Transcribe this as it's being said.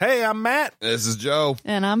Hey, I'm Matt. This is Joe.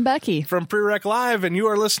 And I'm Becky. From Prereq Live, and you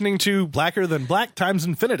are listening to Blacker Than Black times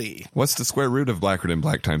Infinity. What's the square root of blacker than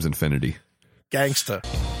black times infinity? Gangsta.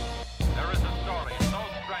 There is a story so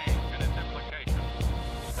strange in its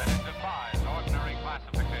implications that it defies ordinary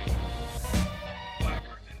classification.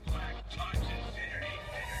 Blacker than black times infinity.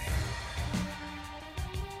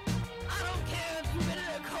 I don't care if you've been in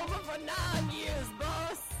a coma for 9 years,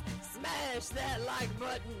 boss. Smash that like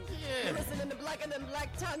button. Yeah. Listening to Blacker Than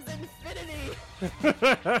Black times Infinity.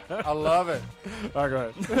 I love it. All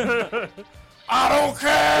right, go ahead. I don't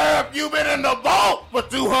care if you've been in the vault for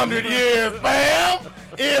 200 years, fam.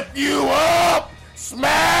 If you up,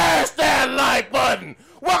 smash that like button.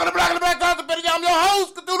 Welcome to Black and the Black Times Infinity. I'm your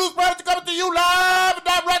host, Cthulhu's Predator, coming to you live and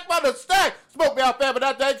direct from the stack. Smoke me out, fam, but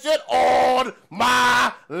that dang shit on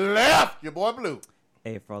my left. Your boy Blue.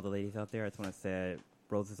 Hey, for all the ladies out there, I just want to say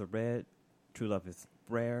roses are red, true love is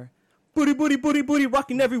rare. Booty, booty, booty, booty,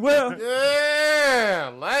 rocking everywhere.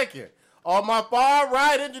 Yeah, like it. On my far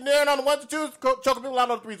right, engineering on the ones and twos, choking people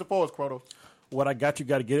out on the threes and fours, Crotos. What I got, you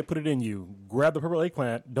got to get it, put it in you. Grab the purple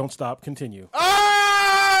eggplant, don't stop, continue.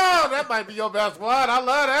 Oh, that might be your best one. I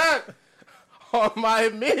love that. On my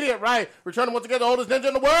immediate right, returning once again the oldest ninja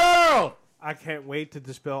in the world. I can't wait to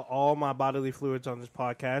dispel all my bodily fluids on this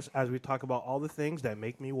podcast as we talk about all the things that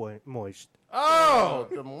make me moist. Oh,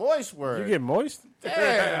 the moist word. You get moist?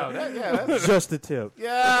 Damn. That's Just the tip.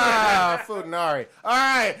 yeah, Futanari. All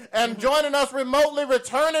right, and joining us remotely,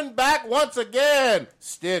 returning back once again,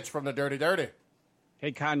 Stitch from the Dirty Dirty.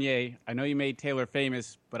 Hey, Kanye, I know you made Taylor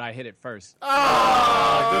famous, but I hit it first.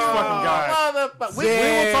 Oh, this fucking guy. We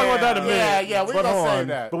will talk about that in a minute. Yeah, we're But going to hold say on.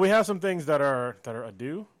 that. But we have some things that are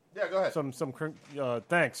ado. Yeah, go ahead. Some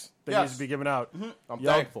thanks that Yes. needs to be given out. I'm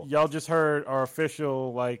Y'all, thankful. y'all just heard our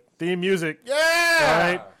official theme music.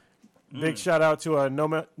 Yeah. Right? Big shout out to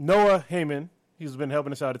Noah Heyman. He's been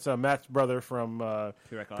helping us out. It's Matt's brother from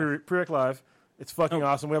Prereq Live. It's fucking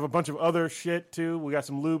awesome. We have a bunch of other shit too. We got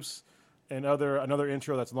some loops and another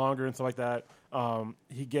intro that's longer and stuff like that.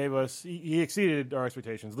 He gave us he exceeded our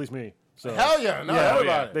expectations, at least me. So Hell yeah. No,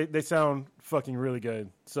 everybody. they sound fucking really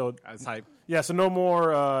good. So That's hype. yeah, so no more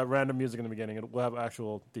random music in the beginning. We'll have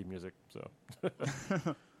actual theme music. So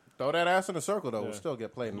Throw that ass in a circle, though. We'll still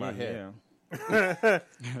get played in my head.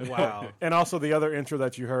 Wow. and also the other intro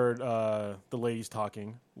that you heard, the ladies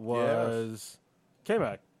talking, was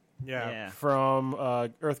K-Mac. Yeah. From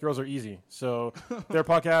Earth Girls Are Easy. So their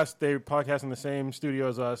podcast, they podcast in the same studio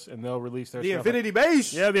as us, and they'll release their The stuff. Infinity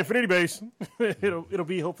Base. Yeah, the Infinity Base. it'll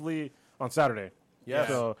be hopefully on Saturday. Yes.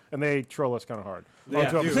 So, and they troll us kind of hard. They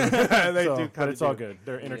On do. 12%. They So, do but kinda it's all do. good.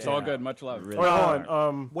 They're entertaining. It's all good. Much love. Really? Hold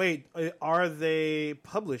on. Wait, are they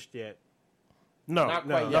published yet? No, Not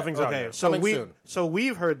quite yet. nothing's out Okay, yet. Coming so soon.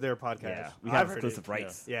 we've heard their podcast. Yeah, we I've have heard exclusive it.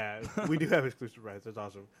 rights. Yeah, we do have exclusive rights. That's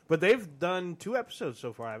awesome. But they've done 2 episodes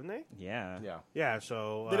so far, haven't they? Yeah. Yeah. Yeah.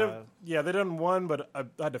 So They done one, but I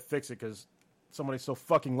had to fix it because somebody's so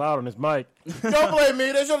fucking loud on his mic. Don't blame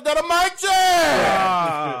me. They should have done a mic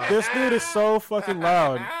check. This dude is so fucking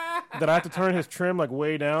loud that I have to turn his trim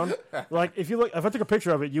way down. Like if I took a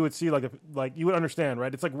picture of it, you would see you would understand,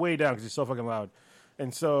 right? It's way down because he's so fucking loud.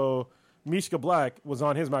 And so Mishka Black was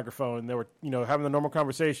on his microphone. They were having the normal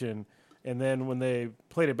conversation, and then when they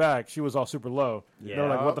played it back, she was all super low. Yeah. They were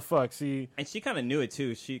like, "What the fuck?" See. And she kind of knew it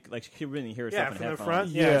too. She couldn't hear herself yeah, in from the headphones. front.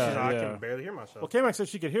 Yeah, Yeah, she's like, I yeah. can barely hear myself. Well, K-Mac said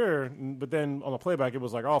she could hear, but then on the playback, it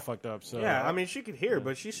was all fucked up. So Yeah, I mean, she could hear,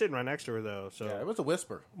 but she's sitting right next to her, though. So, Yeah, it was a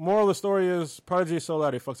whisper. moral of the story is Prodigy is so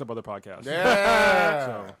loud he fucks up other podcasts.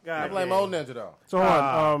 Yeah. I God blame damn. old Ninja, though. So hold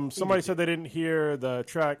on. Somebody said they didn't hear the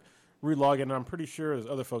track. Relog it, and I'm pretty sure there's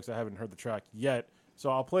other folks that haven't heard the track yet. So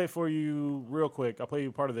I'll play it for you real quick. I'll play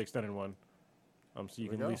you part of the extended one, so you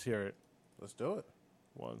can go. at least hear it. Let's do it.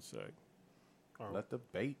 One sec. Let the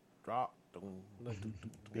bait drop.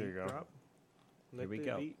 There you go. Drop. Here we the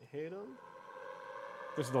go. beat hit 'em.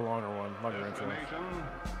 This is the longer one, longer intro.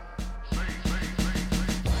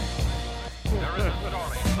 There is a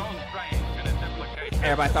story so strange in its implications.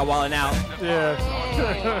 Everybody start walling out.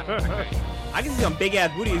 Yeah. I can see some big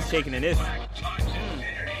ass booties shaking in this.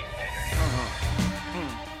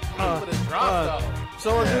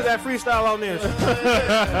 Someone do that freestyle on this.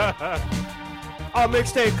 Our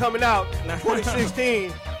mixtape coming out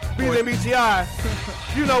 2016. Breathing BTI.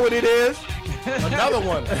 You know what it is. Another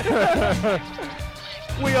one.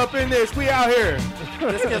 We up in this. We out here.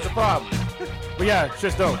 This gets a problem. But yeah, it's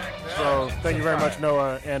just dope. So thank you very much,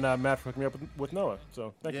 Noah, and Matt for hooking me up with Noah.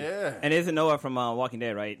 So thank you. Yeah. And it isn't Noah from Walking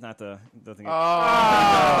Dead, right? Not the doesn't get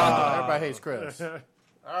Everybody hates Chris. All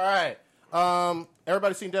right.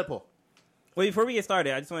 Everybody seen Deadpool? Well, before we get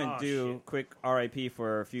started, I just want to Oh, do shit. quick RIP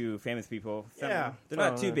for a few famous people. Some- Yeah. they're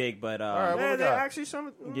not too big, but All right, what Yeah, we they're got? actually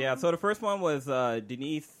some. yeah. So the first one was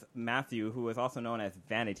Denise Matthew, who was also known as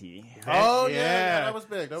Vanity. Oh yeah, Yeah. that was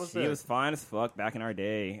big. That was She big. was fine as fuck back in our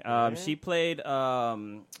day. She played.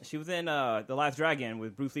 She was in The Last Dragon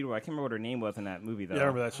with Bruce Leroy. I can't remember what her name was in that movie though. Yeah, I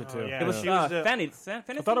remember that shit too. yeah. It was, She was the- Vanity. I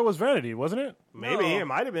thought it was Vanity, wasn't it? Maybe No. it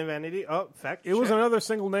might have been Vanity. Oh, fact. It was check. another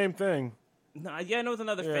single name thing. No, yeah, it was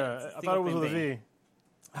another. Yeah, I thought it was with a V.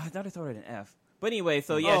 I thought I started an F. But anyway,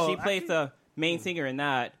 so yeah, Oh, she plays actually- the main singer in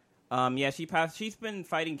that. Yeah, she passed. She's been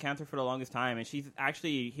fighting cancer for the longest time, and she's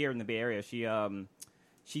actually here in the Bay Area.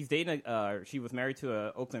 She's dating. She was married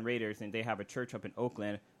to Oakland Raiders, and they have a church up in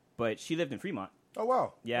Oakland. But she lived in Fremont. Oh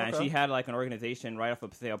wow. Yeah, and Okay. she had like an organization right off of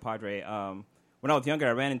Paseo Padre. When I was younger,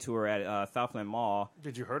 I ran into her at Southland Mall.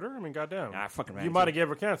 Did you hurt her? I mean, goddamn. I fucking ran You into might her. have gave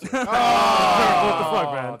her cancer. Oh, what the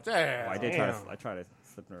fuck, man? Damn. I did I tried to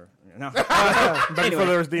slip in her. No. Back Anyway. before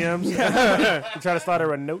there was DMs. you try to slide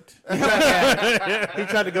her a note. He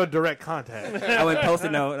tried to go direct contact. I went post a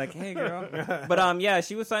note like, "Hey, girl." But yeah,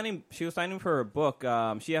 she was signing for her book.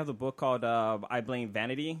 She has a book called "I Blame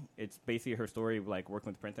Vanity." It's basically her story, like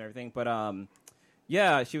working with print and everything. But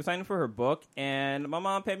yeah, she was signing for her book, and my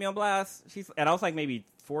mom put me on blast. And I was like maybe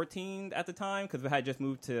 14 at the time because we had just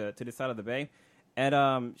moved to this side of the Bay.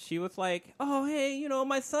 And she was like, "Oh, hey, you know,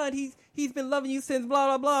 my son, he's been loving you since blah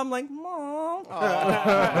blah blah." I'm like, "Mom," but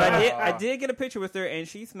I did get a picture with her, and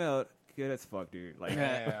she smelled good as fuck, dude. Like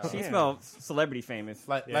she smelled celebrity famous,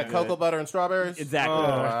 Like cocoa butter and strawberries. exactly.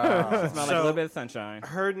 Wow. She smelled like a So- little bit of sunshine.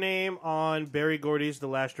 Her name on Barry Gordy's The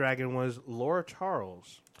Last Dragon was Laura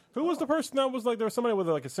Charles. Who was the person that was like, there was somebody with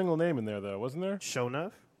like a single name in there, though, wasn't there?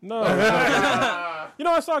 Shonuff. No. You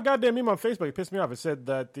know, I saw a goddamn meme on Facebook. It pissed me off. It said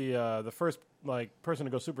that the first like person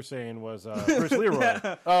to go Super Saiyan was Bruce Leroy.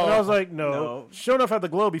 And I was like, no. Shonuff had the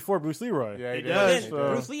glow before Bruce Leroy. Yeah, he It did. does. Then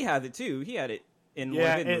Bruce Lee has it too. He had it in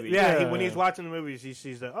Yeah, one of his movies. When he's watching the movies, he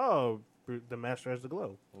sees that. Oh, the master has the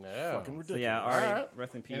glow. Yeah. Fucking So ridiculous. yeah, all right. All right.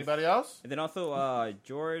 Rest in peace. Anybody else? And then also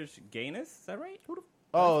George Gaines. Is that right?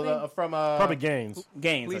 Oh, from Probably Gaines.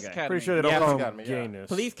 Gaines. Police Okay. Academy. Pretty sure they don't Yeah, call Academy, him yeah. Gaines.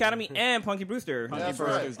 Police Academy and Punky Brewster. That's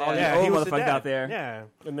right. All Yeah, the he old was the motherfuckers dad. out there. Yeah.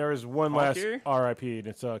 And there is one last Honky? R.I.P. And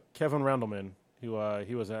it's Kevin Randleman, who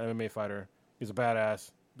he was an MMA fighter. He's a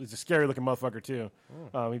badass. He's a scary looking motherfucker too.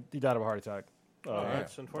 He died of a heart attack.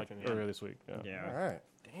 That's like unfortunate. earlier this week. Yeah. Yeah. All right.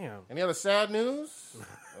 Damn. Any other sad news?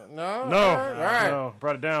 No. No, All right. no,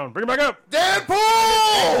 brought it down. Bring it back up.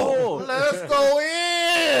 Deadpool. Let's go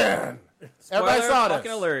in. Everybody saw this.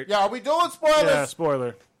 fucking alert. Yeah, are we doing spoilers? Yeah,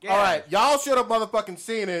 spoiler. All right, y'all should have motherfucking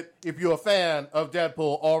seen it if you're a fan of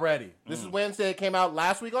Deadpool already. This is Wednesday. It came out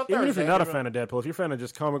last week on Thursday. Even if you're not a fan of Deadpool, if you're a fan of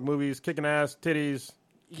just comic movies, kicking ass, titties,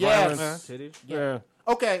 Yes. violence, yeah.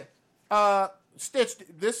 Okay, Stitch,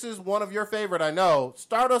 this is one of your favorite, I know.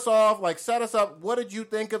 Start us off, like set us up. What did you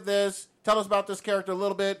think of this? Tell us about this character a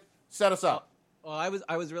little bit. Set us up. Well,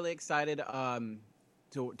 I was really excited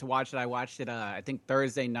to watch it. I watched it I think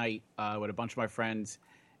Thursday night with a bunch of my friends,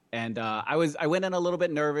 and I went in a little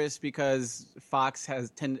bit nervous because Fox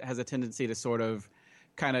has a tendency to sort of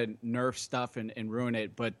kind of nerf stuff and ruin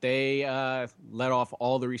it, but they let off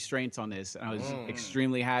all the restraints on this, and I was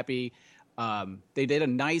extremely happy. They did a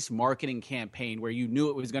nice marketing campaign where you knew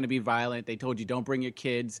it was going to be violent. They told you don't bring your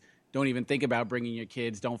kids. Don't even think about bringing your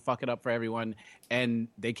kids. Don't fuck it up for everyone. And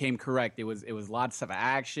they came correct. It was lots of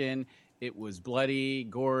action. It was bloody,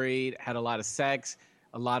 gory, had a lot of sex,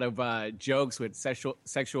 a lot of jokes with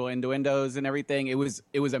sexual innuendos and everything. It was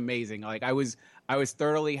amazing. Like I was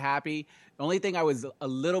thoroughly happy. The only thing I was a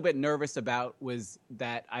little bit nervous about was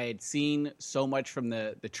that I had seen so much from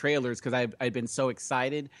the trailers because I'd been so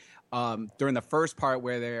excited during the first part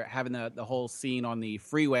where they're having the whole scene on the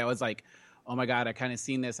freeway. I was like, oh my God, I kind of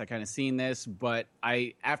seen this. But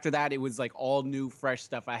after that, it was like all new, fresh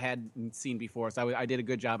stuff I hadn't seen before. So I did a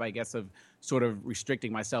good job, I guess, of sort of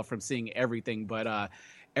restricting myself from seeing everything. But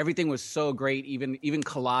everything was so great, even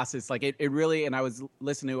Colossus. Like it really, and I was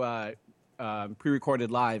listening to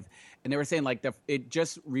pre-recorded live, and they were saying like it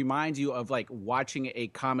just reminds you of like watching a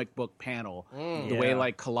comic book panel. The way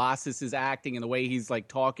like Colossus is acting and the way he's like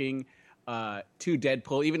talking to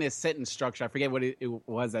Deadpool, even his sentence structure. I forget what it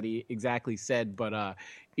was that he exactly said, but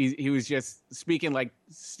he was just speaking like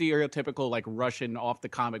stereotypical like Russian off the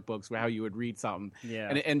comic books, how you would read something. Yeah.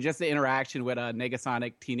 And just the interaction with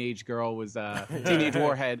Negasonic teenage girl was teenage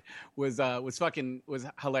warhead was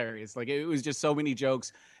hilarious. Like it was just so many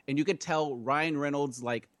jokes, and you could tell Ryan Reynolds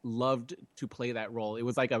like loved to play that role. It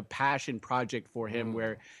was like a passion project for him,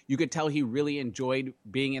 where you could tell he really enjoyed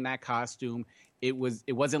being in that costume. It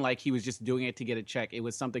wasn't like he was just doing it to get a check. It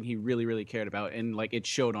was something he really, really cared about, and like it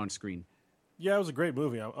showed on screen. Yeah, it was a great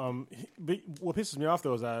movie. What pisses me off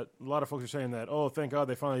though is that a lot of folks are saying that, oh, thank God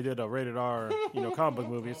they finally did a rated R, comic book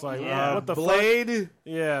movie. It's like, what the Blade. fuck?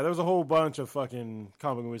 Yeah, there was a whole bunch of fucking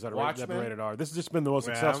comic book movies that are Watchmen? rated R. This has just been the most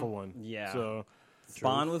successful one. Yeah. So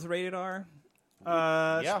Spawn was rated R.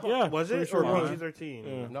 Yeah, was pretty it sure or it was.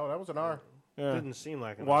 PG-13? No, that was an R. yeah. Didn't seem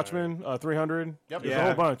like an Watchmen, 300. Yep. There's a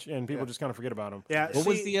whole bunch, and people just kind of forget about them. Yeah, What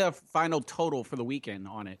was the final total for the weekend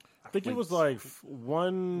on it? I think it was like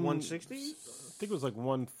 160? I think it was like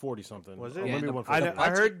 140 something. Was it? Or Yeah, maybe the- 140. I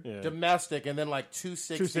heard Yeah. Domestic, and then like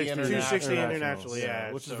 260 international. 260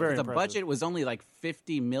 international, which is so- very The impressive. budget was only like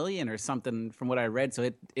 50 million or something from what I read, so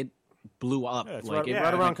it blew up. Yeah, it's like right, it,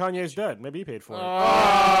 right around Kanye's dead. Maybe he paid for it.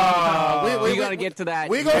 we gotta get to that.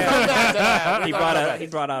 We gonna come back to that. He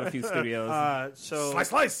brought out a few studios. So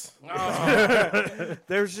Slice.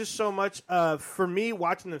 there's just so much for me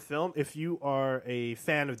watching the film. If you are a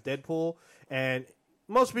fan of Deadpool, and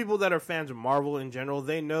most people that are fans of Marvel in general,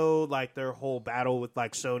 they know like their whole battle with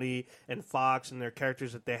like Sony and Fox and their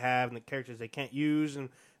characters that they have and the characters they can't use and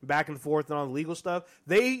back and forth and all the legal stuff.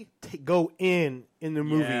 They go in the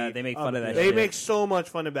movie. Yeah, they make fun of that They shit. make so much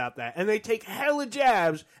fun about that, and they take hella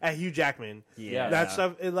jabs at Hugh Jackman. Yeah. That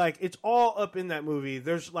stuff, it's all up in that movie.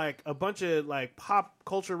 There's like a bunch of like pop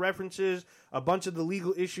culture references. A bunch of the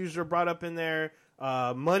legal issues are brought up in there.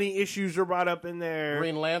 Money issues are brought up in there.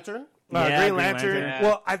 Green Lantern. Yeah, Green Green Lantern. Lantern.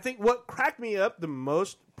 Well, I think what cracked me up the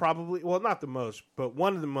most, probably, well, not the most, but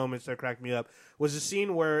one of the moments that cracked me up was the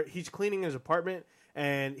scene where he's cleaning his apartment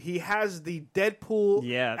and he has the Deadpool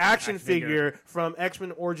Yeah, action action figure from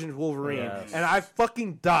X-Men Origins Wolverine. Yes. And I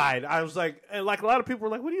fucking died. I was like, and like a lot of people were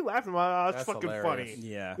like, what are you laughing about? Oh, it's That's fucking hilarious. funny.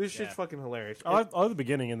 Yeah. This shit's fucking hilarious. I like the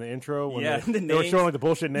beginning in the intro when Yeah, they, the they were names. showing like the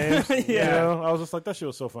bullshit names. Yeah. I was just like, that shit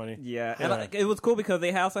was so funny. Yeah, and like, it was cool because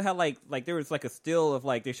they also had like there was like a still of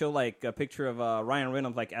like they show like a picture of Ryan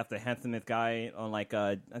Reynolds like as the handsomest guy on like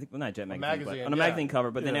I think not Jet magazine, magazine, but on a yeah. magazine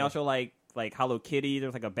cover. But then they Yeah. also like Hello Kitty.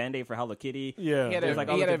 There's like a Band-Aid for Hello Kitty. Yeah. He had There's, like,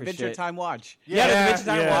 all he the had a different Adventure shit. Time watch. Yeah, the Adventure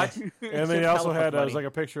Time yeah. watch. And then they also Hella had it was funny. like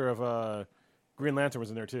a picture of Green Lantern was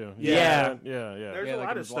in there too. Yeah. yeah. There's Yeah, a like lot in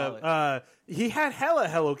of his stuff. wallet. He had hella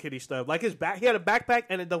Hello Kitty stuff. Like his back, he had a backpack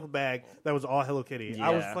and a duffel bag that was all Hello Kitty.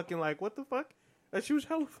 I was Yeah. fucking like, what the fuck? And she was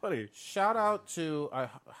hella funny. Shout out to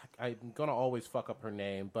I'm gonna always fuck up her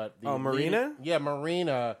name, but the Marina? yeah,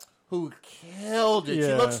 Marina, who killed it.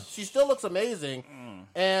 Yeah. She still looks amazing,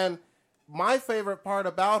 and my favorite part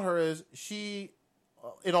about her is she,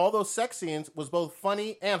 in all those sex scenes, was both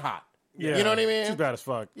funny and hot. Yeah. You know what I mean? She's bad as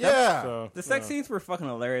fuck. Yeah. So, The sex scenes were fucking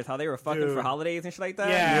hilarious. How they were fucking Dude. for holidays and shit like that.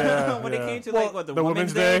 Yeah. when Yeah. it came to Well, like what the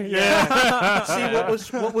Women's Day. Yeah.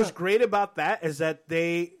 See, what was great about that is that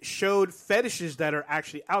they showed fetishes that are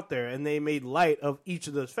actually out there, and they made light of each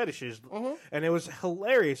of those fetishes, and it was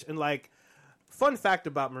hilarious. And like, fun fact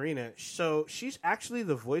about Marina, so she's actually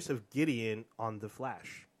the voice of Gideon on The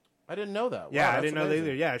Flash. I didn't know that. Yeah, Wow, I that's didn't know that amazing.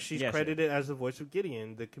 either. Yeah, she's Yeah, she- credited as the voice of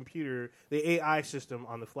Gideon, the computer, the AI system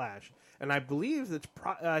on The Flash. And I believe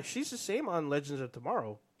that's she's the same on Legends of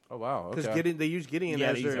Tomorrow. Oh wow, Because okay. they use Gideon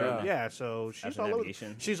Yeah, as they use their her. yeah. So she's As the all over.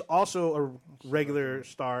 navigation. She's also a regular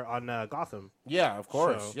star on Gotham. Yeah, of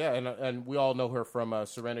course. So- Yeah, and we all know her from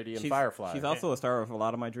Serenity and Firefly. She's also a star of a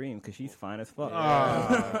lot of my dreams because she's fine as fuck.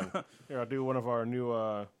 Here, I'll do one of our new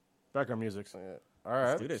background musics. all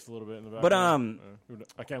right. do this. Just a little bit in the But background.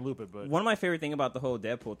 I can't loop it, but one of my favorite thing about the whole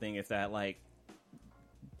Deadpool thing is that like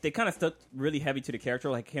they kind of stuck really heavy to the character,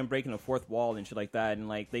 like him breaking the fourth wall and shit like that, and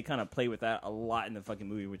like they kind of play with that a lot in the fucking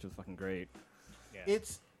movie, which was fucking great.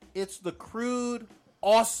 It's the crude,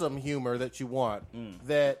 awesome humor that you want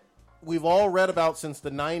that we've all read about since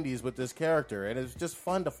the 90s with this character, and it's just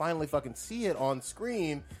fun to finally fucking see it on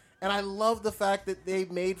screen. And I love the fact that they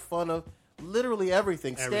made fun of literally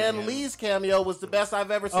everything. Stan Lee's cameo was the best I've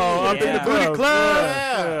ever seen. Up in the Yeah. booty club.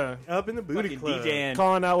 Yeah. Up in the booty Fucking club. DJing.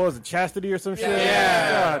 calling out what was it, Chastity or some shit?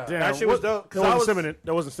 Yeah. God damn. That shit was dope, 'cause I That was- wasn't cinnamon.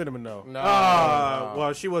 That wasn't cinnamon. No. No.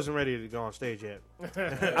 Well, she wasn't ready to go on stage yet.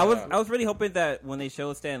 I was really hoping that when they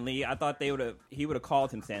showed Stan Lee, I thought he would have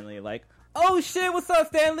called him Stan Lee, like, "Oh shit, what's up,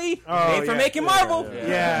 Stan Lee? Thanks for yeah. making Marvel."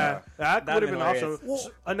 Yeah, that That'd would have been been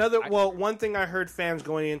awesome. hilarious. One thing I heard fans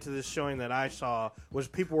going into this showing that I saw was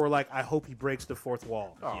people were like, "I hope he breaks the fourth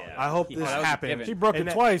wall. Yeah. I hope He- this that was a happens." given. He broke And it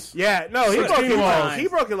that- twice. Yeah, no, he 16 broke it walls. once. He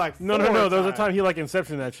broke it like No. four There was a times. time he like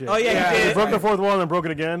Inception that shit. Oh, yeah, he He did. broke the fourth wall and then broke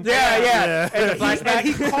it again. Yeah. And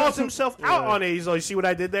he calls himself out on it. He's like, "See what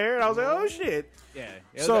I did there?" And I was like, "Oh shit." Yeah,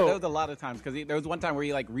 So- there was a lot of times because there was one time where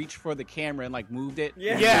he like reached for the camera and like moved it.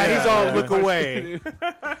 Yeah, he's all look away.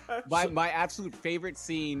 My absolute favorite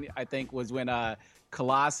scene, I think, was when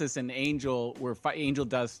Colossus and Angel Angel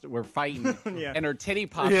Dust were fighting, Yeah. and her titty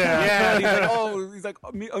popped. Yeah. out. Yeah. And he's like,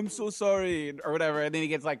 I'm so sorry, or whatever, and then he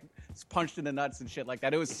gets like punched in the nuts and shit like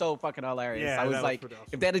that. It was so fucking hilarious. Yeah, I was that was like, pretty awesome.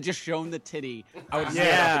 if they had just shown the titty, I would have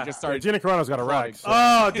Yeah. and just started. Gina Carano's got a rack. So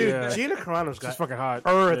Oh, dude, Yeah. Gina Carano's got she's fucking hot.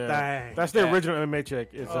 her Yeah. thing. That's the Yeah. original MMA chick.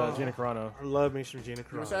 It's Gina Carano. I love me some Gina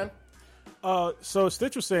You were Carano. saying? So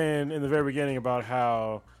Stitch was saying in the very beginning about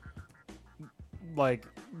how, like,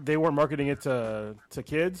 they weren't marketing it to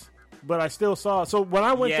kids, but I still saw. So when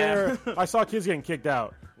I went Yeah. there, I saw kids getting kicked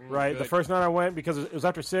out. Right, the first night I went because it was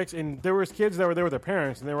after 6, and there was kids that were there with their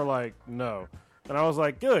parents, and they were like, "No," and I was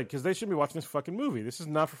like, "Good," because they shouldn't be watching this fucking movie. This is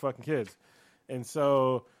not for fucking kids. And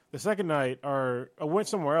so the second night, I went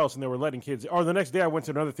somewhere else, and they were letting kids. Or the next day, I went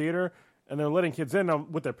to another theater, and they were letting kids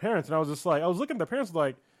in with their parents, and I was just like, I was looking at their parents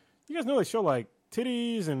like, "You guys know they show like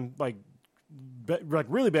titties and like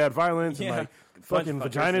really bad violence and Yeah. like fucking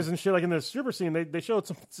Bunch of vaginas fuckers. and shit." Like in the stripper scene, they showed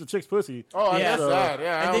some chick's pussy. Oh, I Yeah. missed that.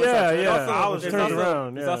 Yeah, I And was then- Yeah, upset. yeah. I was There's turns also,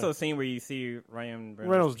 around. there's Yeah. also a scene where you see Ryan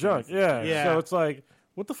Reynolds junk. Yeah. Yeah. So it's like,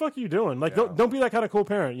 what the fuck are you doing? Like, Yeah. don't be that kind of cool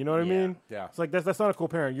parent. You know what I mean? Yeah. It's like that's not a cool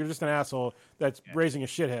parent. You're just an asshole that's raising a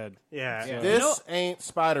shithead. Yeah. Yeah. This ain't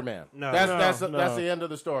Spider-Man. No. That's No. the end of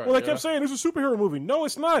the story. Well, they you kept know? saying it's a superhero movie. No,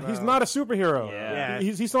 it's not. He's not a superhero. Yeah.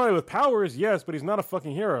 He's somebody with powers, yes, but he's not a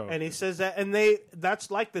fucking hero. And he says that, and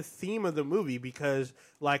that's like the theme of the movie because,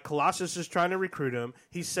 like, Colossus is trying to recruit him.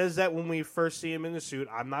 He says that when we first see him in the suit,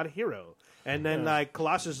 I'm not a hero. And then, like,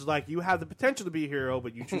 Colossus is like, you have the potential to be a hero,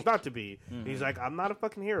 but you choose not to be. He's like, I'm not a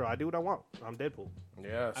fucking hero. I do what I want. I'm Deadpool.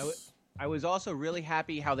 Yes. I was also really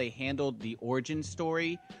happy how they handled the origin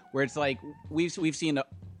story, where it's like we've seen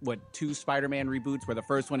two Spider-Man reboots, where the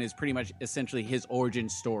first one is pretty much essentially his origin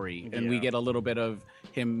story, and we get a little bit of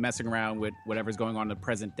him messing around with whatever's going on in the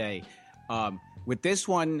present day. With this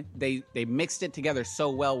one, they mixed it together so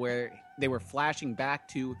well, where they were flashing back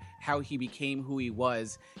to how he became who he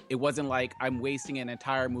was. It wasn't like I'm wasting an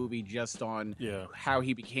entire movie just on how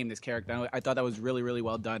he became this character. I thought that was really, really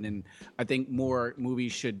well done, and I think more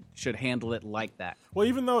movies should handle it like that. Well,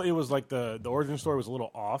 even though it was like the origin story was a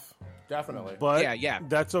little off, Definitely. but Yeah.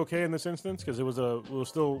 that's okay in this instance because it was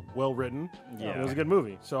still well written. Yeah. It was a good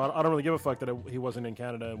movie. So I don't really give a fuck that he wasn't in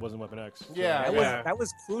Canada and wasn't Weapon X. So- Yeah, That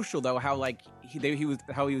was crucial though. How like he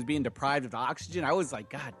was being deprived of oxygen. I was like,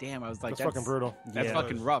 God damn! I was like, That's fucking brutal. That's Yeah.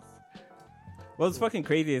 fucking rough. What's fucking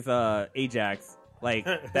crazy is Ajax. Like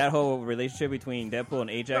that whole relationship between Deadpool and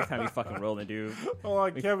Ajax had me fucking rolling, dude. Oh,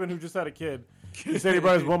 like Kevin, who just had a kid. He said he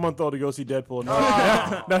brought his 1 month old to go see Deadpool.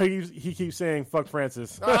 Now he keeps saying "fuck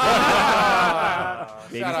Francis." Shout out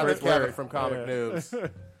to first Kevin word. from Comic News.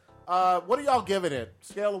 What are y'all giving it?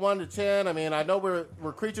 Scale of 1 to 10. I mean, I know we're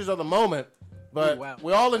creatures of the moment, but Ooh, wow.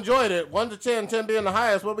 we all enjoyed it. 1 to 10, 10 being the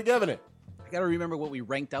highest. What are we giving it? I gotta remember what we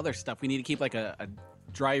ranked other stuff. We need to keep like a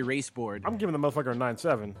dry erase board. I'm giving the motherfucker a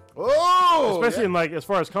 9.7. Oh, Especially yeah. in like as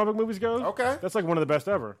far as comic movies go. Okay. That's like one of the best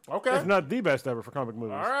ever. Okay. If not the best ever for comic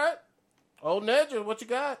movies. All right. Old Nedge, what you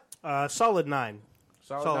got? Solid 9.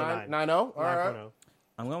 Solid 9. 9-0. All right. 9.0.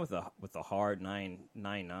 I'm going with a hard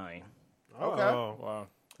 9.9. Okay. Oh. Wow.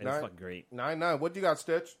 It's Nine. fucking great. 9-9. What you got,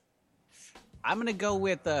 Stitch? I'm gonna go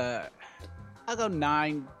with I'll go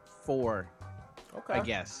 9.4. Okay. I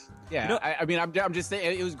guess. Yeah. You know- I mean, I'm just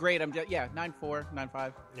saying it was great. 9.4,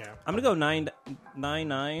 9.5. Yeah. I'm gonna go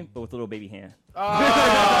 9.9, but with a little baby hand. Oh,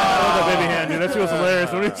 the baby hand, dude. That shit was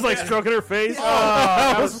hilarious. When he was like stroking her face.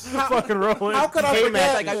 That was fucking rolling. How could I Hey,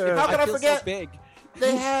 forget? man, How could I feel forget? So big.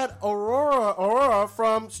 They had Aurora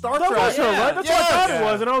from Star That Trek. was her, right? That's what I thought it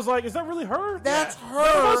Yeah. was. And I was like, is that really her? That's her.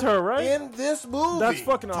 That was her, right? In this movie. That's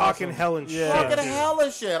fucking Talking awesome. hell and shit. Yeah. Fucking hell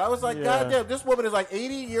and shit. I was like, Yeah. God damn, this woman is like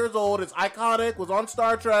 80 years old. It's iconic, was on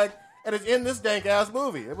Star Trek, and is in this dank ass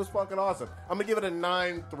movie. It was fucking awesome. I'm gonna give it a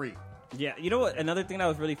 9.3. Yeah, you know what? Another thing that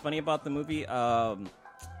was really funny about the movie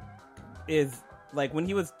is like when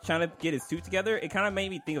he was trying to get his suit together, it kind of made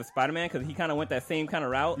me think of Spider-Man because he kind of went that same kind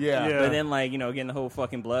of route. Yeah. Yeah. But then like getting the whole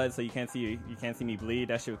fucking blood, so you can't see me bleed.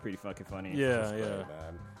 That shit was pretty fucking funny. Yeah. Man.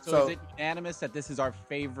 So, is it unanimous that this is our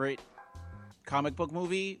favorite comic book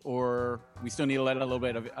movie, or we still need to let it a little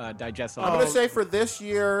bit of digest? I'm gonna say for this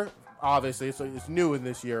year, obviously, so it's new in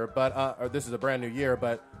this year, but or this is a brand new year.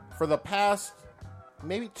 But for the past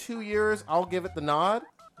maybe 2 years, I'll give it the nod.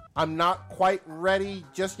 I'm not quite ready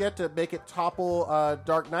just yet to make it topple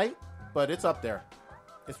Dark Knight, but it's up there.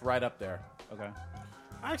 It's right up there. Okay.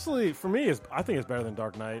 Actually, for me, I think it's better than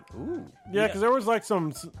Dark Knight. Ooh. Yeah, because there was like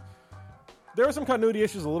some. there were some continuity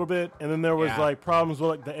issues a little bit, and then there was Yeah. like problems with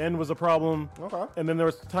like the end was a problem. Okay. And then there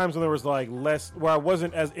was times when there was like less where I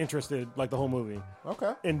wasn't as interested like the whole movie.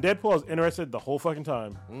 Okay. In Deadpool, I was interested the whole fucking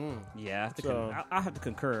time. Yeah, I have to, So- I have to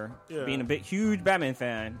concur. Yeah. Being a big, huge Batman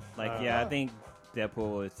fan, like, I think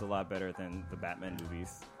Deadpool is a lot better than the Batman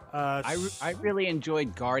movies. I really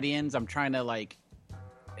enjoyed Guardians. I'm trying to like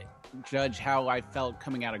judge how I felt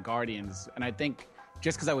coming out of Guardians, and I think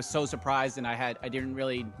just because I was so surprised and I didn't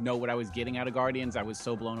really know what I was getting out of Guardians, I was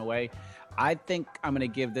so blown away. I think I'm gonna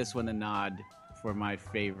give this one a nod for my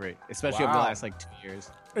favorite, especially over the last like 2 years.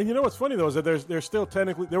 And you know what's funny though is that there's still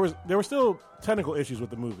technically there were still technical issues with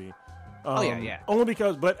the movie. Yeah. Only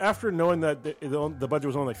because, but after knowing that the budget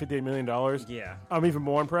was only like $58 million, Yeah. I'm even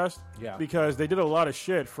more impressed. Yeah. Because they did a lot of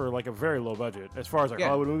shit for like a very low budget as far as like Yeah.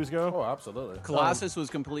 Hollywood movies go. Oh, absolutely. Colossus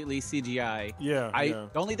was completely CGI. Yeah, yeah.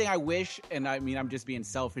 The only thing I wish, and I mean I'm just being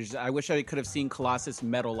selfish, I wish I could have seen Colossus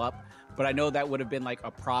metal up, but I know that would have been like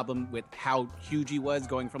a problem with how huge he was,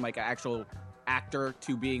 going from like an actual actor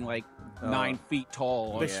to being like 9 feet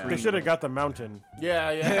tall. They should have got the mountain.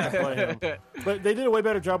 Yeah. to play him. But they did a way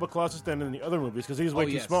better job with Colossus than in the other movies because he was way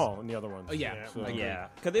too yes. small in the other ones. Oh yeah. So- Yeah,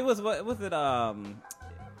 because it was what was it?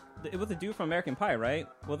 It was a dude from American Pie, right?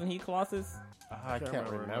 Wasn't he Colossus? I can't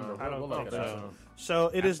remember. I don't We'll look think it up. so.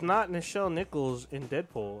 So it is not Nichelle Nichols in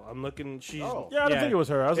Deadpool. I'm looking. She's Oh. Yeah, I didn't think it was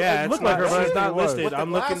her. I was, Yeah, it it's looked like not, her, but I she's didn't not think it was. listed. With the I'm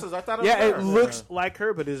glasses, looking. I thought it was it her. looks like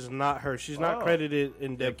her, but it is not her. She's not Oh. credited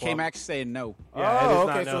in Deadpool. K-Max saying no. Yeah, it is Oh,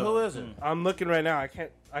 not okay. So known. who is it? I'm looking right now. I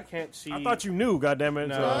can't see. I thought you knew, goddammit.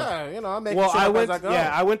 No. So- Yeah, you know, I'm making Well, shit I up went. as I go.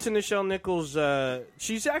 Yeah, I went to Nichelle Nichols.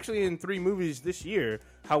 She's actually in 3 movies this year.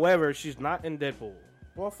 However, she's not in Deadpool.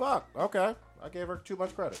 Well, fuck. Okay. I gave her too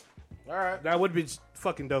much credit. All right. That would be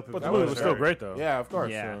fucking dope. If But the that movie was was her. still great, though. Yeah, of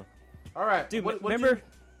course. Yeah. So- All right. Dude, what remember?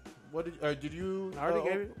 did you? I already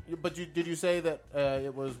gave it. But did you say that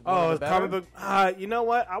it was? one Oh, of it's the comic better? book. You know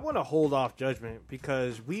what? I want to hold off judgment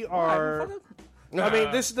because we are. I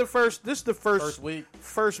mean, this is the first. This is the First week.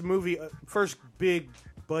 first movie, first big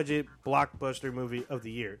budget blockbuster movie of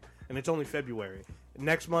the year, and it's only February.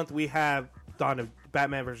 Next month we have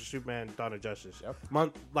Batman vs Superman: Dawn of Justice.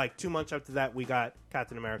 Yep. 2 months after that we got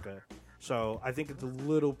Captain America. So I think it's a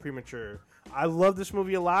little premature. I love this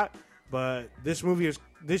movie a lot, but this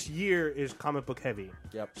year is comic book heavy.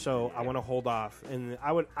 Yep. So I want to hold off, and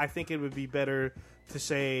I think it would be better to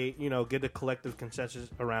say, get a collective consensus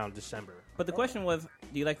around December. But the question was,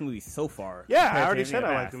 do you like the movie so far? Yeah, I Compared to already any said of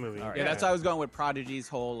I the like past? the movie. All right. Yeah, that's why I was going with Prodigy's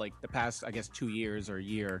whole like the past, I guess, 2 years or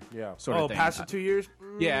year. Yeah. Sort of Oh, thing. past the 2 years?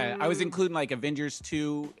 Yeah, I was including like Avengers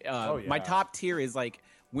 2. Oh, My yeah. top tier is like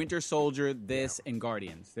Winter Soldier, this, and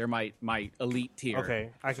Guardians. They're my elite tier. Okay,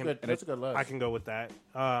 I can. That's a good list. I can go with that.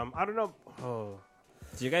 I don't know. Oh,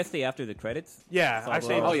 Did you guys stay after the credits? yeah, I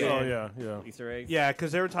say. Oh, yeah. Oh, yeah. Easter eggs? Yeah,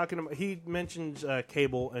 because they were talking about. He mentions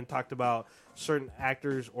Cable and talked about certain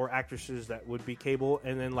actors or actresses that would be Cable,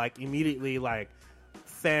 and then like immediately like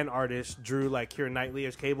fan artists drew like Keira Knightley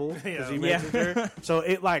as Cable because he mentioned her. So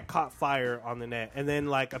it like caught fire on the net, and then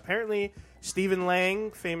like apparently Stephen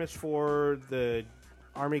Lang, famous for the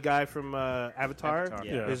army guy from Avatar,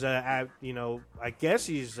 yeah. is I guess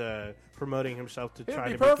he's promoting himself to try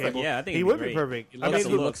be to perfect. be Cable. Yeah, I think he he'd be would be great. perfect. He I looks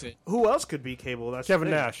mean, he looks it. who else could be Cable? That's Kevin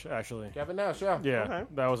the thing. Nash, actually. Kevin Nash. Yeah. Yeah, Okay.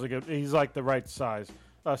 that was a good. He's like the right size.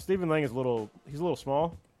 Stephen Lang is he's a little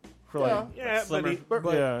small for like. Yeah, but, Slimmer.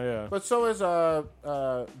 But- Yeah. But so is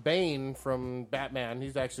Bane from Batman.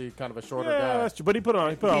 He's actually kind of a shorter Yeah, guy. that's true. But he put on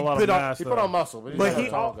a lot put of on- mass. He put though. on muscle, but he's But not a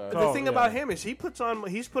tall guy. the Tall, thing yeah. about him is he's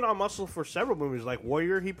put on muscle for several movies, like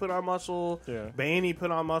Warrior. He put on muscle. Yeah. Bane. He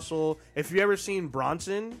put on muscle. If you ever seen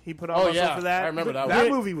Bronson, he put on Oh, muscle yeah. for that. I remember that That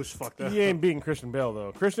one. movie was fucked up. He ain't beating Christian Bale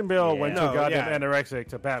though. Christian Bale went to No, goddamn yeah. anorexic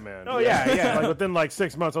to Batman. Oh yeah. Like within like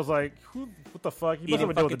 6 months, I was like, what the fuck? He must Eating have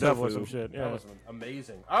been dealing with the fucking devil or tofu. some shit. That Yeah. was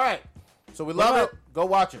amazing. All right. So we love it. Go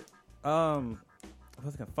watch it. I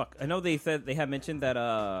was gonna fuck. I know they said they had mentioned that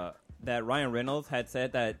that Ryan Reynolds had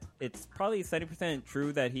said that it's probably 70%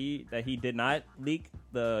 true that he did not leak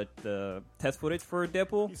the test footage for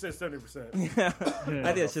Deadpool. He said 70%. I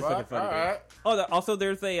think it's just fucking funny. All right. Oh, also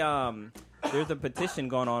there's a petition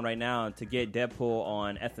going on right now to get Deadpool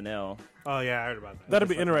on SNL. Oh yeah, I heard about that. That'd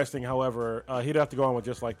be interesting. However, he'd have to go on with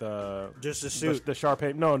just like Just the suit. the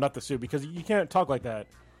Sharpay. No, not the suit, because you can't talk like that.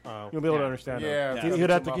 You'll be able to understand Yeah, him. yeah. He'd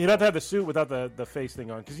have to have the suit without the face thing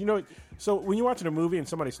on. Because so when you're watching a movie and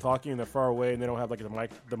somebody's talking and they're far away and they don't have like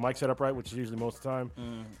the mic set up right, which is usually most of the time,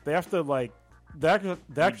 they have to like the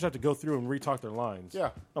actors have to go through and re-talk their lines.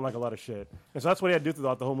 Yeah. On like a lot of shit. And so that's what he had to do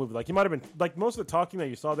throughout the whole movie. Like he might have been like most of the talking that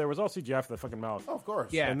you saw there was all CGI for the fucking mouth. Oh, of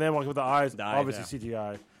course. Yeah. And then like with the eyes, eyes, obviously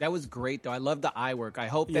CGI. That was great, though. I love the eye work. I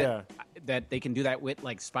hope that Yeah. that they can do that with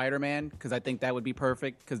like Spider-Man, because I think that would be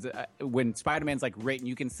perfect. Because when Spider-Man's like written,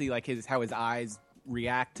 you can see like how his eyes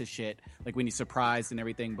react to shit, like when he's surprised and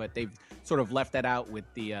everything. But they've sort of left that out with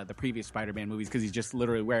the previous Spider-Man movies, because he's just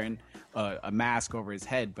literally wearing a mask over his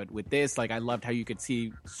head. But with this, like, I loved how you could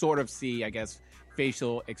see, I guess,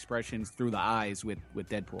 facial expressions through the eyes with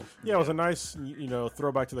Deadpool. Yeah, it was a nice,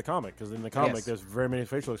 throwback to the comic, because in the comic, Yes. there's very many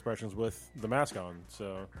facial expressions with the mask on.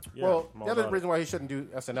 So, yeah, Well, I'm all the other about it. reason why he shouldn't do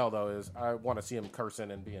SNL though is I want to see him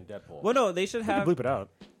cursing and being Deadpool. Well, no, they should You can have bleep it out.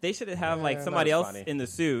 They should have Yeah, like somebody that's else funny. in the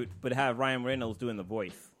suit, but have Ryan Reynolds doing the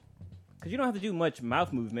voice. Because you don't have to do much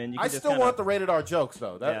mouth movement. You can I just still kinda, want the rated R jokes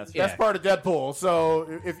though. That's Yeah. part of Deadpool. So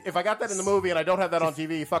if I got that in the movie and I don't have that on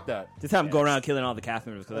TV, fuck that. just have him go around killing all the cast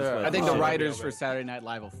members. 'Cause that's Yeah. what I think oh, the yeah. writers for Saturday Night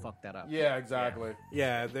Live will fuck that up. Yeah, exactly.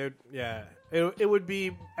 Yeah, it would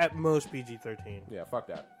be at most PG-13. Yeah, fuck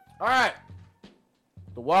that. All right.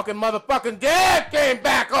 The Walking Motherfucking Dead came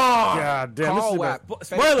back on. God damn, this is Call the whack. best.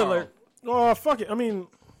 Spoiler alert. Oh, fuck it. I mean,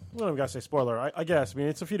 I don't even gotta say spoiler. I guess. I mean,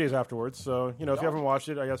 it's a few days afterwards, so if you haven't watched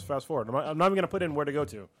it, I guess fast forward. I'm not even gonna put in where to go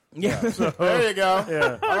to. Yeah. There you go.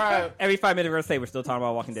 Yeah. All right. Every 5 minutes we're gonna say we're still talking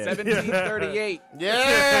about Walking Dead. 1738.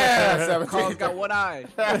 Yeah. Carl's got one eye.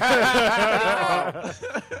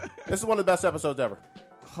 This is one of the best episodes ever.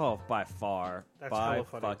 Oh, by far. That's by hella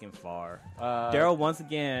funny. fucking far. Daryl once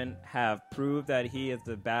again have proved that he is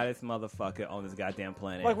the baddest motherfucker on this goddamn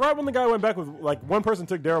planet. Like right when the guy went back with one person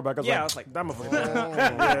took Daryl back. I was like, that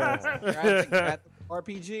motherfucker.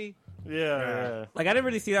 RPG. Yeah. Like, I didn't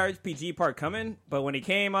really see the RPG part coming, but when he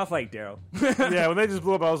came, I was like, Daryl. Yeah, when they just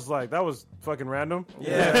blew up, I was like, that was fucking random.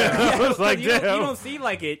 Yeah. I was like, you don't damn. see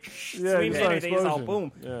like it Yeah, swings you saw an anything, it's all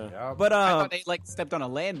explosion. boom. Yeah. But I thought they like stepped on a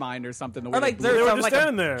landmine or something. The way or like they blew there it. was were just like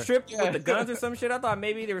standing a there. trip Yeah. with the guns or some shit. I thought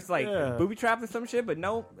maybe there was like Yeah. booby traps or some shit, but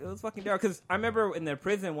no, it was fucking Daryl. Because I remember in the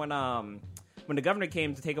prison when the governor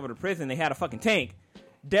came to take over the prison, they had a fucking tank.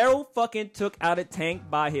 Daryl fucking took out a tank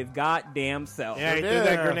by his goddamn self. Yeah, he threw Yeah.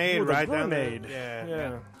 that grenade With a right down there. grenade. Yeah.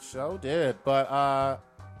 Yeah. So did. But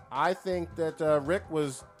I think that Rick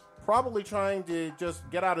was probably trying to just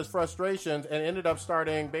get out his frustrations and ended up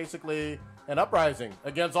starting basically an uprising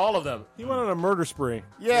against all of them. He went on a murder spree.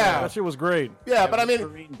 Yeah. That shit was great. Yeah, but I mean,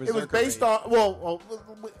 Wolverine it was Berserker based raid. on. Well,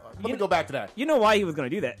 let me go back to that. You know why he was going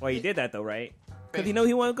to do that? Why he did that though, right? Because he know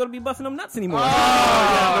he wasn't going to be busting them nuts anymore.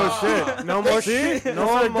 No shit. No more See? shit. No,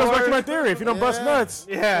 No it goes back more. to my theory. If you don't bust nuts.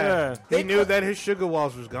 Yeah. They He knew that his sugar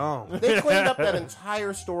walls was gone. They cleaned up that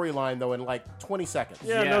entire storyline though in like 20 seconds.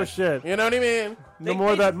 Yeah, Yeah. no shit. You know what I mean? No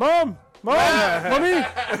more of that. Mom! Mommy!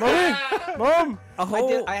 Mom! A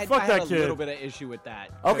whole I had fuck that a kid. little bit of issue with that.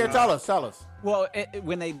 Okay, tell us. Well,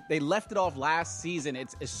 when they left it off last season,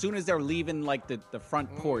 it's as soon as they're leaving like the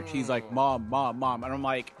front porch, he's like, "Mom, mom, mom," and I'm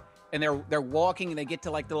like, and they're walking and they get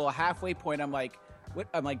to like the little halfway point. I'm like, what?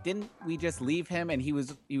 I'm like, didn't we just leave him? And he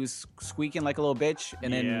was squeaking like a little bitch,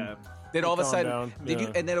 and Yeah. then all of a Calm sudden, down. did you?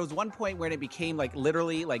 Yeah. And then there was one point where it became like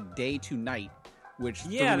literally like day to night, which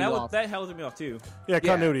yeah, threw me that off. that held me off too. Yeah,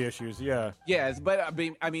 continuity issues. Yeah. Yes, but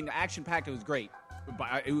I mean, action packed. It was great. But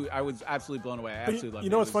I was absolutely blown away. I But absolutely loved you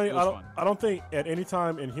it. know It what's was- funny? it was fun. I don't think at any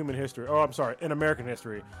time in human history, in American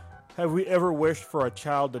history, have we ever wished for a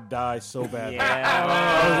child to die so bad?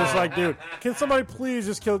 Yeah. I was just like, dude, can somebody please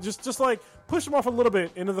just kill, just like push him off a little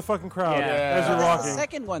bit into the fucking crowd Yeah. as you're The walking.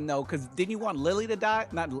 second one though, because didn't you want Lily to die?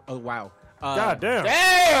 Not wow. God damn.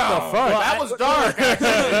 Damn! The fuck? That was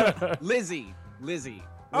dark. Lizzie.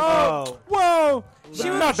 Oh, whoa. She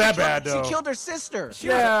not that bad though. She killed her sister.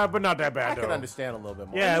 Yeah, but not that I bad can though. understand a little bit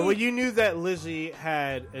more. Yeah, well, you knew that Lizzie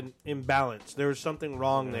had an imbalance. There was something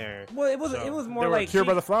wrong there. Well, it was more They were like cured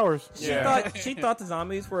by the flowers. she thought the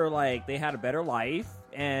zombies were like they had a better life,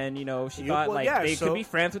 and she thought well, like yeah, they so could be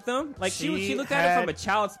friends with them. Like she she looked at it from had- a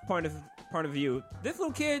child's point of view. This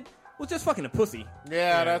little kid was just fucking a pussy.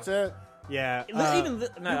 Yeah, that's it. Yeah. Even He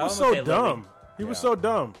was so dumb. He was so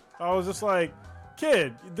dumb. I was just like,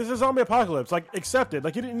 kid, this is zombie apocalypse. Like, accept it.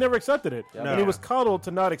 Like, he never accepted it. No. And he was coddled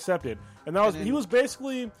to not accept it. And that was, he was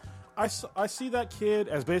basically, I see that kid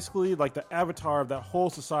as basically like the avatar of that whole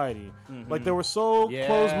society. Like, they were so Yeah.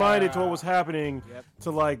 closed-minded to what was happening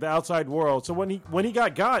to like the outside world. So when he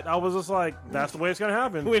got, I was just like, that's the way it's gonna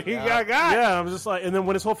happen. When he got. Yeah, I was just like, and then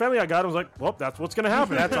when his whole family got, I was like, well, that's what's gonna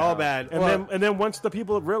happen. That's all bad. And then once the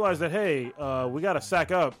people realized that, hey, we got to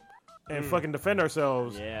sack up and fucking defend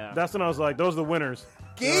ourselves. Yeah. That's when I was like, those are the winners.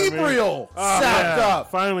 You know what I mean? Gabriel sacked yeah,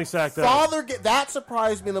 up. Finally sacked up. Father, that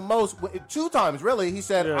surprised me the most. 2 times, really. He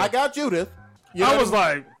said, Yeah. I got Judith. I was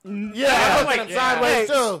like, Yeah, I looked at him sideways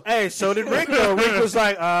too. Hey, so did Rick though. Rick was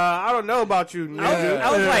like, I don't know about you, nigga.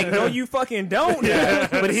 I was like, no, you fucking don't.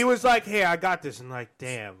 But he was like, hey, I got this. And like,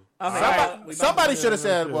 damn. Somebody should have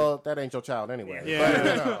said, well, that ain't your child anyway. Yeah. But,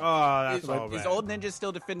 you know. Oh, that's Is, all is bad. Old Ninja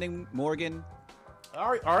still defending Morgan?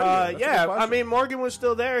 Yeah, I mean, Morgan was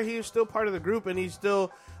still there. He was still part of the group, and he's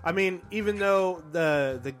still. I mean, even though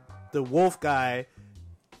the wolf guy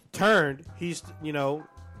turned, he's killed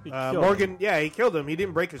Morgan. Yeah, he killed him. He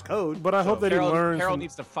didn't break his code. but I hope that he learns. Harold from-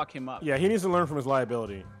 needs to fuck him up. Yeah, he needs to learn from his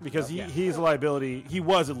liability because he's a liability. He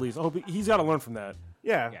was at least. I hope he's got to learn from that.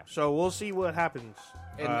 Yeah. So we'll see what happens.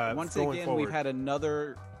 And once going again, forward. we've had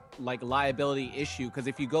another like liability issue because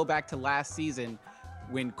if you go back to last season,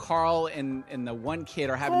 when Carl and the one kid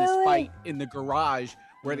are having this fight in the garage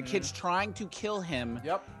where the kid's trying to kill him.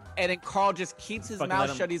 Yep. And then Carl just keeps his Fucking let mouth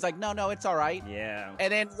him- shut. He's like, "No, it's all right." Yeah.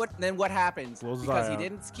 And then what happens? Blows his Because eye he out.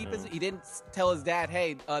 didn't he didn't tell his dad,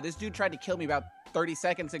 "Hey, this dude tried to kill me about 30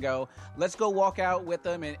 seconds ago. Let's go walk out with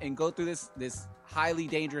him and go through this highly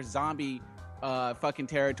dangerous zombie fucking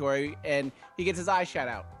territory." And he gets his eye shot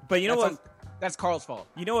out. But you know That's what? That's Carl's fault.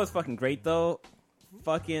 You know what's fucking great though?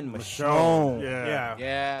 Fucking Michonne. Yeah.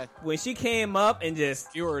 Yeah, When she came up and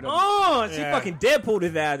just cured him. she Yeah. fucking Deadpooled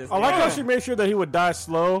his ass. I like how she made sure that he would die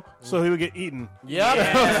slow so he would get eaten.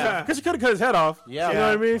 Yeah. Because she could have cut his head off. Yeah. You know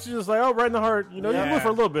what I mean? She's just like, oh, right in the heart. You know, you Yeah. live for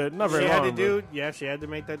a little bit. Not very she long. had to but- do. Yeah, she had to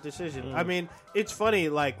make that decision. I mean, it's funny.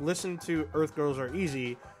 Like, listen to Earth Girls Are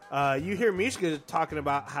Easy. You hear Mishka talking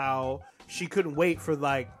about how she couldn't wait for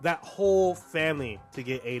like that whole family to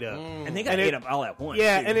get ate up. and they got And ate it- up all at once.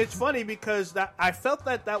 Yeah, too. and it's funny because I felt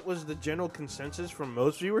that was the general consensus from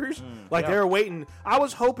most viewers. Like they were waiting. I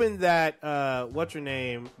was hoping that what's her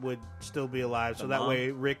name would still be alive, so that mom?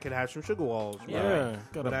 way Rick could have some sugar walls. Yeah.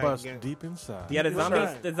 Got But to I bust get- deep inside. Yeah, the zombies.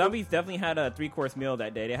 right. The zombies definitely had a 3-course meal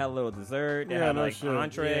that day. They had a little dessert. They Yeah, had no like shit.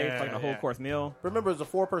 entree, Yeah, fucking a whole yeah. course meal. Remember, it was a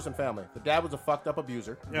 4-person family. The dad was a fucked up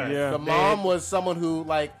abuser. Yeah. The mom was someone who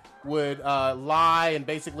like would lie and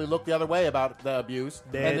basically look the other way about the abuse.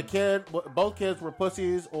 Dead. And both kids were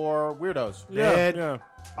pussies or weirdos. Yeah. Dead. Yeah.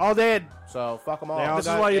 All dead. So fuck them all. They all This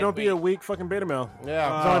is got- why you don't be a weak fucking beta male.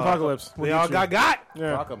 Yeah. Zombie apocalypse. We'll They get all you. got.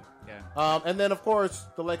 Yeah. Fuck them. Yeah. And then of course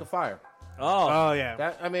the Lake of Fire. Oh, Oh yeah.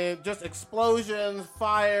 That I mean, just explosions,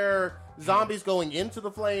 fire, zombies going into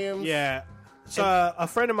the flames. Yeah. So a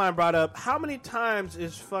friend of mine brought up how many times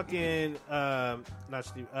is fucking not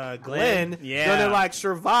Steve Glenn Yeah. gonna like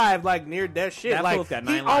survive like near death shit. That Like fool's got he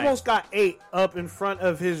 9 lives. almost got ate up in front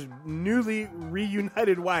of his newly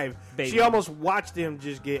reunited wife. Baby. She almost watched him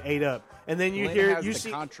just get ate up. And then you Glenn hear has you the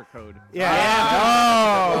see Contra code. yeah.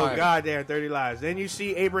 Ah. Oh goddamn 30 lives. Then you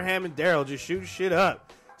see Abraham and Daryl just shooting shit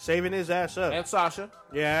up. Saving his ass up. And Sasha.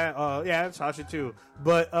 Yeah, and Sasha too.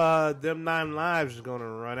 But them 9 lives is gonna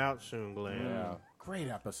run out soon, Glenn. Yeah. Great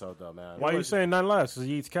episode though, man. Why are you saying 9 lives? Because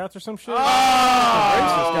he eats cats or some shit? Oh,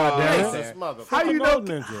 Racist, goddammit. racist mother. How you know? Fucking old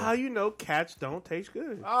ninja. How you know cats don't taste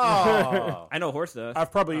good? Oh. I know horse does.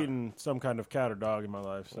 I've probably eaten some kind of cat or dog in my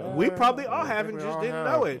life. So. We probably all have and we just all didn't have.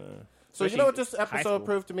 know it. So you know what this high episode school.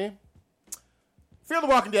 proved to me? Fear the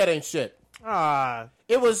Walking Dead ain't shit. Ah,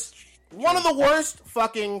 It was one of the worst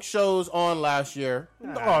fucking shows on last year. Oh,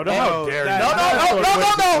 no, how dare you.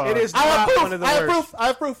 that- No. It is I have not proof. one of the I have worst. proof. I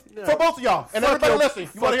have proof for both of y'all and Fuck everybody your- listening.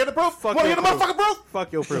 You want to hear the proof? fuck Want to hear the your motherfucking proof?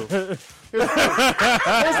 Fuck your proof. Here's the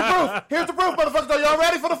proof. Here's the proof, motherfuckers. Are y'all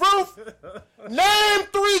ready for the proof? Name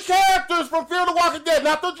 3 characters from Fear the Walking Dead,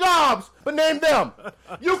 not their jobs, but name them.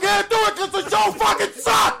 You can't do it because the show fucking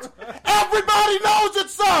sucked. Everybody knows it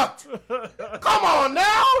sucked. Come on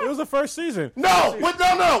now. It was the first season. No. With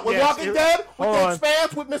Yes, Walking it- Dead, with Hold The on.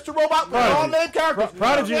 Expanse, with Mr. Robot, we Prodigy. all named characters.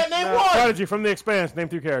 Prodigy. You can't name one. Prodigy from The Expanse. Name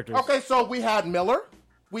 3 characters. Okay, so we had Miller,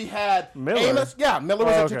 we had Miller? Amos. Yeah, Miller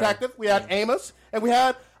was Oh, a okay. detective. We had Amos, and we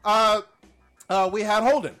had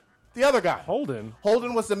Holden, the other guy. Holden?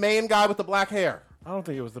 Holden was the main guy with the black hair. I don't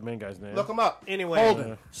think it was the main guy's name. Look him up. Anyway,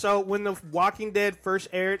 Holden. so when The Walking Dead first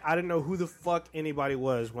aired, I didn't know who the fuck anybody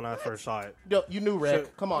was when I first saw it. Yo, you knew Rick.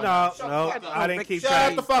 So- Come on. No, Shut no, the fuck up. I didn't keep Shut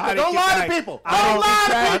track. the fuck I up. didn't Don't keep lie track. to people. I Don't don't lie keep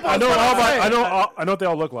to track. people. I know That's all what I'm about. saying. I know what they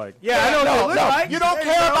all look like. Yeah, I know what they look like. You don't There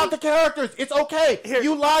care go. about the characters. It's okay.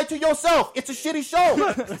 You lied to yourself. It's a shitty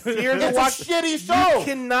show. Fear the It's a Walking shitty show. You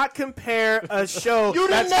cannot compare a show. You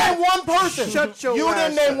didn't that's- name one person. Shut your You ass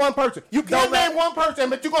didn't name up. one person. You can't Don't name one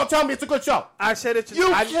person, but you're going to tell me it's a good show. I said it's.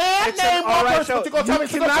 You I, can't it's an name one alright person, show. but you're gonna tell me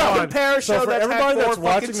it's a good cannot show. compare a So show for that's everybody had 4 that's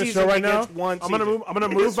watching fucking the show seasons right now, against one I'm gonna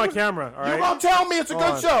move my camera. All You're right. going to tell me it's a Hold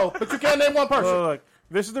good on. show, but you can't name one person. Look,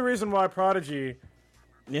 this is the reason why Prodigy.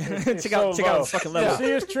 Yeah, is check out so the low. fucking You level. see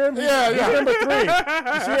his trim? Yeah, He's yeah. number 3.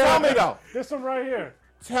 You see Tell me though. This one right here.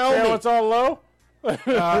 Tell Yeah, me. it's all low.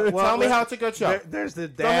 Tell me how it's a good show. There's the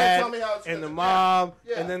Go ahead, dad tell me how it's and good. the mom,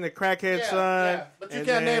 Yeah. and then the crackhead Yeah, son. yeah. But you and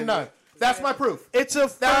can't then- name none. That's my proof. It's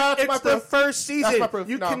That's my it's the proof. first season. That's my proof.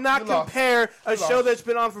 You No, cannot you lost. compare a You show lost. that's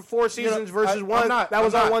been on for 4 seasons versus I'm one not. that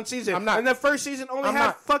was I'm on not. one season. I'm not. And the first season only I'm had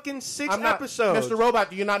not. fucking 6 I'm not. episodes. Mr.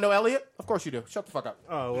 Robot, do you not know Elliot? Of course you do. Shut the fuck up.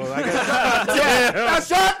 Oh well, I guess. Now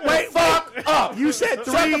shut the fuck up. You said Shut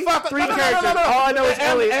the three fuck up. three No, no, no, characters. no, no, no. All I know is And-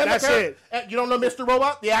 Elliot. and the That's character- it. You don't know Mr.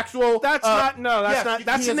 Robot? The actual. That's yes, not. he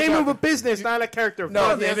That's the is a name of a character. business, not a character. No,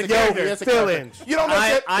 Fuck he is a it. character. He is a Fill character. in. You don't know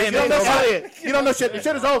shit. I am You don't know Mr. shit. You don't know shit. The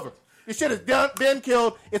shit is over. The shit has been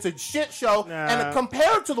killed. It's a shit show. Nah. And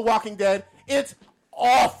compared to The Walking Dead, it's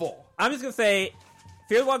awful. I'm just gonna say,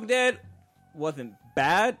 Fear the Walking Dead wasn't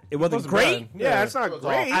bad. It wasn't great. bad. Yeah, it's not It was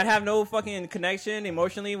great. I'd have no fucking connection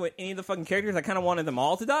emotionally with any of the fucking characters. I kind of wanted them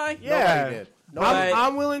all to die. Yeah, Nobody did. Nobody, But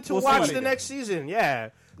I'm willing to we'll see. watch Nobody the did. next season. Yeah.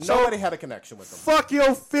 nobody had a connection with them. Fuck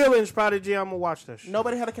your feelings, Prodigy. I'm gonna watch that shit.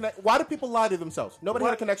 Nobody had a connection. Why do people lie to themselves? Nobody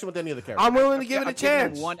had a connection with any of the characters. I'm willing to give it a I'll give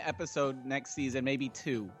chance. one episode next season, maybe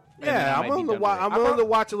 2. and then Yeah, I I'm might be willing to done watch. with it. I'm willing to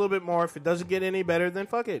watch a little bit more. If it doesn't get any better, then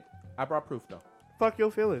fuck it. I brought proof, though. Fuck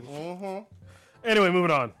your feelings. Anyway,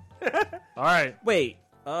 moving on. All right. Wait,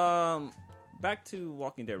 back to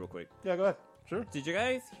Walking Dead real quick. Yeah, go ahead. Sure. Did you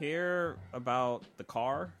guys hear about the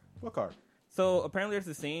car? What card? So apparently there's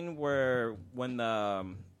a scene where when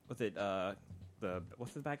the what's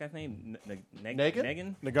the bad guy's name?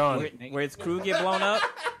 Negan? Nagan. Where its crew get blown up.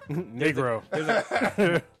 Negro.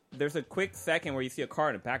 There's a quick second where you see a car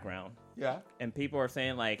in the background, Yeah. and people are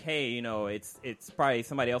saying like, "Hey, you know, it's probably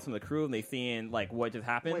somebody else from the crew," and they seeing like what just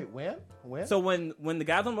happened. Wait, when? When? So when the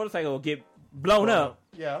guys on the motorcycle get blown up,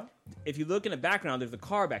 Yeah. if you look in the background, there's a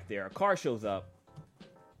car back there. A car shows up,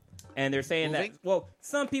 and they're saying Moving? that. Well,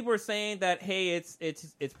 some people are saying that hey, it's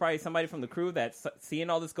probably somebody from the crew that's seeing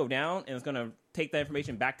all this go down and is gonna take that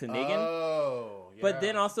information back to Negan. Oh, yeah. But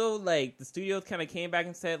then also, like, the studios kind of came back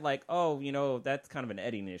and said, like, oh, you know, that's kind of an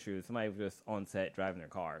editing issue. Somebody was just on set driving their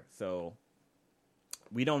car. So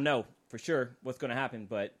we don't know for sure what's going to happen,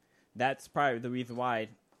 but that's probably the reason why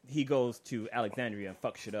he goes to Alexandria and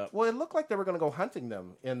fucks shit up. Well, it looked like they were going to go hunting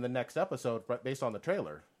them in the next episode, but based on the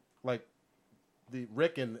trailer. Like, the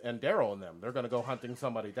Rick and Daryl and them, they're going to go hunting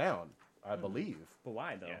somebody down, I believe. But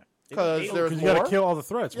why, though? Because there's Because you got more. to kill all the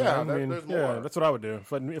threats, Yeah, man. there's yeah, more. that's what I would do.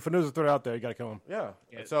 If a news a threat out there, you got to kill them. Yeah.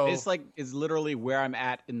 Yeah, So it's like is literally where I'm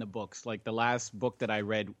at in the books. Like the last book that I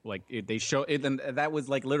read, like they show it, and that was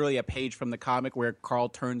like literally a page from the comic where Carl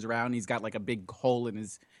turns around, he's got like a big hole in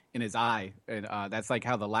his eye, and that's like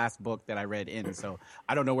how the last book that I read ends. So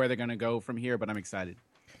I don't know where they're gonna go from here, but I'm excited.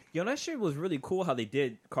 Yo, that shit was really cool how they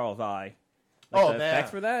did Carl's eye. Oh, the man.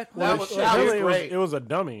 effects for that? That was Really, great. it was a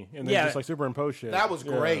dummy, and then Yeah. just like superimposed shit. That was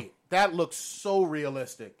Yeah. great. That looks so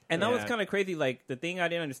realistic. And that was Yeah. kind of crazy. Like, the thing I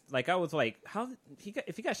didn't understand, like, I was like, how,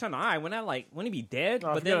 if he got shot in the eye, wouldn't he be dead?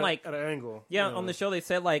 No, but if you then, got it like, at an angle. yeah, on the show they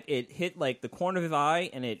said like it hit like the corner of his eye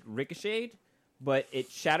and it ricocheted, but it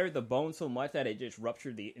shattered the bone so much that it just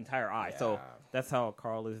ruptured the entire eye. So that's how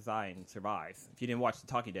Carl loses his eye and survives. If you didn't watch The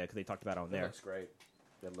Talking Dead, because they talked about it on That there. looks great.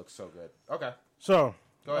 That looks so good. Okay. So,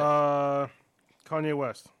 Go ahead. Kanye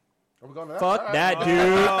West. Are we going to that? Fuck All right. that dude.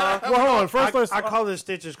 Well, hold on. First, let's I call this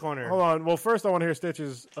Stitch's Corner. hold on. Well, first, I want to hear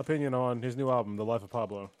Stitch's opinion on his new album, The Life of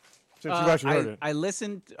Pablo. Since you've actually heard it. I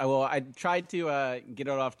listened. Well, I tried to get it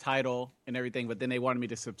off Tidal and everything, but then they wanted me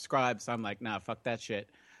to subscribe, so I'm like, nah, fuck that shit.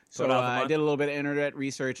 So $12 a I month? did a little bit of internet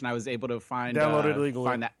research, and I was able to find Download it illegally.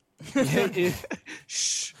 Find that.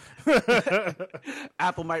 Shh.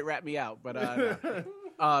 Apple might rat me out, but no.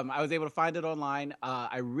 I was able to find it online.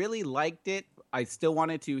 I really liked it. I still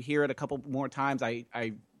wanted to hear it a couple more times. I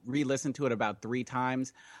re-listened to it about 3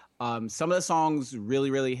 times. Some of the songs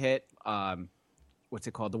really, really hit. What's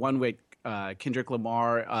it called? The one with Kendrick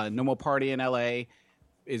Lamar, "No More Party in LA,"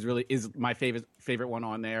 is my favorite one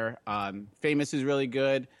on there. "Famous" is really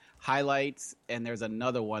good. Highlights, and there's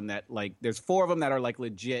another one that like there's 4 of them that are like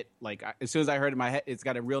legit. Like as soon as I heard it in my head, it's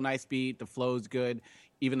got a real nice beat. The flow's good.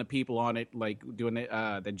 Even the people on it, like doing it,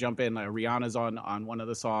 that jump in. Rihanna's on one of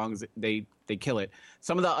the songs. They kill it.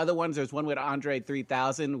 Some of the other ones, there's one with Andre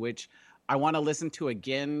 3000, which I want to listen to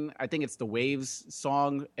again. I think it's the Waves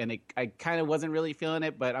song, and I kind of wasn't really feeling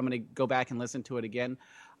it, but I'm gonna go back and listen to it again.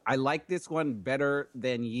 I like this one better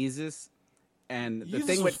than Yeezus, and the Yeezus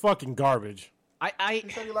thing was with fucking garbage. You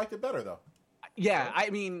said you liked it better, though. yeah, I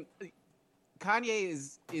mean, Kanye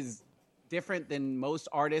is different than most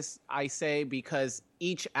artists, I say, because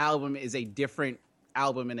each album is a different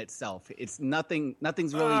album in itself. It's nothing's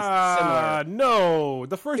really similar. No,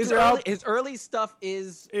 the first His early stuff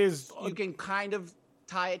is is you can kind of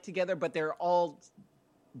tie it together, but they're all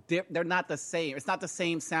they're not the same. It's not the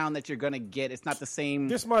same sound that you're gonna get. It's not the same.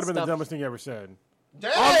 This might have been the stuff. dumbest thing you ever said.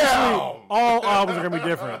 Damn! Obviously, all albums are going to be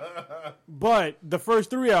different. But the first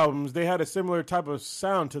 3 albums, they had a similar type of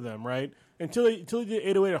sound to them, right? Until he did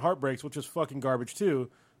 808 and Heartbreaks, which was fucking garbage too,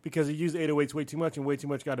 because he used 808s way too much and way too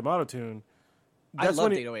much got him auto-tune. I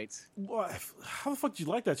loved 808s. How the fuck did you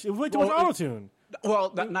like that shit? It was way too much auto-tune.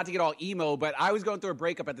 Well, not to get all emo, but I was going through a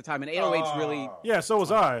breakup at the time, and 808s really. Yeah, so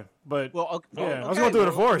was I. But Well, okay, I was going through a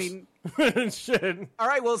divorce. I mean, shit. all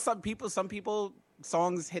right. Well, some people,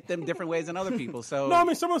 songs hit them different ways than other people. So No, I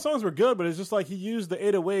mean, some of the songs were good, but it's just like he used the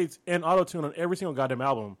 808s and auto-tune on every single goddamn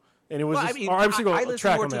album. And it was Well, just, I mean, or every single listened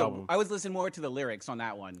track more on to the album. I was listening more to the lyrics on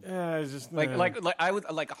that one. Yeah, it's just Like I was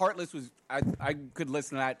like Heartless was I could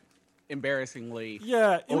listen to that embarrassingly.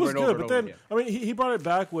 Yeah, it over was and good, over but and then over again. I mean, he brought it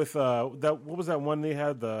back with that. What was that one they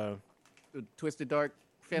had? The Twisted Dark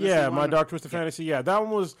Fantasy. yeah, one? My Dark Twisted Fantasy. Yeah, that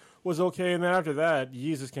one was okay, and then after that,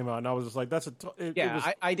 Yeezus came out, and I was just like, that's a it Yeah,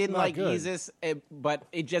 was I didn't not like good. Yeezus, but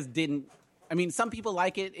it just didn't. I mean, some people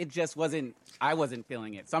like it. It just wasn't. I wasn't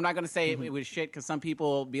feeling it. So I'm not going to say it was shit because some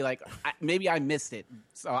people be like, maybe I missed it.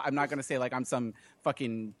 So I'm not going to say like I'm some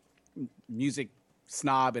fucking music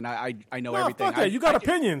snob and I know No, everything. fuck that. You got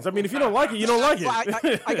opinions. I mean, if you don't like it, you don't like it.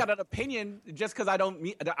 Well, I got an opinion. Just because I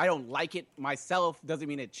don't like it myself doesn't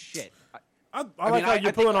mean it's shit. I I like mean, how I you're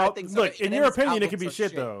think- pulling I out. think some Look, of in your Eminem's opinion, it could be albums are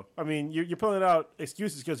shit, though. I mean, you're pulling out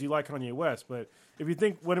excuses because you like Kanye West, but if you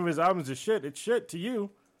think one of his albums is shit, it's shit to you.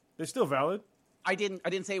 It's still valid. I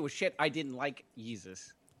didn't say it was shit. I didn't like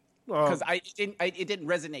Yeezus. Well, Because it didn't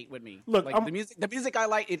resonate with me. Look, like the music I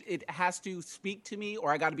like, it has to speak to me,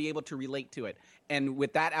 or I got to be able to relate to it. And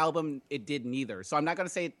with that album, it did neither. So I'm not gonna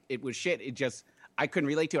say it was shit. It just I couldn't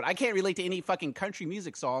relate to it. I can't relate to any fucking country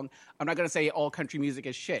music song. I'm not gonna say all country music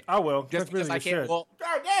is shit. I will. Just Country because I music is can't. shit. Well,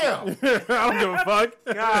 God damn! I don't give a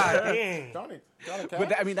fuck. God dang. Johnny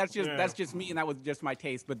but I mean that's just me, and that was just my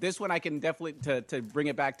taste. But this one, I can definitely to bring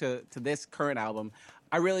it back to this current album.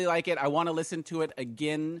 I really like it. I want to listen to it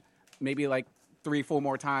again, maybe like 3-4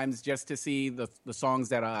 more times, just to see the songs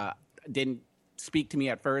that didn't speak to me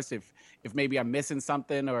at first. If maybe I'm missing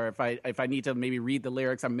something, or if I need to maybe read the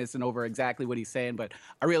lyrics, I'm missing over exactly what he's saying. But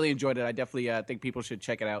I really enjoyed it. I definitely think people should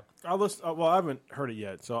check it out. I'll listen. Well, I haven't heard it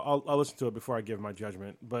yet, so I'll listen to it before I give my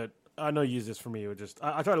judgment. But I know you use this for me. It would just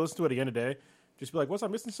I try to listen to it again today. Just be like, was I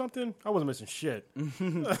missing something? I wasn't missing shit.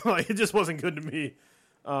 Like it just wasn't good to me.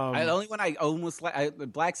 The only one I almost like, the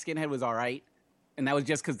Black Skinhead was all right, and that was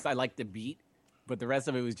just because I liked the beat. But the rest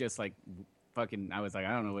of it was just like fucking. I was like,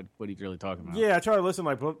 I don't know what he's really talking about. Yeah, I tried to listen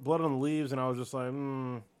like Blood on the Leaves, and I was just like,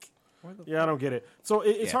 yeah, I don't get it. So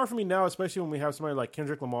it's hard for me now, especially when we have somebody like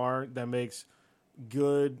Kendrick Lamar that makes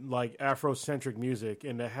good like Afrocentric music,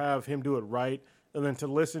 and to have him do it right, and then to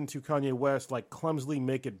listen to Kanye West like clumsily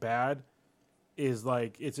make it bad is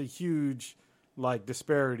like it's a huge like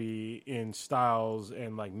disparity in styles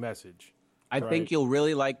and like message. I Right. think you'll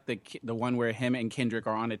really like the one where him and Kendrick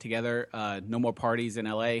are on it together. No More Parties in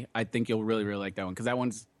L.A. I think you'll really like that one because that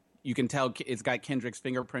one's you can tell it's got Kendrick's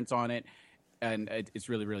fingerprints on it, and it's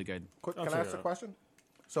really really good. Quick, I'll can I check ask it a out. question?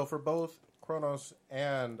 So for both Kronos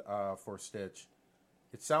and for Stitch,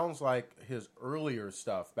 it sounds like his earlier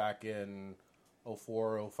stuff back in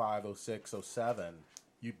 04, 05, 06, 07,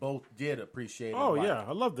 you both did appreciate. Oh and like. yeah,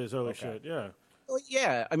 I love this early shit. Yeah. Well,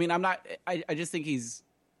 yeah, I mean, I'm not. I just think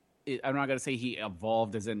I'm not gonna say he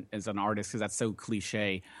evolved as an artist because that's so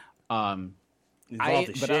cliche. Evolved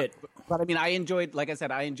as shit. But I mean, I enjoyed, like I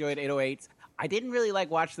said, I enjoyed 808s. I didn't really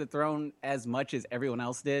like Watch the Throne as much as everyone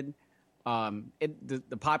else did.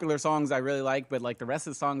 The popular songs I really liked, but like the rest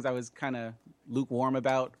of the songs I was kind of lukewarm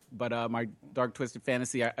about. But my Dark Twisted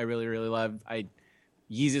Fantasy I really really loved.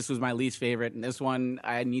 Yeezus was my least favorite, and this one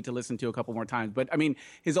I need to listen to a couple more times. But I mean,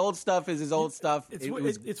 his old stuff is his old stuff. It's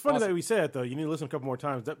was funny awesome. that we say it though. You need to listen a couple more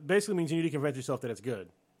times. That basically means you need to convince yourself that it's good.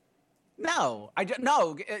 No,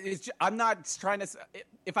 no. I'm not trying to.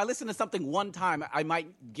 If I listen to something one time, I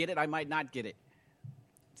might get it. I might not get it.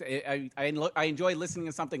 I enjoy listening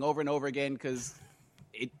to something over and over again because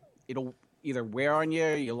it'll either wear on you,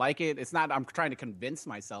 or you like it. It's not. I'm trying to convince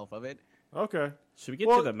myself of it. Okay. Should we get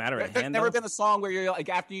Well, to the matter at There's hand? never though? been a song where you're like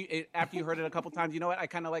after you heard it a couple times. You know what? I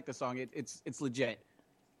kind of like the song. It's legit.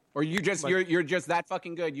 Or you're just that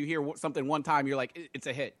fucking good. You hear something one time, you're like, it's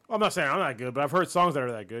a hit. I'm not saying I'm not good, but I've heard songs that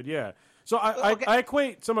are that good. Yeah. So I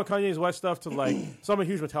equate some of Kanye's West stuff to like, so I'm a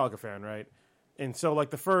huge Metallica fan, right? And so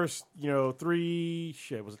like the first, three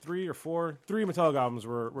Metallica albums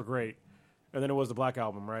were great. And then it was the Black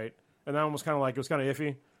Album, right? And that one was kind of like, it was kind of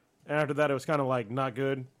iffy. And after that, it was kind of like not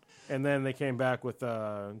good. And then they came back with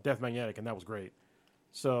Death Magnetic, and that was great.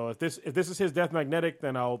 So if this is his Death Magnetic,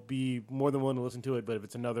 then I'll be more than willing to listen to it. But if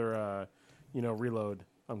it's another, Reload,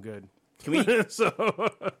 I'm good. Can we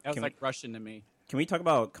That was like Russian to me. can we talk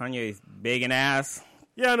about Kanye's big and ass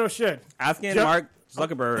Yeah, no shit. asking Jeff- Mark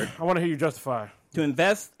Zuckerberg I want to hear you justify. to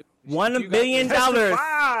invest $1 billion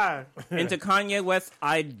into Kanye West's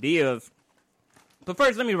ideas? But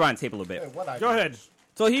first, let me rewind the tape a little bit. Go ahead.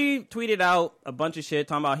 So he tweeted out a bunch of shit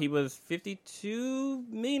talking about he was $52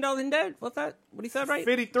 million in debt. What's that? What he said, right?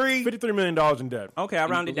 $53 million in debt. Okay, I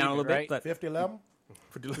rounded down a little believe it, bit. But, 50-11?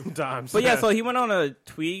 For deleting times. but yeah, so he went on a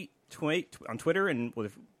tweet on Twitter and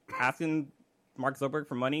was asking Mark Zuckerberg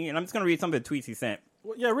for money. And I'm just going to read some of the tweets he sent.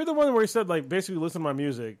 Well, yeah, read the one where he said, like, basically listen to my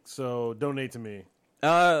music, so donate to me.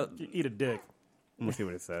 Eat a dick. Let me see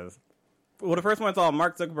what it says. Well, the first one saw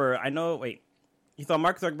Mark Zuckerberg. He saw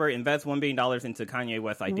Mark Zuckerberg invest $1 billion into Kanye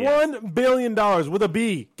West's ideas. $1 billion with a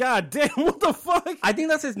B. God damn, what the fuck? I think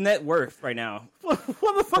that's his net worth right now. What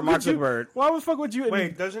the fuck Mark would you? Zuckerberg. Why the fuck would you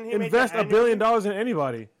Wait, doesn't he make invest that $1 billion in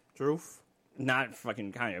anybody? Truth. Not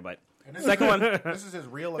fucking Kanye, but And this second is, one. This is his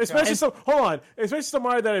real account. Especially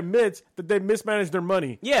somebody that admits that they mismanaged their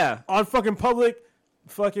money. Yeah. On fucking public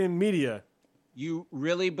fucking media. You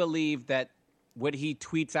really believe that what he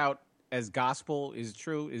tweets out as gospel is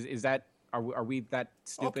true? Is that are we that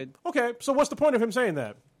stupid? Okay, so what's the point of him saying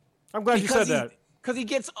that? I'm glad you said that. Because he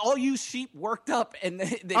gets all you sheep worked up, and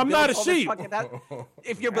they I'm build not a all this sheep. fucking-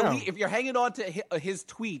 if you're hanging on to his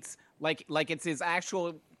tweets like it's his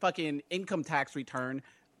actual fucking income tax return,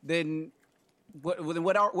 then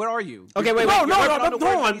what are you? Okay, wait. No, You're working on the hold words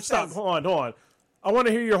that on, he stop, says. hold on. I want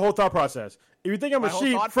to hear your whole thought process. If you think I'm My a whole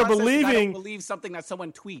sheep thought for process is I don't believing, believe something that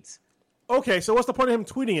someone tweets. okay, so what's the point of him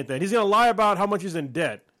tweeting it then? He's gonna lie about how much he's in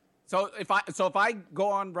debt. So if I go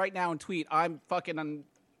on right now and tweet I'm fucking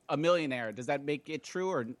a millionaire, does that make it true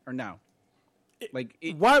or no?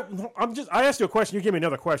 Why? I asked you a question. You gave me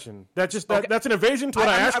another question. That's an evasion to what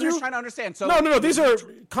I asked I'm you. just trying to understand. So No. These are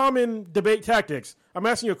common debate tactics. I'm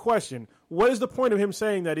asking you a question. What is the point of him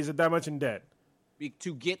saying that he's that much in debt?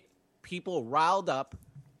 to get people riled up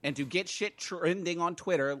and to get shit trending on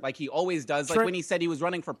Twitter like he always does, like when he said he was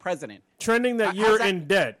running for president. Trending that How's you're that- in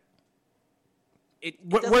debt. It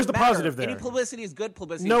Where's doesn't the matter. positive there? Any publicity is good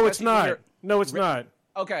publicity. No, it's especially when not. you're- No, it's not.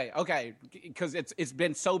 Okay, because it's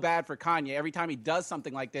been so bad for Kanye. Every time he does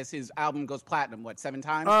something like this, his album goes platinum. What, 7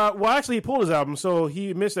 times? Well, actually, he pulled his album, so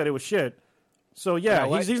he admits that it was shit. So yeah, You know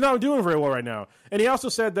what? he's not doing very well right now. And he also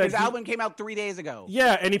said that His album came out 3 days ago.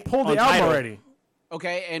 Yeah, and he pulled the On album Tidal. already.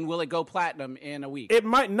 Okay, and will it go platinum in a week? It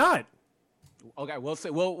might not. Okay, we'll see.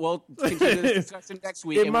 We'll continue this discussion next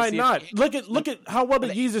week. It and we'll might see not. if Look at how well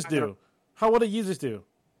did Yeezus do? How well did Yeezus do?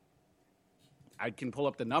 I can pull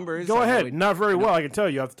up the numbers. Go I know ahead. it- Not very well. I can tell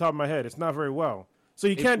you off the top of my head. It's not very well. So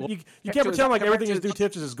you can't you can't compared to pretend like his- everything is compared due to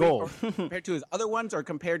tips is his goal. compared to his other ones, or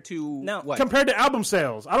compared to what? Compared to album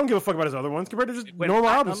sales, I don't give a fuck about his other ones. Compared to just Wait, normal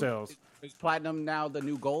album platinum? sales. Is platinum now the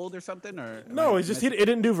new gold or something? Or No, it's just it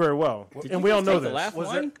didn't do very well, and we all know this.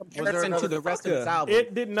 comparison to the rest of his album.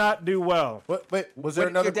 It did not do well. Wait, was there What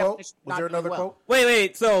another your quote? definition Was not there doing another well? quote?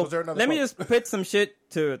 Wait. So Was there another let me quote? just put some shit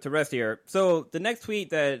to rest here. So the next tweet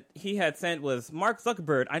that he had sent was, Mark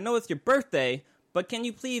Zuckerberg, I know it's your birthday, but can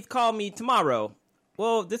you please call me tomorrow?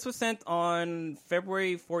 Well, this was sent on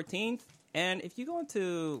February 14th. And if you go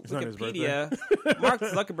into It's not his Wikipedia, Mark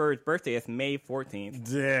Zuckerberg's birthday is May 14th.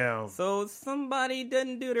 Damn. So somebody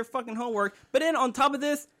didn't do their fucking homework. But then on top of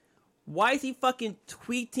this, why is he fucking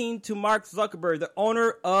tweeting to Mark Zuckerberg, the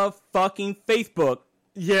owner of fucking Facebook?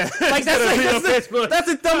 Yeah, Like that's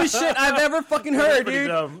the dumbest shit I've ever fucking heard, pretty dude.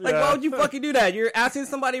 dumb, Like, yeah. why would you fucking do that? You're asking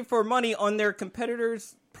somebody for money on their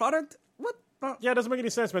competitor's product? What? Yeah, it doesn't make any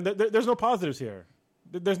sense, man. There's no positives here.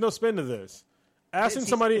 There's no spin to this. Asking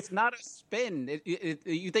somebody, It's not a spin.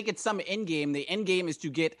 You think it's some end game. The end game is to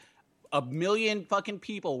get 1 million fucking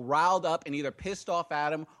people riled up and either pissed off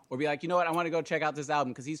at him or be like, you know what, I want to go check out this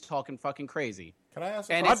album because he's talking fucking crazy. Can I ask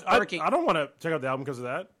a And question? it's working. I don't want to check out the album because of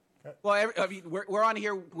that. Well, I mean, we're on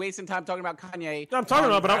here wasting time talking about Kanye. I'm talking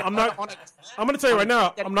about, but I'm not. I'm going to tell you right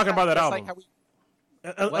now, I'm not going to buy that album.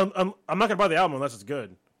 I'm not going to buy the album unless it's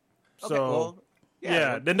good. Okay, So, well,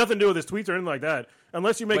 yeah, there's nothing to do with his tweets or anything like that.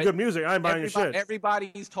 Unless you make good music, I ain't buying your shit.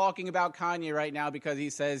 Everybody's talking about Kanye right now because he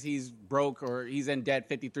says he's broke or he's in debt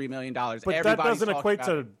 $53 million. But Everybody's that doesn't talking equate about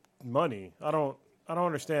to money. I don't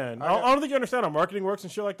understand. I don't think you understand how marketing works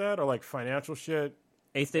and shit like that, or like financial shit.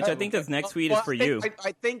 Hey, Stitch, I think this next tweet is for you.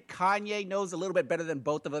 I think Kanye knows a little bit better than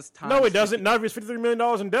both of us. No, he doesn't. Not if he's $53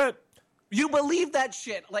 million in debt. You believe that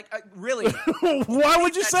shit? Like, really? Why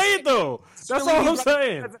would you say it though? That's all I'm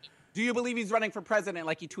saying. Do you believe he's running for president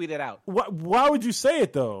like he tweeted out? Why would you say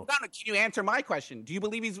it though? No, can you answer my question? Do you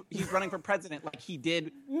believe he's running for president like he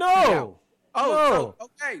did? No. Oh, No. so,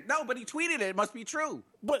 okay. No, but he tweeted it. It must be true.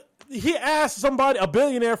 But he asked somebody, a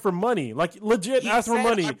billionaire, for money. Like, legit He asked for said,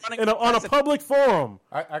 money "I'm running on for a president." public forum.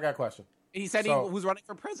 I got a question. He said So- he was running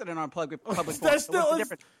for president on public forum. That's So what's still, the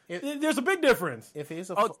difference? there's a big difference. If he's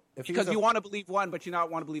a, Oh, if he's because a, you want to believe one, but you not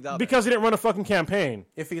want to believe the other. Because he didn't run a fucking campaign.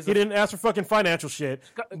 If he's he a- didn't ask for fucking financial shit.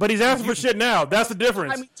 But he's asking for shit now. That's the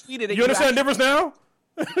difference. I mean, tweeted it, You understand the actually- difference now?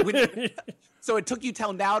 So it took you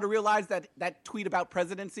till now to realize that tweet about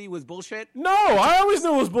presidency was bullshit? No, I always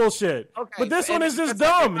knew it was bullshit. Okay, But this and one is just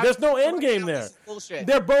because dumb. There's no end game there. This is bullshit.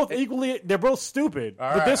 They're both equally. They're both stupid.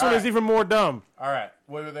 All But right, this all one is right. even more dumb. All right.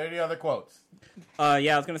 Were there any other quotes?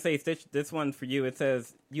 Yeah, I was gonna say, Stitch, this one for you. It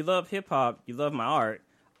says, "You love hip hop, you love my art.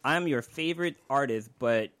 I'm your favorite artist,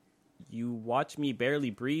 but you watch me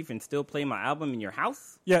barely breathe and still play my album in your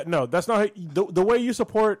house." Yeah, no, that's not the way you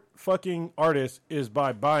support fucking artists is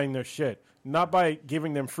by buying their shit, not by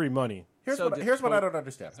giving them free money. Here's So what I don't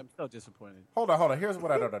understand. I'm so disappointed. Hold on. Here's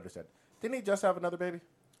what I don't understand. Didn't he just have another baby?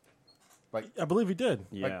 Like I believe he did.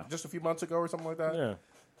 Yeah. like just a few months ago or something like that? Yeah.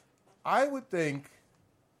 I would think,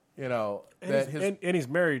 that And he's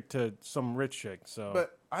married to some rich chick, so.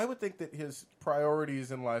 but I would think that his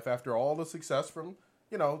priorities in life, after all the success from,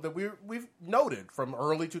 that we've noted from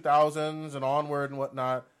early 2000s and onward and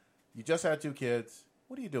whatnot, you just had 2 kids.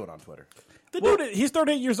 What are you doing on Twitter? the dude, he's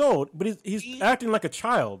 38 years old, but he's acting like a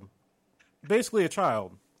child. Basically a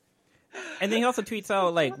child. And then he also tweets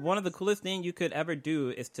out, like, one of the coolest things you could ever do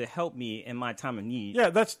is to help me in my time of need. Yeah,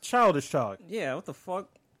 that's childish talk. Yeah, what the fuck?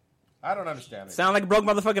 I don't understand it. Sound like a broke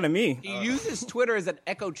motherfucker to me. He uses Twitter as an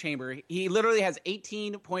echo chamber. He literally has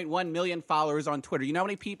 18.1 million followers on Twitter. You know how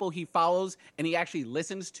many people he follows and he actually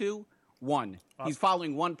listens to? One. He's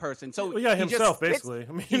following one person. So Well, yeah, he just himself, spits- basically.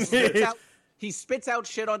 I mean, he spits out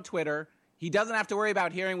shit on Twitter. He doesn't have to worry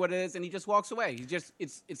about hearing what it is, and he just walks away.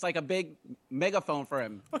 It's like a big megaphone for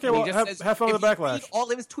him. Okay, And he well, just have- says, have fun with if the you backlash. read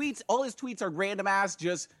all his tweets are random ass,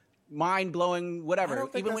 just mind blowing, I whatever.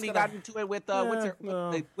 don't think Even when that's he gonna- got into it with no.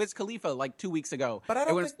 with Wiz Khalifa like 2 weeks ago, But I don't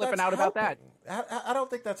everyone was think flipping that's out about that. helping. I don't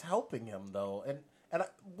think that's helping him though. And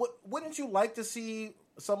wouldn't you like to see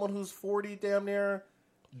someone who's 40 damn near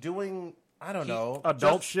doing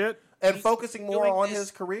adult shit? and He's focusing more doing on this-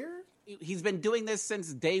 his career? He's been doing this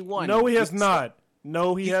since day one. No, he has not.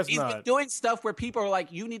 No, he has He's been not. doing stuff where people are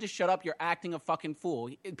like, "You need to shut up. You're acting a fucking fool."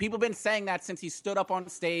 People have been saying that since he stood up on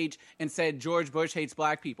stage and said George Bush hates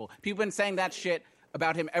black people. People have been saying that shit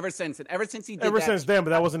about him ever since. And ever since he did Ever that, since then, but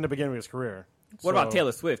that wasn't the beginning of his career. What about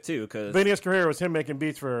Taylor Swift, too? The Because beginning of his career was him making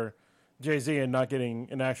beats for Jay-Z and not getting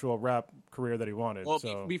an actual rap career that he wanted. well,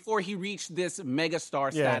 so. before he reached this mega star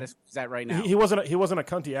Yeah. status he's at right now, He wasn't a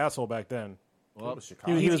cunty asshole back then. well,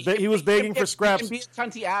 He was begging for You scraps. can be a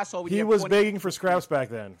cunty asshole. When He you have was 20 begging for scraps back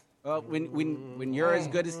then. Well, when you're as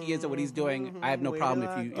good as he is at what he's doing, I have no problem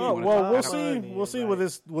if you. Oh wanna well, talk we'll about it. see. We'll see with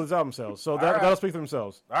his album sales. So right. that'll speak for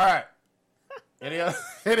themselves. All right. Any other?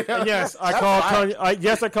 Yes, I That's call fine.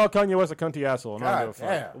 Kanye. I call Kanye West a cunty asshole. And I don't God give a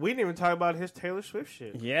fuck. damn. We didn't even talk about his Taylor Swift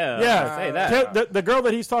shit. yeah, Yeah, say that. The girl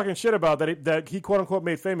that he's talking shit about that he quote unquote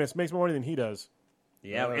made famous makes more money than he does.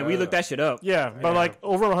 Yeah, and we looked that shit up. Yeah, but like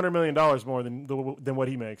over $100 million more than what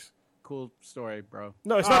he makes. Cool story, bro.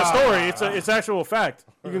 No, it's not a story. It's actual fact.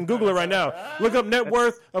 You can Google it right now. Look up net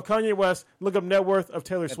worth of Kanye West. Look up net worth of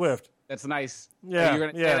Taylor Swift. That's nice. Yeah, You're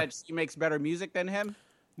gonna yeah. say that she makes better music than him?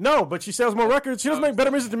 No, but she sells more records. She doesn't make better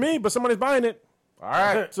music than me, but somebody's buying it. All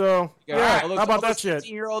right. So yeah, All those- how about all that those shit?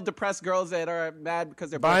 15-year-old depressed girls that are mad because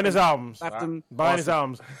they're Buying his albums. left them. Buying his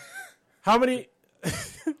albums. How many? Wait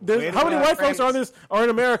How many till white that folks are in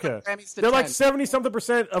America? Grammys to They're like 10.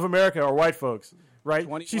 70-something% of America are white folks, right?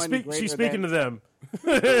 21 She's greater speaking than- to them,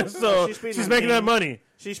 so She's speaking she's to making that teen- money.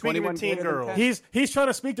 She's speaking to 21 teen greater than girls. 10. He's trying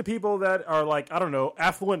to speak to people that are like, I don't know,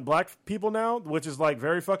 affluent black people now, which is like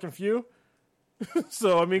very fucking few.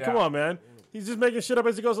 So I mean, come Yeah. on, man. He's just making shit up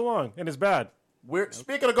as he goes along, and it's bad. We're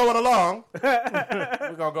speaking of going along.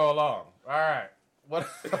 We're gonna go along. All right. What?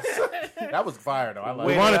 That was fire though. I love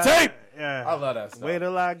We it. want a tape. I Yeah. love that stuff. Wait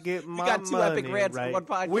till I get my We got two money epic rants right. in one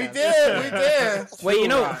podcast. We did. Wait, you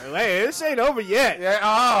know, Hey, this ain't over yet. Yeah.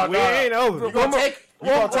 Oh, We no. ain't over. You gonna take? You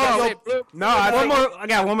gonna take? No, I think I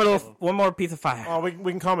got one more piece of fire. Oh, we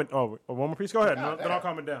can comment. Oh, one more piece. Go ahead. No, then I'll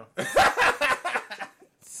comment down.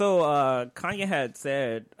 So Kanye had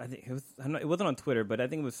said, I think it wasn't on Twitter, but I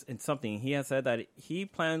think it was in something. He had said that he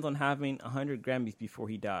plans on having 100 Grammys before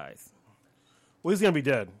he dies. Well, he's gonna be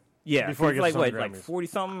dead. Yeah, Before he he's gets like some what, like Grammys. 40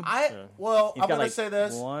 something. Well, He's I'm got gonna like say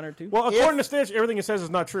this. one or two. Well, according to Stitch, everything it says is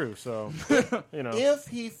not true. So you know, If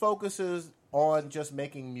he focuses on just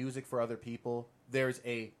making music for other people, there's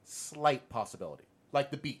a slight possibility,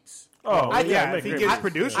 like the beats. Oh, I yeah, could- if he I- gets I-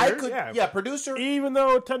 producer, I could, yeah. producer. Even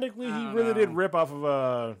though technically he really did rip off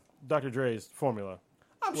of Dr. Dre's formula.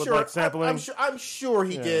 I'm with, sure. like, sampling. I'm sure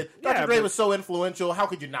he did. Yeah, Dr. Dre but- was so influential. How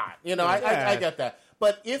could you not? You know, I get that.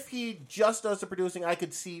 But if he just does the producing, I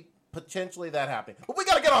could see potentially that happening. But we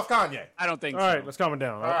got to get off Kanye. I don't think All so. right, let's calm it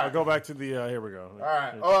down. I'll right. go back to the. Here we go. All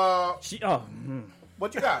right.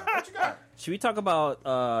 What you got? What you got? Should we talk about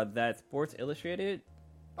that Sports Illustrated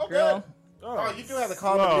Oh, girl? good. Oh, you do have the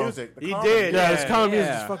calming Whoa. music. The He calming did. Yeah, Yeah. this calm music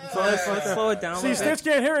Yeah. is fucking. So let's slow it down. a See, little bit.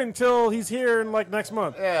 Stitch can't hear it until he's here in like next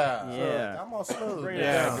month. Yeah. Yeah. I'm all smooth. Bring it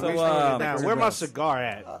Yeah, down. So, we slow it down. Where my cigar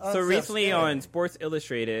at? So recently on Sports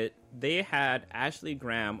Illustrated, they had Ashley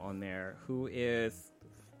Graham on there, who is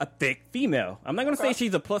a thick female. I'm not going to say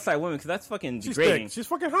she's a plus size woman because that's fucking She's degrading. thick. She's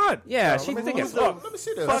fucking hot. Yeah, Let she's me- thick let as me- fuck. Let me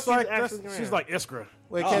see this. That's like Ashley she's Graham. like Iskra.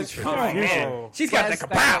 Wait, Oh, man. She's got the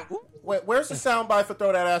kapow. Wait, where's the soundbite for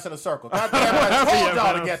throw that ass in a circle? God damn, I told Yeah,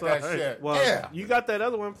 y'all man, to get I'm that sorry. shit. Well, yeah. you got that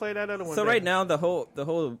other one. Play that other one. So there. right now, the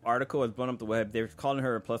whole article has blown up the web. They're calling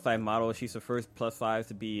her a plus size model. She's the first plus size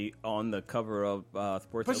to be on the cover of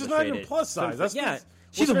Sports But she's Illustrated. not even plus size. That's yeah, what's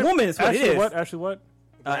she's a her- woman. Is what Ashley it is. What? Ashley what?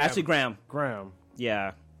 Ashley Graham. Graham.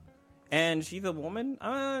 Yeah. And she's a woman?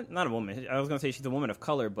 Not a woman. I was going to say she's a woman of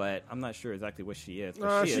color, but I'm not sure exactly what she is.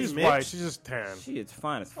 But she She's is mixed. white. She's just tan. She is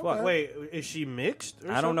fine as fuck. Wait, is she mixed?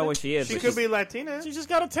 Or I don't know something? what she is, She but could she's- be Latina. She just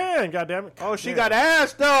got a tan. Goddamn it. Oh, she got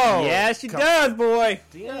ass though. Yeah, she does, boy.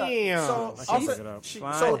 Damn. So, I can't also, look it up.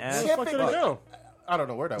 Fine so as Where the fuck did it typically, go? I don't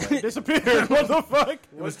know where that went. Disappeared. What the fuck? It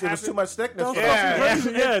was too much thickness. That was for fucking us.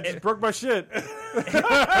 crazy. Yeah, it just broke my shit.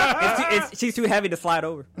 She's too heavy to slide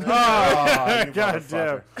over. Oh, you God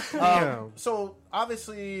motherfucker. damn. So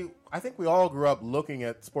obviously, I think we all grew up looking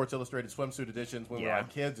at Sports Illustrated swimsuit editions when we were Yeah. like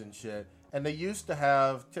kids and shit. And they used to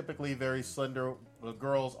have typically very slender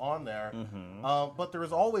girls on there. But there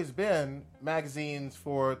has always been magazines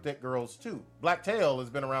for thick girls too. Black Tail has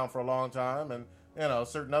been around for a long time, and you know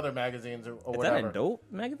certain other magazines or Is whatever. that a dope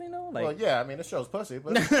magazine, though? Like, Well, yeah, I mean it shows pussy,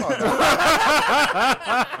 but come on,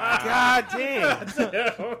 God damn.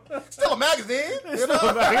 still a magazine. You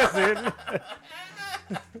know? Magazine.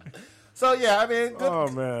 So yeah, I mean, good, Oh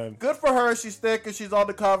man. good for her. She's thick and she's on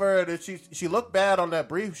the cover, and she looked bad on that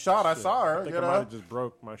brief shot I saw her. I think You I might know, have just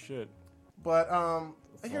broke my shit. but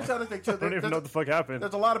here's the other thing too. I don't even know what the fuck happened.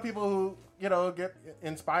 There's a lot of people who get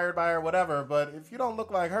inspired by her, whatever. But if you don't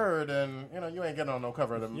look like her, then you ain't getting on no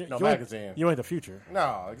cover of the magazine. You ain't the future.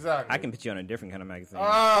 No, exactly. I can put you on a different kind of magazine.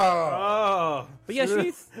 Oh, Oh. But yeah,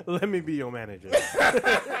 she's. Let me be your manager.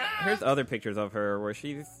 Here's other pictures of her where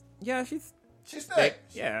she's she's thick.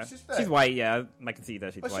 yeah, she's thick. she's white. Yeah, I can see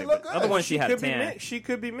that she's But she white. look But good. other ones She she had could be tan. mixed. She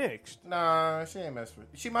could be mixed. Nah, she ain't messed with.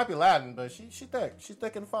 She might be Latin, but she thick. She's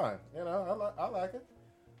thick and fine. I like it.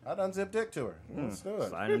 I done zip dick to her. Let's do it.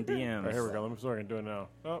 Slide in DMs. All right, here we go. Let me see what I can do it now.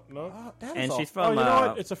 Oh no. That is And all- she's Oh, from. you know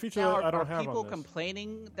what? It's a feature Now, that I don't are have people on this.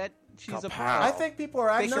 complaining that she's a I think people are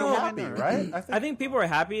actually No. happy, right? I think people are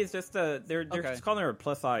happy. It's just they're Okay. just calling her a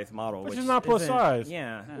plus size model. But which she's not plus isn't- size.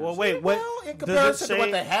 Yeah. Well, wait. What Well, in does it comparison say? to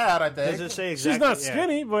what they had, I think. Does it say exactly? She's not yeah.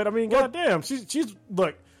 skinny, but I mean, goddamn, she's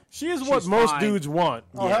look. She is what most fine. dudes want.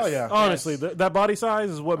 Oh hell yeah! Honestly, that body size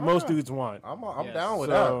is what most dudes want. I'm Yes. down with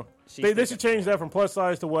So She's they thick. should change that from plus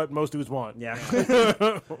size to what most dudes want. Yeah.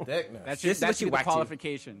 that. Thickness. That This should, is that what should you be the whack to.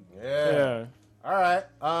 qualification. Yeah. All right.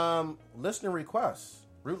 Listener requests.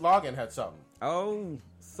 Root Login had something. Oh,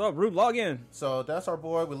 sup, Root Login. So that's our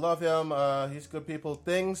boy. We love him. He's good people.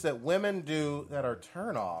 Things that women do that are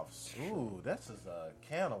turnoffs. Ooh, this is a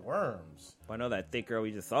can of worms. I know that thick girl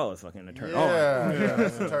we just saw is fucking a turn Yeah,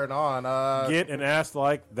 that's a turn on. Get an ass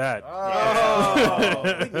like that. Oh,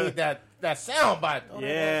 we need that sound bite.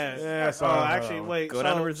 Yeah. Yeah, so, actually, wait. Go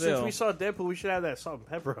down to so, Brazil. since we saw Deadpool, we should have that salt and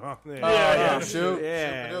pepper on there. Yeah, shoot.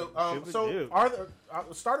 Yeah. Super-dupe. So, Super-dupe. are there,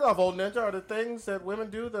 started off Old Ninja, are there things that women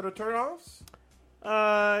do that are turnoffs?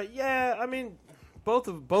 Yeah. I mean,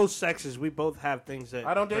 both sexes, we both have things that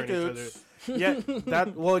I don't date turn each dudes. other- Yeah.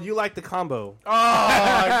 That. Well, you like the combo.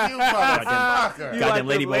 Oh, you motherfucker. You Goddamn like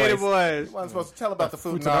lady the lady boys. boys. You wasn't supposed to tell about the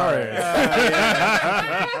food. Futanari.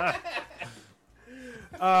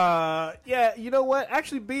 Yeah, you know what?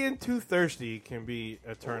 Actually, being too thirsty can be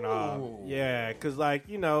a turn off. Yeah, because, like,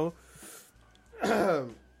 I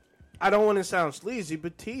don't want to sound sleazy,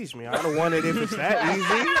 but tease me. I don't want it if it's that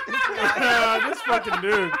easy. This fucking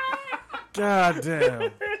dude. God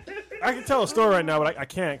damn. I can tell a story right now, but I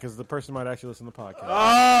can't because the person might actually listen to the podcast.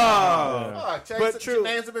 But true.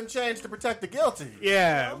 Names have been changed to protect the guilty.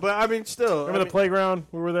 Yeah, but I mean, still. Remember the playground?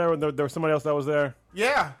 We were there when there was somebody else that was there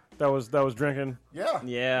Yeah. that was drinking. Yeah.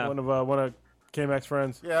 Yeah. One of K-Max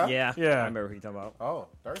friends. Yeah. Yeah. Yeah. I remember who you're talking about. Oh,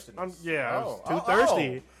 thirsty. Yeah. Too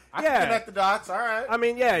thirsty. I Yeah. can connect the dots. All right. I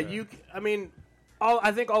mean, yeah, you. I mean,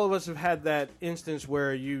 I think all of us have had that instance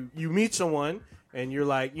where you meet someone and you're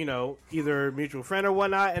like, you know, either a mutual friend or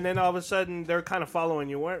whatnot, and then all of a sudden they're kind of following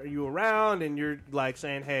you around, and you're like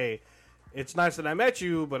saying, "Hey, it's nice that I met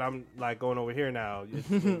you, but I'm like going over here now.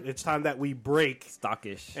 It's time that we break."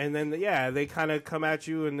 Stockish. And then they kind of come at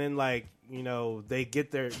you, and then like, you know, they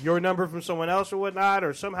get your number from someone else or whatnot,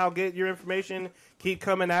 or somehow get your information, keep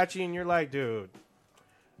coming at you, and you're like, dude,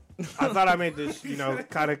 I thought I made this, you know,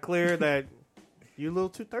 kind of clear that you're a little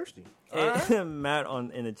too thirsty. Hey, Matt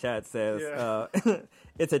in the chat says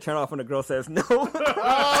it's a turn off when the girl says no.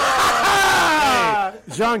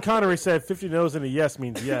 John Connery said 50 no's and a yes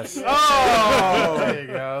means yes. Oh, there you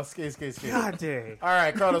go. Ski. God dang. All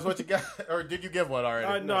right, Kronos, what you got? Or did you give one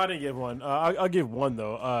already? No, I didn't give one. I'll give one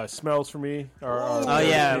though. Smells for me. Oh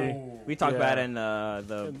yeah, we talked about it in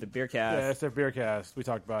the beer cast. Yeah, it's their beer cast. We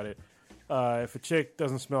talked about it. If a chick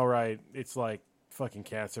doesn't smell right, it's like fucking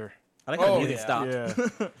cancer. I think our music stopped. Yeah,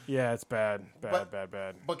 yeah, it's bad. But-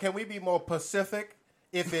 Bad. But can we be more specific?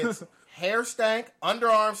 If it's hair stank,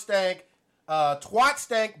 underarm stank, twat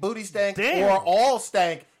stank, booty stank, Damn. or all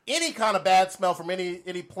stank, any kind of bad smell from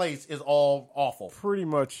any place is all awful. Pretty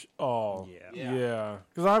much all. Yeah.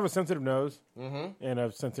 Because I have a sensitive nose and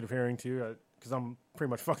a sensitive hearing too. Because I'm pretty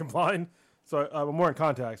much fucking blind, so I'm more in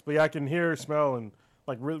contacts. But yeah, I can hear, smell, and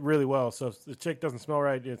like really well. So if the chick doesn't smell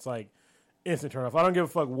right, it's like instant turn off. I don't give a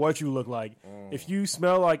fuck what you look like. If you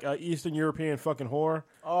smell like an Eastern European fucking whore,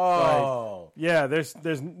 yeah, there's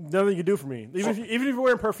nothing you can do for me. Even if you're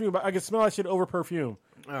wearing perfume, I can smell that shit over perfume.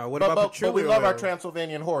 What about But patchouli we love our oil?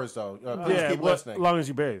 Transylvanian whores, though. Please Yeah, keep well, listening. as long as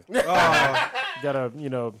you bathe. Gotta,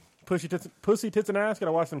 pussy tits and ass.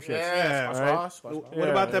 Gotta watch them shits. Yeah, Alright? What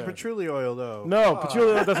about that patchouli oil though? No,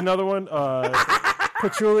 patchouli. That's another one.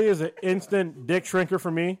 Patchouli is an instant dick shrinker for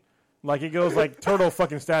me. Like, it goes like turtle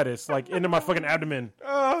fucking status, like into my fucking abdomen.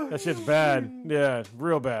 That shit's bad. Yeah,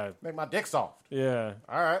 real bad. Make my dick soft. Yeah.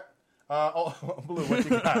 All right. Blue, what you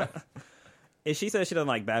got? If she says she doesn't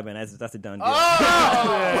like Batman, that's a done deal.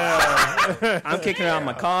 Oh! I'm kicking her out of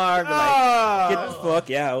my car. Be like, get the fuck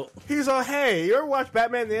out. He's all, hey, you ever watch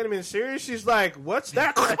Batman the Animated Series? She's like, what's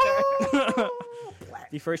that?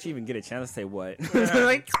 Before she even get a chance to say what,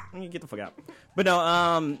 like, get the fuck out. But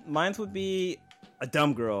no, mine would be a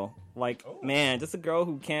dumb girl. Like, man, just a girl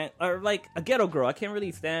who can't, or like a ghetto girl. I can't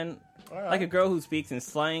really stand like a girl who speaks in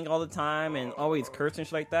slang all the time and always cursing and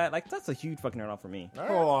shit like that. Like, that's a huge fucking turn off for me.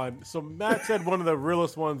 Hold on. So Matt said one of the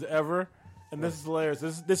realest ones ever, and this is hilarious.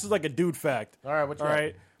 This is like a dude fact. All right, what you All got?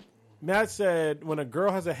 right. Matt said when a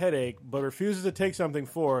girl has a headache but refuses to take something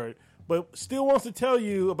for it, but still wants to tell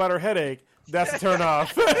you about her headache, that's a turn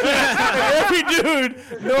off. Every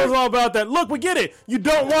dude knows all about that. Look, we get it. You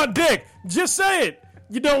don't want dick. Just say it.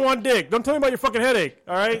 You don't want dick. Don't tell me about your fucking headache.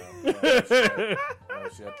 All right? Oh,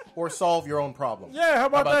 shit. Or solve your own problem. Yeah, how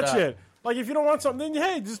about that shit? Like, if you don't want something, then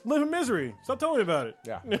hey, just live in misery. Stop telling me about it.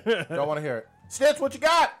 Yeah. Don't want to hear it. Stitch, what you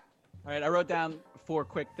got? All right, I wrote down 4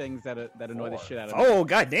 quick things that annoy the shit out of me. Oh,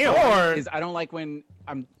 goddamn. Is I don't like when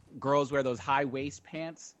girls wear those high waist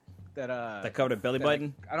pants that cover the belly that,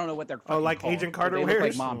 button. Like, I don't know what they're like called, Agent but Carter they look wears?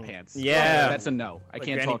 like mom pants. Yeah. That's a no. I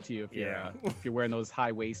can't granny- talk to you if you're wearing those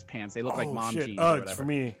high waist pants. They look like mom shit. jeans or Uggs whatever. for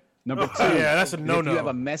me. Number 2, Yeah, that's a if no-no. you have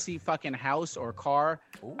a messy fucking house or car,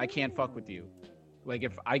 I can't fuck with you. Like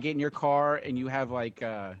if I get in your car and you have like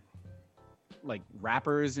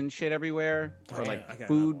wrappers and shit everywhere, or like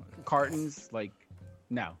food cartons, like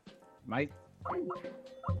no, What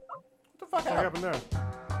the fuck What happened? happened there?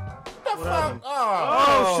 What the fuck?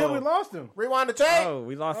 Oh, shit, we lost him. Rewind the tape. Oh,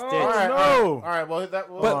 we lost Stitch. All right, no. all right. Well, that.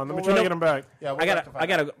 Hold on, let me try to get him back. Yeah, we'll I rectify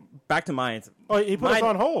gotta that. go back to mine. Oh, he put us Mine-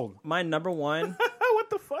 on hold. My number one. What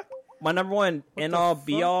the fuck? My number one end all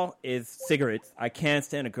be all is cigarettes. I can't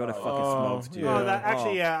stand a girl that fucking smokes, dude. yeah. Oh, that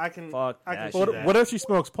actually, Oh, yeah, I can. fuck I can that see shit. that. What if she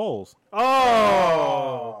smokes poles?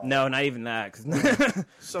 Oh, No, not even that. Cause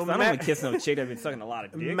so I don't Matt, even kiss no chick that's been sucking a lot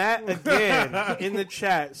of dick. Matt again in the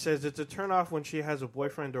chat says it's a turn off when she has a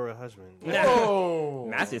boyfriend or a husband. Oh.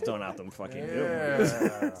 Matt's just throwing out them fucking.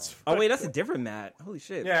 Yeah. Oh wait, that's a different Matt. Holy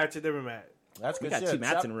shit. Yeah, it's a different Matt. That's good got shit. two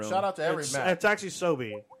Matts shout, in the room. Shout out to every It's, Matt. it's actually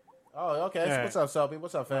Sobe. Oh, okay. Yeah. What's up, Selby?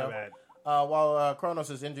 What's up, My fam? bad. While Kronos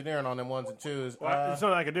is engineering on them ones and twos. There's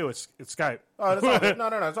nothing I can do. It's Skype. Oh, it's all good. No,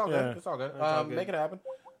 it's all good. Yeah. It's all good. all good. Make it happen.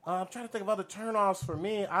 I'm trying to think of other turnoffs for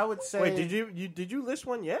me. I would say. Wait, did you list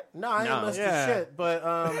one yet? No, I No. ain't listed Yeah. shit. But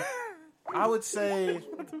I would say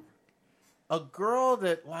a girl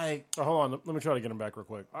that like. Oh, hold on. Let me try to get him back real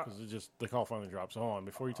quick because the call finally dropped. So hold on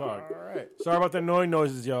before you talk. All right. Sorry about the annoying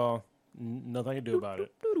noises, y'all. Nothing I can do about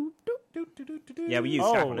it. Yeah, we use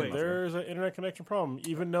Skype. Oh, on it. there's an internet connection problem,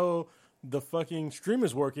 even though the fucking stream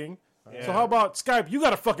is working. So how about Skype? You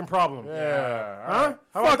got a fucking problem. Yeah. Huh?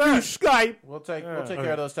 How Fuck about you, that? Skype. We'll take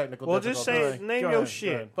care of those technical Well, just difficulties. say name Go your ahead, shit.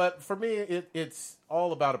 go ahead. But for me, it's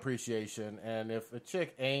all about appreciation. And if a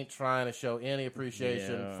chick ain't trying to show any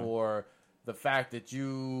appreciation for the fact that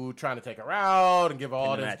you trying to take her out and give her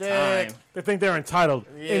all Give this them that dick, time. They think they're entitled.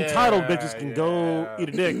 Yeah, Entitled bitches can go yeah. eat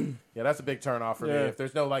a dick. yeah, that's a big turnoff for me. Yeah. If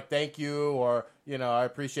there's no like, thank you, or I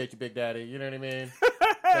appreciate you, Big Daddy. You know what I mean?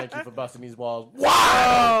 Thank you for busting these walls.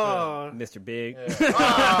 Wow. Mr. Big.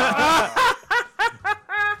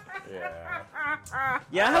 Yeah.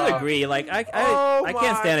 Yeah, I have to agree. Like, I Oh can't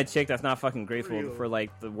my- stand a chick that's not fucking grateful for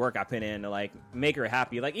like the work I put in to like make her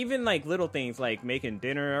happy. Like even like little things like making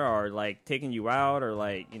dinner or like taking you out or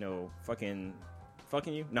like fucking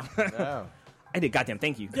you. No, Yeah. I did goddamn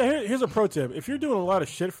thank you. Yeah, here's a pro tip. If you're doing a lot of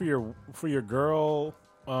shit for your girl,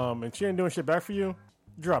 and she ain't doing shit back for you,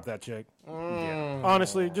 drop that chick.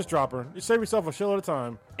 Honestly, just drop her. You save yourself a shitload of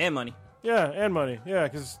time. And money. Yeah, and money. Yeah,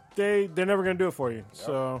 because they're never gonna do it for you.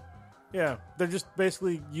 So, yeah, they're just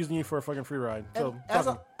basically using you for a fucking free ride. So, And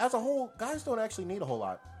fuck 'em. as a whole, guys don't actually need a whole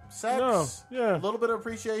lot. Sex, No, yeah. a little bit of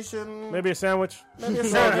appreciation, Maybe a sandwich. maybe a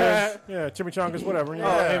sandwich. Yeah, chimichangas, whatever. Oh,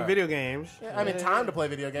 Yeah. and video games. Yeah, I mean, time to play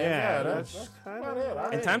video games. Yeah, Yeah, that's that's kind about of-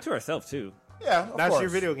 it. And time to ourselves too. Yeah, of That's course. your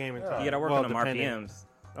video gaming time. You gotta work Well, on them depending. RPMs.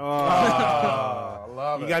 Oh, I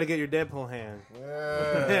love you it. got to get your Deadpool hand.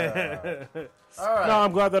 Yeah. All right. No,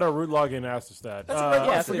 I'm glad that our root login asked us that. That's a great Yeah,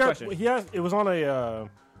 that's a good forgot- question. He asked, it was on a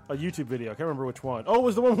YouTube video. I can't remember which one. Oh, it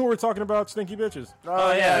was the one where we were talking about stinky bitches.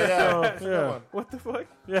 Oh, yeah. So, That's a good yeah. one. What the fuck?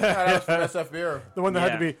 Yeah, That was from SF Beer. the one that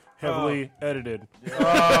had to Yeah. be heavily edited.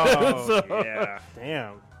 Oh, Yeah.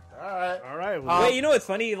 damn. All right. All right. Well, Wait, you know what's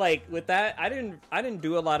funny? Like with that, I didn't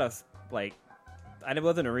do a lot of like. I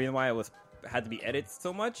wasn't a reason why it had to be edits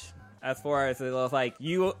so much. As far as it was like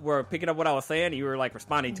you were picking up what I was saying, and you were like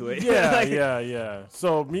responding to it. Yeah, Like, yeah.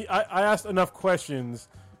 So I asked enough questions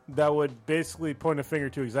that would basically point a finger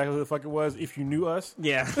to exactly who the fuck it was if you knew us.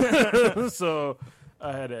 yeah. So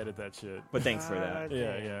I had to edit that shit. But thanks for that.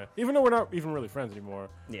 Yeah. Even though we're not even really friends anymore.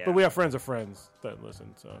 Yeah. But we have friends of friends that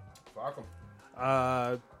listen. So Fuck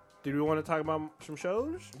 'em. did we want to talk about some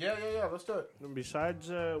shows Yeah. Let's do it. besides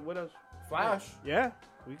what else? Flash. Yeah,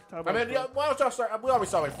 we can talk I about. mean, yeah, why don't y'all start? We always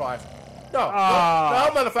start with Flash. No, Ah.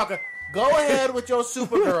 no, motherfucker. Go ahead with your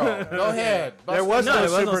Supergirl. Go ahead. There was No, no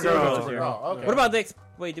there was no Supergirl. Supergirl this year. Oh, okay. What about the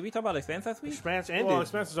wait? Did we talk about Expanse last week? Expanse ended. well,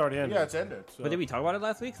 Expanse is already ended. Yeah, it's ended. So. But did we talk about it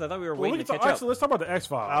last week? Because I thought we were Well, waiting we to can catch talk, up. actually, let's talk about the X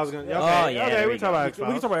Files. I was gonna. Okay, Oh, yeah, okay, there we we talk go. about We X can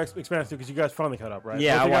Files. talk about Expanse too because you guys finally caught up, right?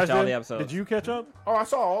 Yeah, Both I you guys watched all did? the episodes. Did you catch up? Oh, I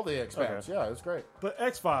saw all the Expanse. Okay. Yeah, it was great. But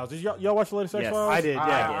X Files, did y'all watch the latest X Yes. Files? I did.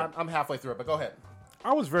 Yeah. I'm halfway through it, but go ahead.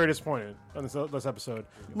 I was very disappointed on this episode.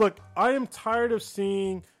 Look, I am tired of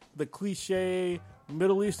seeing the cliche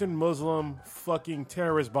Middle Eastern Muslim fucking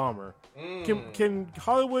terrorist bomber. Can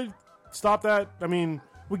Hollywood stop that? I mean,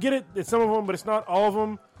 we get it. It's some of them, but it's not all of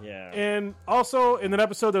them. Yeah. And also in that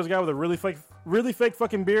episode, there was a guy with a really fake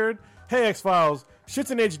fucking beard. Hey, X Files, shit's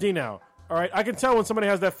in HD now. All right, I can tell when somebody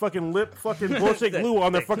has that fucking lip fucking bullshit glue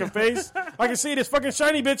on their fucking face. I can see it. It's fucking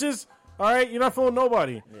shiny, bitches. All right, you're not fooling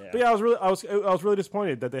nobody. Yeah. But yeah, I was really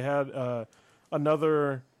disappointed that they had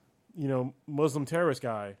another, Muslim terrorist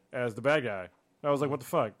guy as the bad guy. I was like, what the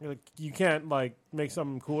fuck? Like, you can't like make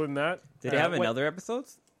something cooler than that. Did they have in what- other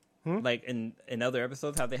episodes? Like in other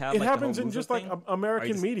episodes, have they had? It like, happens the whole in just Muslim like thing? American Or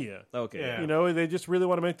you just- media. Okay. Yeah. They just really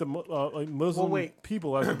want to make the Muslim wait.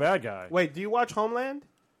 people as the bad guy. Wait, do you watch Homeland?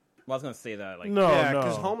 Well, I was gonna say that. Like, No, yeah, no.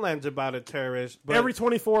 because Homeland's about a terrorist. But Every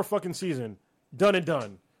 24 fucking season, done and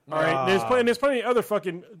done. All right, there's plenty of other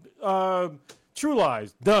fucking True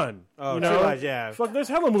Lies done. Oh, you True know? Lies, yeah. Fuck, there's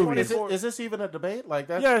hella movies. Is this even a debate? Like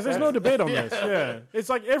that? Yeah, there's no debate on this. Yeah, it's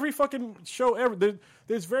like every fucking show ever.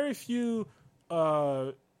 There's very few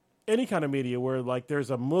any kind of media where like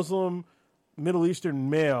there's a Muslim Middle Eastern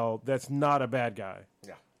male that's not a bad guy.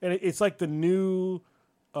 Yeah. And it's like the new,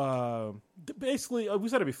 basically we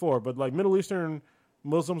said it before, but like Middle Eastern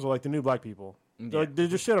Muslims are like the new black people. They're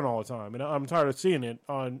just shit on all the time, and I'm tired of seeing it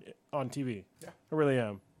on TV. Yeah, I really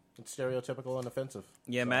am. It's stereotypical and offensive.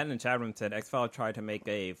 yeah, Matt in the chat room said X-Files tried to make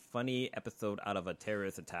a funny episode out of a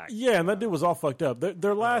terrorist attack. Yeah, and that dude was all fucked up.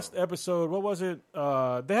 Their last episode, what was it?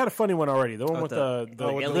 They had a funny one already. The one Oh, with the-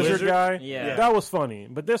 the with the lizard lizard? guy. Yeah. That was funny.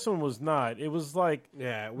 But this one was not. It was like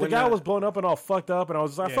yeah, the when guy was blown up and all fucked up, and I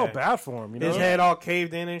felt Yeah. bad for him. You know, his head all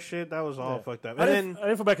caved in and shit. That was all fucked up. I And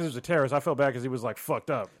didn't feel bad because he was a terrorist. I felt bad because he was like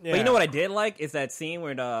fucked up. yeah. But you know what I did like is that scene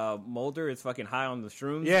where Mulder is fucking high on the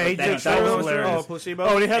shrooms. Yeah, he That- takes that was shrooms. hilarious. Oh, placebo.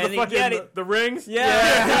 Oh, and he had And the fucking he had it- the rings. Yeah,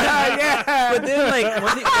 yeah. But then, like,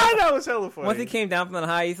 once he, that was hella funny. once he came down from the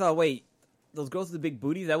high, he thought, wait, those girls with the big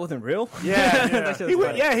booties, that wasn't real. Yeah, That shit was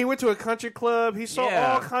funny. he went to a country club. He saw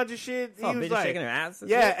Yeah. all kinds of shit. Saw He was bitches like, shaking their ass. and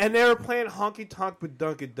yeah, shit. and they were playing honky tonk with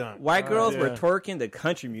Dunkin' Dunk. White girls were yeah. twerking the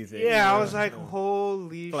country music. Yeah, I was like,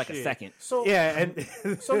 holy for like shit. a second. So Yeah,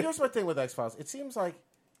 and So here's my thing with X Files. It seems like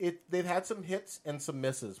they've had some hits and some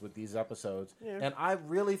misses with these episodes, and I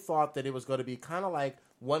really thought that it was going to be kind of like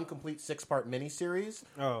one complete 6-part miniseries.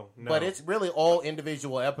 oh no, But it's really all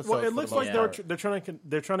individual episodes. Well, it for looks the like most they're part.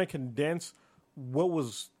 they're trying to condense what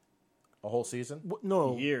was a whole season.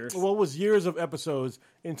 Years. what was years of episodes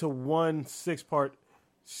into one 6-part,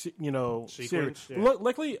 Sequence, series. yeah.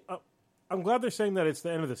 Luckily, I'm glad they're saying that it's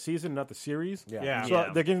the end of the season, not the series. Yeah.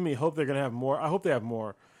 So they're giving me hope they're going to have more. I hope they have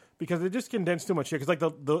more. Because they just condensed too much shit. Because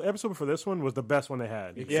like the episode before this one was the best one they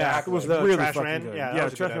had. Exactly. It was The really Trash fucking Man? good. Yeah, that Yeah,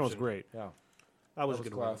 was a Trash good Man was episode. great. Yeah, that was a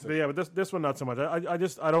good one. classic. But yeah, but this one not so much.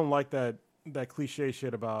 I don't like that cliche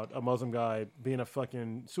shit about a Muslim guy being a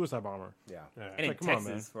fucking suicide bomber. Yeah. And in Like, come on,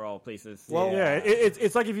 Texas, man. for all places. Well, yeah,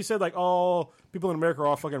 it's like if you said like all people in America are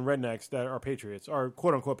all fucking rednecks that are patriots, or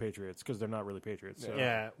quote unquote patriots, because they're not really patriots. So.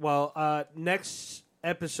 Yeah. Well, next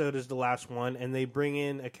episode is the last one, and they bring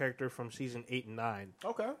in a character from season 8 and 9.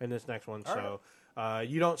 Okay. In this next one,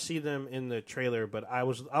 you don't see them in the trailer, but I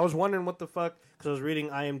was wondering what the fuck, because I was reading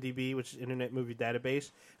IMDb, which is Internet Movie Database,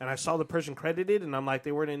 and I saw the person credited, and I'm like,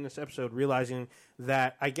 they weren't in this episode, realizing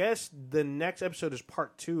that I guess the next episode is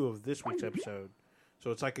part 2 of this week's episode, so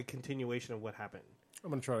it's like a continuation of what happened. I'm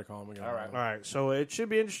gonna try to call him again. All right. All right, so it should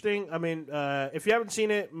be interesting. I mean, if you haven't seen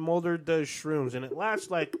it, Mulder does shrooms, and it lasts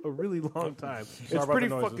like a really long time. It's about pretty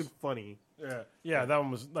the noises. fucking funny. Yeah, that one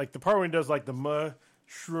was like the part where he does like the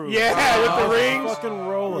mushroom. Yeah, with the rings. Fucking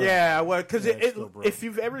rolling. Yeah, well, because it's still broke. if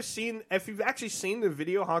you've actually seen the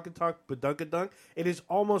video Honky Tonk Badunka Dunk, it is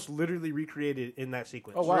almost literally recreated in that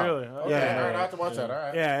sequence. Oh wow. Really? Okay. Yeah. All right, I have to watch that. All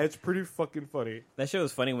right. Yeah, it's pretty fucking funny. That show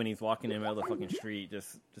is funny when he's walking in the middle of the fucking street,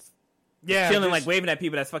 just Yeah, chilling, just- like waving at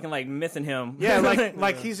people that's fucking like missing him. Yeah,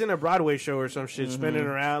 like he's in a Broadway show or some shit, spinning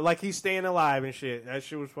around, like he's staying alive and shit. That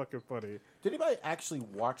shit was fucking funny. Did anybody actually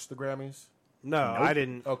watch the Grammys? No, I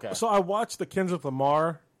didn't. Okay. So I watched the Kendrick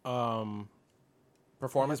Lamar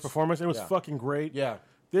Performance. performance. It was Yeah. fucking great. Yeah.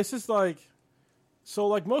 This is like, so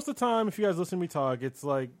like most of the time, if you guys listen to me talk, it's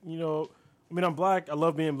like, I mean, I'm black. I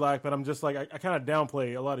love being black, but I'm just like, I kind of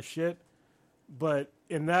downplay a lot of shit. But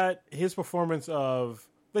in that, his performance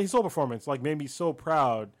his whole performance, like, made me so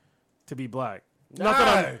proud to be black. Not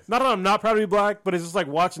that I'm not proud to be black, but it's just like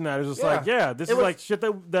watching that. It's just like, yeah, this It is was- like shit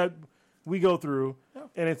that we go through,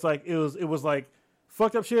 and it's like it was like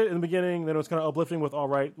fucked up shit in the beginning. Then it was kind of uplifting with "All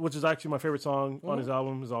Right," which is actually my favorite song on his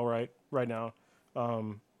album. Is "All Right" right now.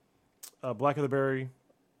 Black of the Berry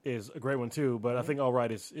is a great one too, but I think "All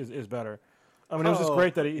Right" is better. I mean, it was just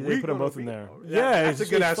great that they put them both in there. Yeah, that's it's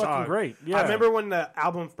a good ass fucking song. great. Yeah, I remember when the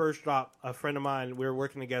album first dropped. A friend of mine, we were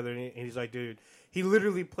working together, and he's like, "Dude," he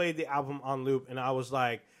literally played the album on loop, and I was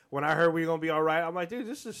like, when I heard "We're Gonna Be All Right," I'm like, "Dude,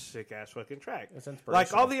 this is a sick ass fucking track." It's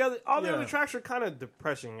Like all the inspirational. other tracks are kind of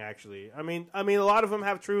depressing, actually. I mean, a lot of them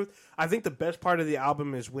have truth. I think the best part of the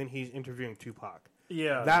album is when he's interviewing Tupac.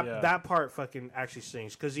 Yeah, that part fucking actually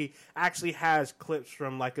sings because he actually has clips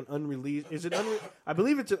from like an unreleased. I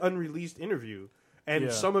believe it's an unreleased interview, and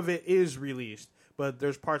Yeah. some of it is released, but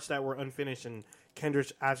there's parts that were unfinished. And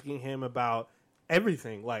Kendrick's asking him about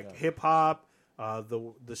everything, like hip hop,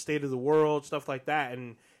 the state of the world, stuff like that,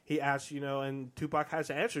 and he asks, and Tupac has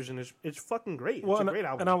answers, and it's fucking great. It's a great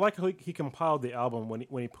album. And I like how he compiled the album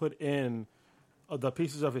when he put in the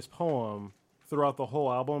pieces of his poem throughout the whole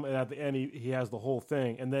album, and at the end he has the whole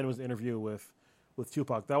thing, and then it was an interview with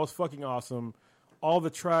Tupac. That was fucking awesome. All the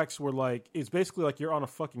tracks were like, it's basically like you're on a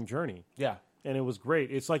fucking journey. Yeah. And it was great.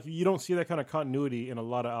 It's like you don't see that kind of continuity in a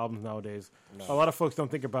lot of albums nowadays. A lot of folks don't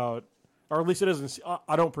think about, or at least it doesn't.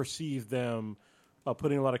 I don't perceive them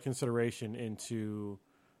putting a lot of consideration into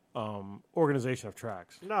organization of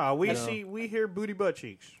tracks. No, we hear booty butt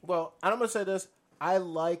cheeks. Well, I'm going to say this. I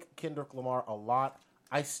like Kendrick Lamar a lot.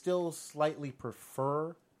 I still slightly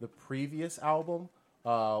prefer the previous album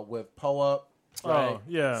with Pull Up. Oh,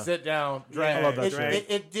 yeah. Sit Down, Drag. I love that track.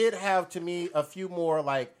 It did have, to me, a few more,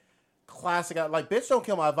 like, classic, like Bitch Don't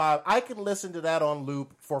Kill My Vibe. I can listen to that on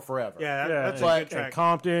loop for forever. Yeah, Yeah, that's a and- good track. And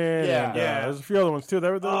Compton. Yeah. and, Yeah. There's a few other ones too. They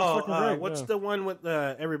were fucking great. What's yeah. the one with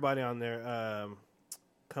everybody on there?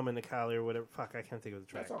 Coming to Cali or whatever. Fuck, I can't think of the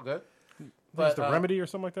track. That's all good. It's the Remedy or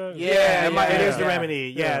something like that? Yeah, it is the yeah.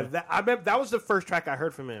 Remedy. Yeah, I remember that was the first track I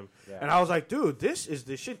heard from him, and I was like, "Dude, this is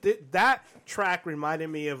the shit." That track reminded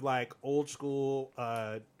me of like old school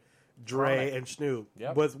Dre and Snoop,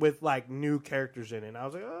 Yep. with like new characters in it. And I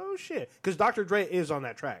was like, "Oh shit," because Dr. Dre is on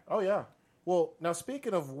that track. Oh, yeah. Well, now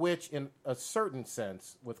speaking of which, in a certain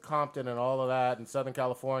sense, with Compton and all of that in Southern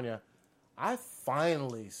California, I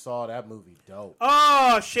finally saw that movie dope.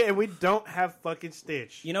 Oh shit! And we don't have fucking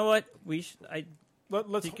Stitch. You know what? We should.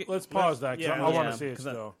 Let's pause that. 'Cause yeah, I want yeah, to see it 'cause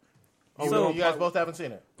I- still. So- you guys both haven't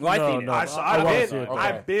seen it. Well, I've No, seen it. no. I saw. I wanna I've see been. it. Okay.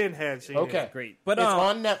 I've been had seen Okay, it. Great, but It's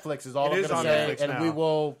on Netflix. Is all It I'm is going to on say, Netflix and now. we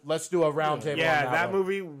will. Let's do a roundtable. Yeah, on that one.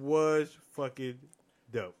 movie was fucking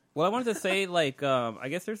dope. Well, I wanted to say, like, I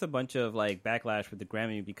guess there's a bunch of, like, backlash with the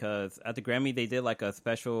Grammy because at the Grammy they did, like, a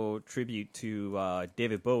special tribute to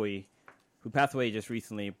David Bowie, who passed away just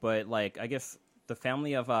recently. But, like, I guess the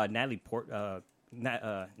family of Natalie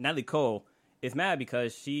Cole is mad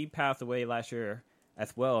because she passed away last year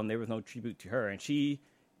as well, and there was no tribute to her. And she's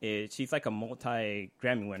like a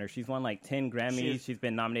multi-Grammy winner. She's won, like, 10 Grammys. She's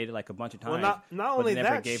been nominated, like, a bunch of times. Well, not but only they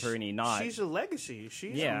never that, gave her any nod. she's a legacy.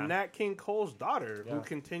 She's Yeah. Nat King Cole's daughter who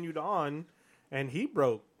continued on, and he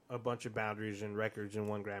broke a bunch of boundaries and records and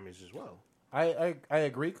won Grammys as well. I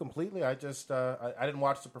agree completely. I just I didn't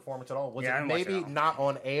watch the performance at all. Was Yeah, I it didn't watch it maybe at all. not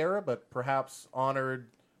on air, but perhaps honored,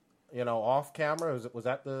 off camera? Was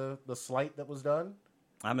that the slight that was done?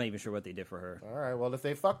 I'm not even sure what they did for her. All right. Well, if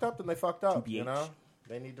they fucked up, then they fucked up. 2BH.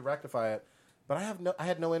 They need to rectify it. But I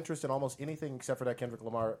had no interest in almost anything except for that Kendrick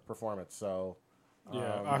Lamar performance. So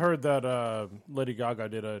Yeah, I heard that Lady Gaga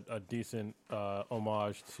did a decent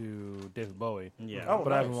homage to David Bowie. Yeah. Oh,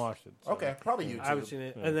 but I haven't nice. watched it. so. Okay, probably YouTube. I haven't seen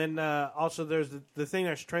it. And then also there's the thing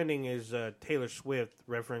that's trending is Taylor Swift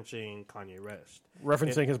referencing Kanye West.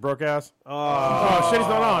 Referencing his broke ass. Oh, Shit, he's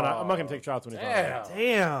not on. I'm not gonna take shots when he's on. Damn.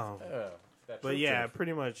 damn. That But true yeah, truth.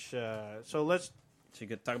 pretty much. So let's. She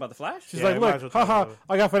could talk about the Flash. She's Yeah, like, might as look, well talk haha, about it.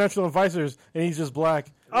 I got financial advisors, and he's just black.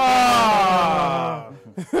 Oh,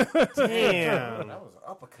 damn. That was an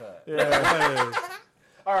uppercut. Yeah.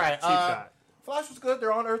 All right. Cheap shot. Flash was good.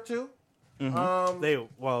 They're on Earth too. They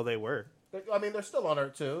were. I mean, they're still on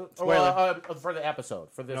Earth too. Spoiler. Well, for the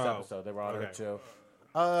episode, for this Oh, episode, they were on okay. Earth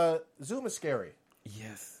too. Zoom is scary.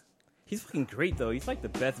 Yes. He's fucking great, though. He's like the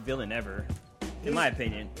best villain ever, in my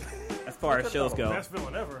opinion, as far as shows go. Best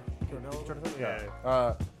villain ever. Yeah.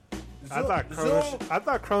 I Zoom-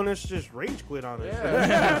 thought Cronus just rage quit on this.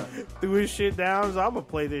 Yeah. Threw his shit down. So I'm gonna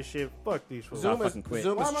play this shit. Fuck these fools. Zoom is fucking quit.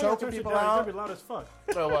 Zoom Why is am I gonna choking turn shit people down? He's out. gonna be loud as fuck.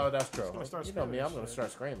 Oh, well, that's true. gonna start You know me, screaming I'm going to shit.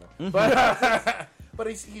 start screaming. But but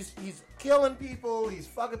he's killing people. He's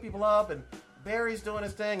fucking people up, and Barry's doing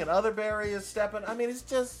his thing, and other Barry is stepping. I mean, it's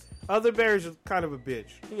just Other Bears is kind of a bitch.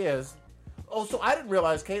 he is. Oh, so I didn't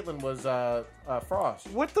realize Caitlyn was Frost.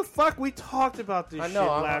 What the fuck? We talked about this I shit know.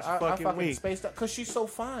 last I fucking week. spaced out because she's so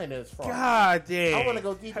fine as Frost. God damn. I want to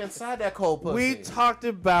go deep inside that cold pussy. We talked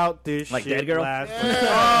about this Like shit Dead Girl? last Yeah. week.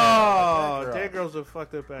 Oh, Dead Girl. Dead Girl's a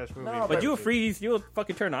fucked up ass movie. No, But you'll freeze, you'll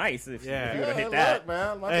fucking turn to ice if Yeah. you would have hit look, that.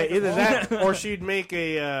 man. My Hey, dick is either long. that or she'd make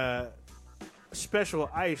a special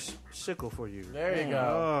ice sickle for you. There you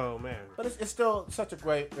go. Oh man. But it's still such a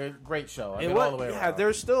great show. I It mean, was, all the way yeah, around.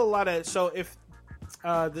 there's still a lot of so if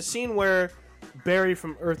the scene where Barry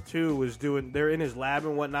from Earth 2 was they're in his lab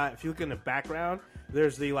and whatnot. If you look in the background,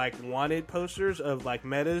 there's the like wanted posters of like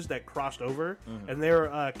metas that crossed over, and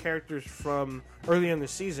they're characters from early in the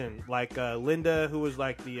season, like Linda, who was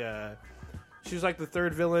like she was like the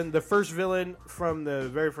third villain, the first villain from the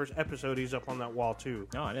very first episode. He's up on that wall too.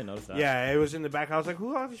 No, I didn't notice that. Yeah, it was in the back. I was like,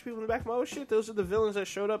 who are these people in the back? Oh shit, those are the villains that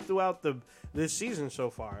showed up throughout this season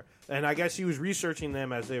so far. And I guess he was researching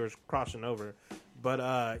them as they were crossing over.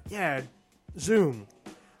 But yeah, Zoom.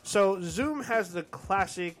 So Zoom has the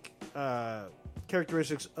classic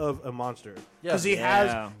characteristics of a monster because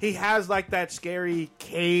Yeah. he has like that scary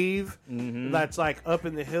cave that's like up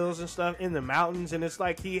in the hills and stuff in the mountains, and it's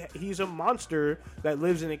like he's a monster that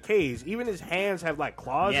lives in a cave. Even his hands have like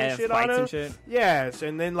claws Yeah, and shit on spikes them. and shit. Yes,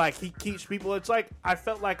 and then like he keeps people. It's like I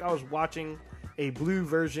felt like I was watching a blue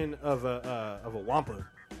version of a Wampa.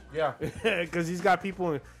 Yeah. Because he's got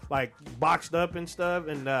people like boxed up and stuff.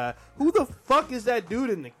 And who the fuck is that dude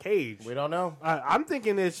in the cage? We don't know. I'm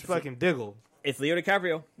thinking it's fucking Diggle. It's Leo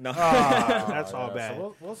DiCaprio. No. That's all bad.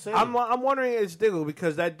 So we'll see. I'm wondering it's Diggle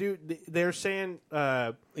because that dude. They're saying,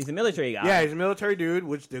 He's a military guy. yeah, he's a military dude,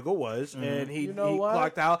 which Diggle was, and he You know what?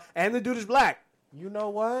 clocked out. And the dude is black. You know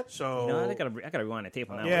what? So No, I gotta rewind the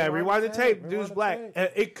tape on that yeah, one. rewind the tape. Rewind Dude's the black.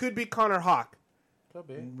 tape. It could be Connor Hawk. Could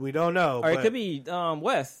be. We don't know. Or it but- could be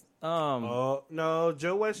Wes. Oh no,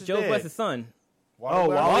 Joe West is Joe dead. West's son. Oh,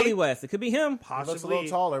 Wally. Wally West. It could be him. He looks a Possibly. little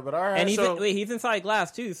taller, but all right. And so- he's inside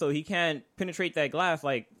glass too, so he can't penetrate that glass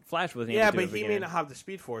like Flash was. Yeah, but he may not have the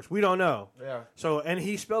Speed Force. We don't know. Yeah. So, and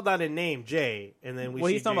he spelled out a name, Jay, and then we. Well,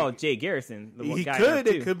 see he's talking Jay. about Jay Garrison. The He guy could.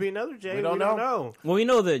 too. It could be another Jay. We don't know. Well, we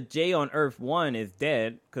know that Jay on Earth 1 is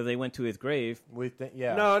dead because they went to his grave. We think,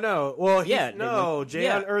 yeah. No. Well, Yeah, no. Jay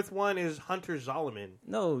yeah. on Earth 1 is Hunter Zolomon.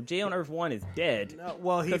 No, Jay on Earth 1 is dead. No,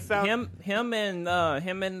 well, he 'Cause found him and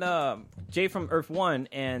Jay from Earth 1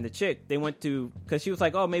 and the chick, they went to, because she was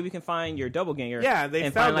like, oh, maybe we can find your doppelganger. Yeah, they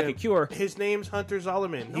and found find like him. a cure. His name's Hunter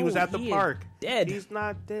Zolomon. He No, was at the he is park. dead. He's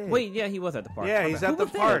not dead. Wait, yeah, he was at the park. Yeah, My he's bad. at the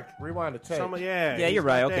Who was park. Rewind the tape. Yeah, Yeah, he's you're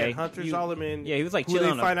right, not okay. dead. Hunter You- Zolomon. yeah, he was, like, who chilling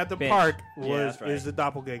they on a find at the bench. park Yeah, that's right. is the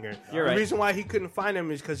doppelganger. You're the right. reason why he couldn't find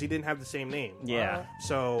him is because he didn't have the same name. Yeah.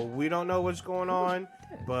 So we don't know what's going on,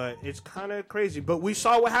 but it's kind of crazy. But we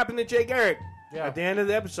saw what happened to Jay Garrick Yeah. at the end of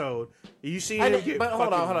the episode. You see I him know, get but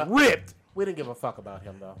hold on, fucking hold on. ripped. We didn't give a fuck about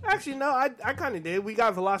him, though. Actually, no, I kind of did. We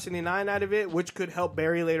got Velocity 9 out of it, which could help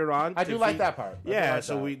Barry later on. I do like that part. I do Yeah, like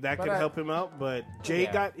so that But could help him out. But Jay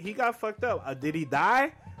Yeah. got fucked up. Did he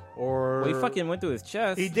die? Or Well, he fucking went through his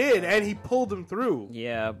chest. He did, and he pulled him through.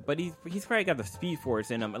 Yeah, but he's probably got the Speed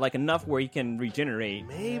Force in him, like enough where he can regenerate.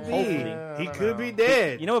 Maybe Hopefully. he could be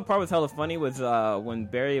dead. You know what part was hella funny was when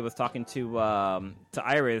Barry was talking to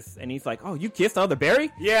Iris, and he's like, "Oh, you kissed the other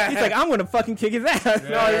Barry?" Yeah. He's like, "I'm gonna fucking kick his ass."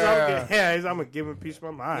 I'm gonna give him a piece of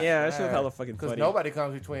my mind. Yeah, that shit was hella fucking Because funny. nobody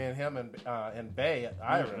comes between him and Bay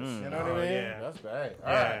Iris. You know what I mean? yeah. That's Bay.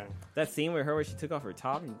 All Yeah. right. That scene with her where she took off her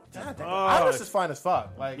top. And, Iris is fine as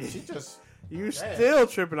fuck. Like, she just... You still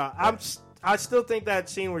tripping out. I still think that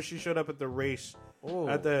scene where she showed up at the race, Ooh.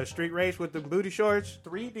 at the street race with the booty shorts.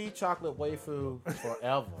 3D chocolate waifu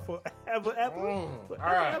forever. Forever.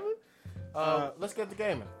 All right. Let's get to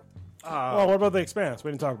gaming. Oh, what about The Expanse?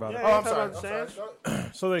 We didn't talk about it. Oh, I'm sorry.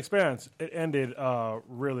 So The Expanse, it ended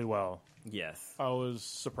really well. yes. I was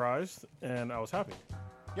surprised and I was happy.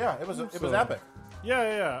 Yeah, it was So- epic.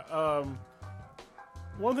 Yeah.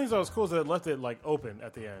 One of the things that was cool is that it left it like open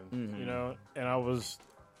at the end, you know, and I was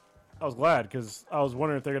glad because I was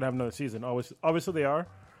wondering if they're gonna have another season. Obviously they are.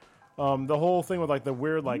 The whole thing with like the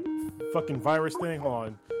weird like fucking virus thing. Hold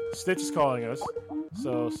on, Stitch is calling us,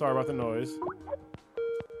 so sorry about the noise.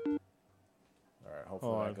 All right,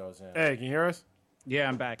 hopefully Hold that on. goes in. Hey, can you hear us? Yeah,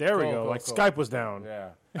 I'm back. There we Cool, go. cool, Like cool. Skype was down Yeah.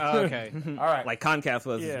 Oh, okay. All right. Like Comcast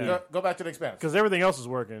was. Yeah. Go back to The Expanse. because everything else is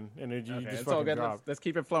working and it, you Okay, just it's all fucking good. dropped. Let's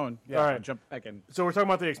keep it flowing. All right. I'll jump back in. So we're talking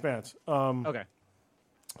about The Expanse. Okay.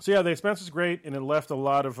 So yeah, The Expanse is great, and it left a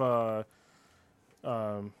lot of,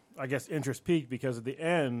 I guess, interest peaked because at the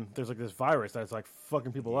end there's like this virus that's like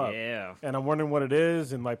fucking people up. Yeah. And I'm wondering what it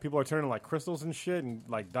is, and like people are turning like crystals and shit, and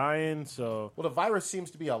like dying. So Well, the virus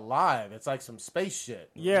seems to be alive. It's like some space shit.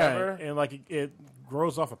 yeah, Remember? and like it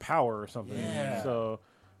grows off of power or something. Yeah. So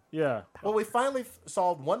yeah, Well, we finally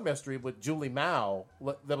solved one mystery with Julie Mao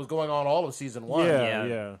that was going on all of season one.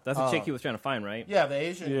 Yeah. That's the chick he was trying to find, right? Yeah, the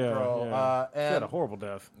Asian Yeah, girl. yeah. She had And a horrible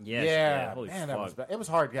death. Yes, yeah, Holy man, fuck. that was bad. It was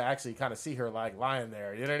hard to actually kind of see her like lying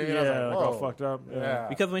there. You know what I mean? Yeah, I was like like, all whoa. fucked up. Yeah, Yeah.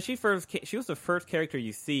 Because when she was the first character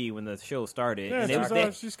you see when the show started. yeah,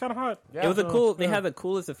 and she's kind of hot. Yeah. it was a cool. They yeah. had the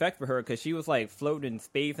coolest effect for her because she was like floating in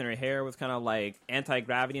space, and her hair was kind of like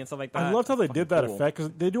anti-gravity and stuff like that. I loved how they Fucking did that cool. effect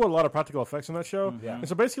because they do a lot of practical effects on that show. Yeah. And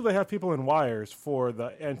so basically, they have people in wires for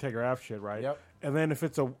the anti-grav shit, right? Yep. And then if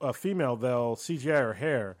it's a female, they'll CGI her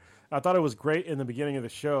hair. I thought it was great in the beginning of the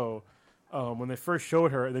show when they first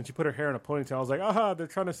showed her, and then she put her hair in a ponytail. I was like, aha, they're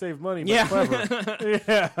trying to save money. But Yeah. clever.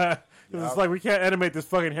 Yeah. 'Cause it's like we can't animate this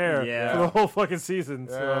fucking hair Yeah. for the whole fucking season.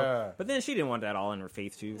 So. Yeah. But then she didn't want that all in her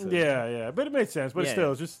face too. So. Yeah, but it made sense. But Yeah.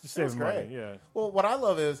 still, just to save That's money. great. Yeah. Well, what I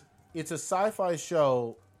love is it's a sci-fi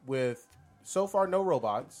show with so far no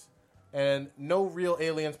robots and no real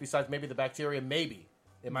aliens besides maybe the bacteria. Maybe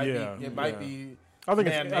it might Yeah, be. It might yeah. be. I think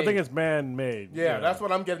man-made. it's man-made. Yeah, that's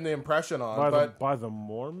what I'm getting the impression on. by the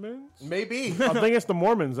Mormons. Maybe I think it's the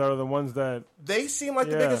Mormons are the ones that. they seem like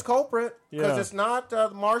the Yeah. biggest culprit because Yeah. it's not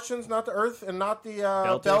the Martians, not the Earth, and not the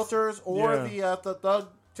Belters or Yeah. the thug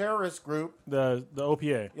terrorist group, The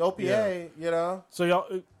OPA. the OPA. You know, So y'all,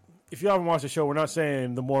 if you haven't watched the show, we're not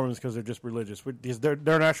saying the Mormons because they're just religious. They're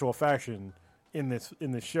an actual faction in this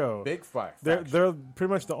show. big fight. They're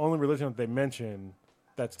pretty much the only religion that they mention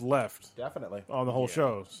that's left Definitely. on the whole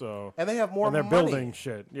show. So And they have more and they're money. building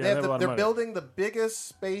shit. Yeah, They have have a lot of they're money. building the biggest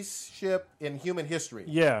spaceship in human history.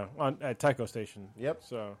 Yeah, at Tycho Station. Yep.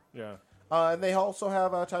 So yeah. And they also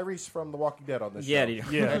have Tyrese from The Walking Dead on this Yeah, show. they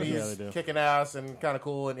do. Yeah, and yeah, he's they do. kicking ass and kind of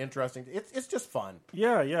cool and interesting. It's just fun.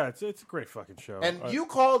 Yeah, it's a great fucking show. And you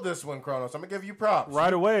called this one, Kronos. I'm going to give you props.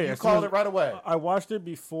 right away. You as soon called as- it right away. I watched it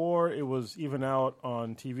before it was even out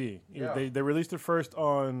on TV. Yeah. They released it first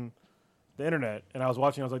on the internet, and I was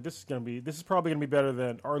watching. I was like, this is probably gonna be better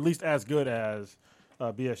than, or at least as good as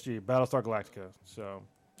BSG, Battlestar Galactica. So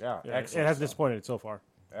Yeah, it excellent. hasn't disappointed so far.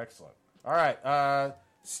 Excellent. All right.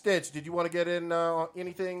 Stitch, did you want to get in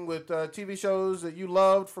anything with TV shows that you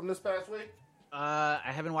loved from this past week? I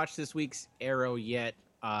haven't watched this week's Arrow yet.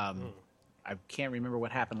 I can't remember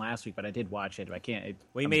what happened last week, but I did watch it. I can't.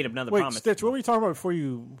 We made another Wait, promise. Stitch, what were you talking about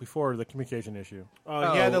before the communication issue? You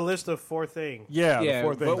had the list of 4 things. Yeah, Yeah, the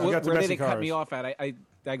fourth thing. but You got to where messy did it cut cars. me off at?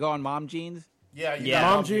 I go on Mom Jeans. Yeah, you Yeah.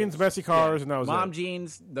 got Mom jeans, messy cars, and that was Mom it.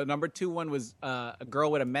 Jeans. The number 2 one was a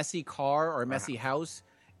girl with a messy car or a messy house.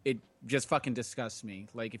 It just fucking disgusts me.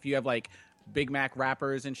 Like if you have like Big Mac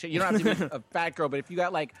wrappers and shit, you don't have to be a fat girl, but if you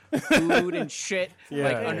got like food and shit Yeah,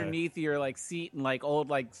 like yeah. underneath your like seat and like old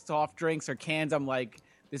like soft drinks or cans, I'm like,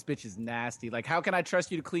 this bitch is nasty. Like how can I trust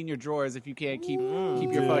you to clean your drawers if you can't keep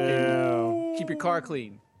your fucking keep your car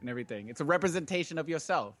clean and everything? It's a representation of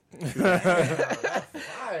yourself.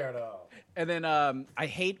 Fire, though. And then I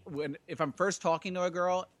hate if I'm first talking to a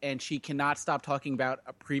girl and she cannot stop talking about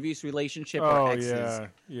a previous relationship Oh, or exes.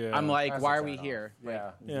 yeah. I'm like, That's why a are we turn-off. here?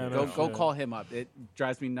 Yeah. Yeah, Go no go shit. call him up. It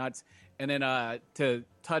drives me nuts. And then to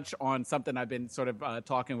touch on something I've been sort of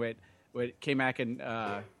talking with K-Mac and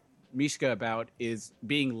Mishka about is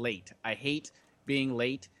being late. I hate being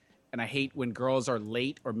late. And I hate when girls are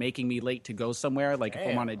late or making me late to go somewhere. Like if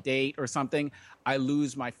I'm on a date or something, I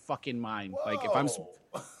lose my fucking mind. Like if I'm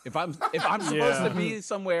supposed to be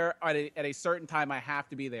somewhere at a certain time, I have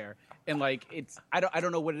to be there. And like I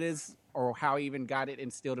don't know what it is or how I even got it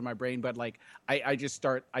instilled in my brain, but like I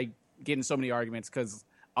get in so many arguments because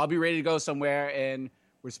I'll be ready to go somewhere and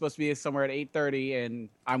we're supposed to be somewhere at 8:30 and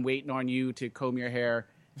I'm waiting on you to comb your hair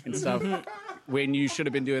and stuff when you should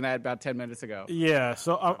have been doing that about 10 minutes ago. Yeah,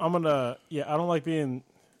 so I'm gonna. Yeah, I don't like being.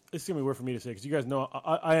 It's gonna be weird for me to say because you guys know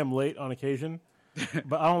I am late on occasion,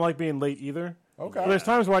 but I don't like being late either. Okay. But there's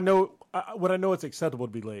times where I know when I know it's acceptable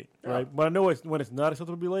to be late, right? But I know when it's not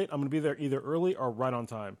acceptable to be late, I'm gonna be there either early or right on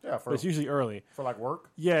time. Yeah, but it's usually early. For like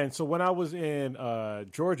work? Yeah, and so when I was in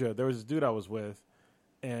Georgia, there was this dude I was with,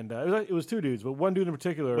 and it was 2 dudes, but one dude in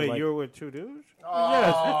particular. Wait, like, you were with 2 dudes?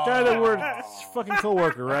 Yes, guy that we're fucking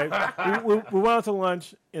coworker, right? we went out to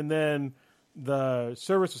lunch, and then the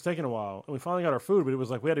service was taking a while, and we finally got our food, but it was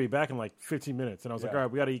like we had to be back in like 15 minutes, and I was like, Yeah. all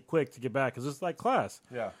right, we got to eat quick to get back because it's like class.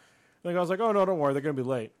 Yeah. Like I was like, oh no, don't worry, they're gonna be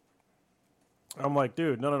late. I'm like,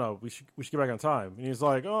 dude, no, we should get back on time. And he's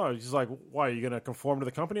like, why are you gonna conform to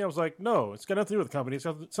the company? I was like, no, it's got nothing to do with the company. It's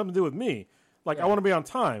got something to do with me. Like I want to be on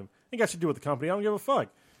time. Ain't got shit to do with the company. I don't give a fuck.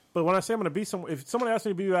 But when I say I'm going to be somewhere, if someone asks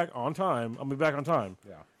me to be back on time, I'll be back on time.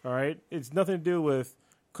 Yeah. All right? It's nothing to do with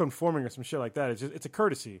conforming or some shit like that. It's a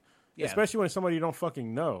courtesy. Yeah. Especially when it's somebody you don't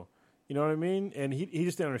fucking know. You know what I mean? And he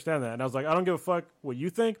just didn't understand that. And I was like, I don't give a fuck what you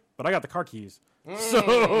think, but I got the car keys. So,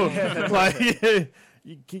 like,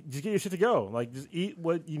 just get your shit to go. Like, just eat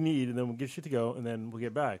what you need, and then we'll get shit to go, and then we'll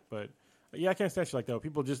get back. But, yeah, I can't stand shit like that.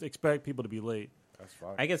 People just expect people to be late. That's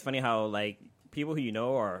fine. I think it's funny how like people who you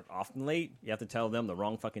know are often late. You have to tell them the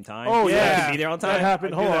wrong fucking time. Oh, so yeah. you can be there on That time.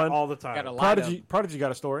 happened. I do Hold that on. all the time. Gotta lie to them. Prodigy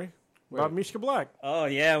got a story about Mishka Black. Oh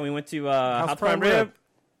yeah, we went to House Prime Prime Rib.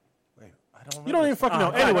 Wait, I don't You don't even fucking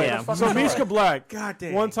know. God Anyway, damn. so Mishka Black. God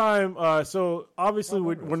damn. One time, so obviously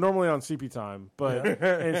we're normally on CP time, but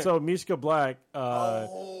and so Mishka Black,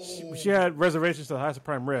 she had reservations to the House of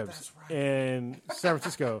Prime Ribs in San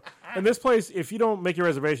Francisco. And this place, if you don't make your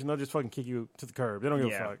reservation, they'll just fucking kick you to the curb. They don't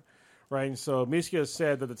give a fuck. Right, and so Mishka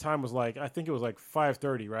said that the time was like, I think it was like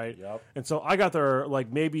 5:30, right? Yep. And so I got there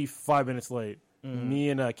like maybe 5 minutes late, me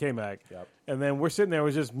and K-Mac. Yep. And then we're sitting there, it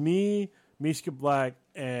was just me, Mishka Black,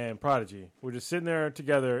 and Prodigy. We're just sitting there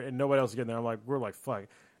together, and nobody else is getting there. We're like, fuck.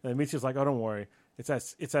 And then Mishka's like, oh, don't worry. It's at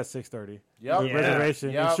 6:30. Yep. Yeah.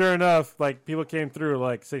 Reservation. Yep. And sure enough, like people came through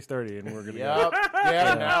like 6:30, and we're gonna Yep.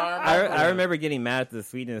 Yeah. Now I remember getting mad at the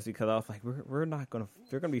sweetness because I was like, we're not gonna.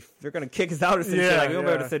 They're gonna kick us out or some shit. Like we won't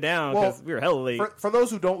be able to sit down because we were hella late. For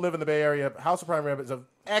those who don't live in the Bay Area, House of Prime Rib is an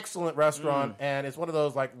excellent restaurant, and it's one of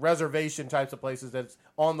those like reservation types of places that's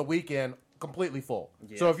on the weekend completely full.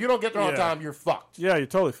 So if you don't get there on Yeah. time, you're fucked. Yeah, you're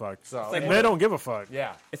totally fucked. So like And they don't give a fuck.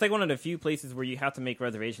 yeah. It's like one of the few places where you have to make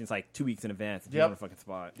reservations like 2 weeks in advance if you Yep. want a fucking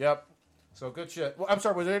spot. Yep. So good shit. Well, I'm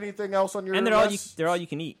sorry. Was there anything else on your And they're all you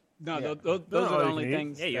can eat. No, Yeah. those No, are the you only can eat.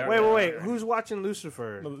 things. Yeah, yeah. Wait. Who's watching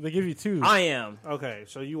Lucifer? No, they give you 2. I am. Okay,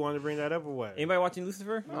 so you want to bring that up or what? Anybody watching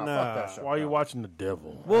Lucifer? Oh, fuck Nah. that show. Why are you watching the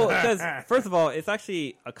devil? Well, because first of all, it's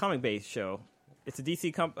actually a comic-based show. It's a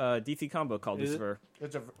DC combo called Is it? Lucifer.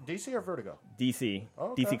 It's a DC or Vertigo? DC. Oh,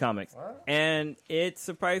 okay. DC Comics. All right. And it's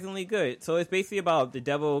surprisingly good. So it's basically about the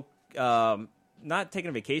devil not taking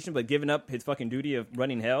a vacation, but giving up his fucking duty of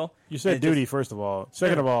running hell. You said And duty, first of all.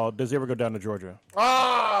 Second of all, does he ever go down to Georgia?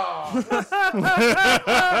 Oh,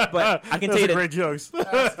 But I can tell Those you are that great jokes.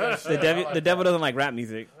 the devil doesn't like rap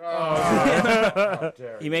music. how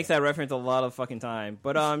dare He you. makes that reference a lot of fucking time.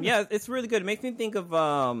 But yeah, it's really good. It makes me think of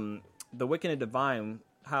The Wicked and Divine,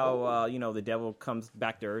 how the devil comes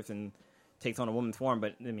back to Earth and takes on a woman's form.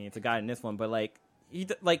 But I mean, it's a guy in this one. But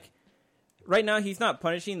right now, he's not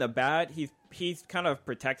punishing the bad. He's kind of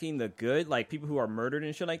protecting the good, like people who are murdered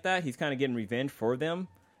and shit like that. He's kind of getting revenge for them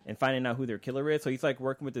and finding out who their killer is. So he's like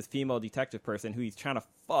working with this female detective person who he's trying to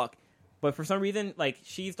fuck. But for some reason, like,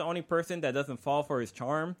 she's the only person that doesn't fall for his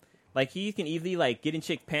charm. Like, he can easily like get in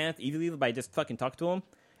chicks' pants easily by just fucking talk to him.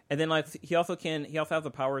 And then like he also has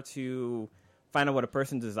the power to find out what a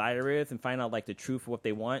person's desire is and find out like the truth of what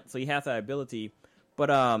they want. So he has that ability. But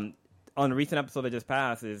on the recent episode that just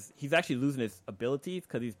passed, he's actually losing his abilities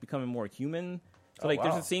because he's becoming more human. So Oh, there's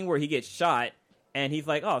wow. a scene where he gets shot and he's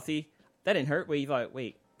like, "Oh, see, that didn't hurt." Wait, he's like,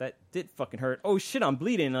 "Wait, that did fucking hurt." Oh shit, I'm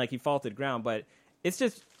bleeding. And like he falls to the ground. But it's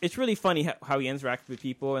really funny how he interacts with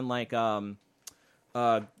people and like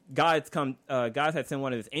God had sent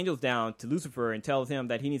one of his angels down to Lucifer and tells him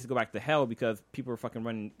that he needs to go back to hell because people are fucking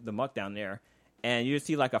running the muck down there. And you just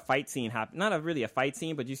see like a fight scene happen. Not really a fight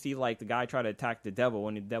scene, but you see like the guy try to attack the devil,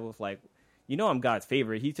 and the devil's like, I'm God's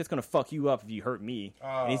favorite. He's just gonna fuck you up if you hurt me.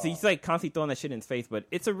 And he's like constantly throwing that shit in his face. But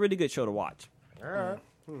it's a really good show to watch. All right.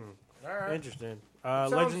 All right. Interesting.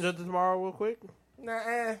 Legends of Tomorrow, real quick.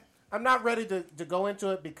 Nah, I'm not ready to go into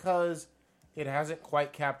it because it hasn't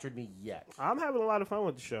quite captured me yet. I'm having a lot of fun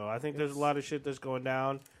with the show. I think there's a lot of shit that's going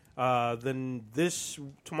down. Then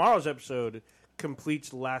tomorrow's episode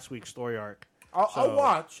completes last week's story arc. I'll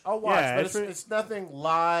watch, Yeah, but it's it's nothing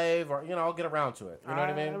live or I'll get around to it. You know what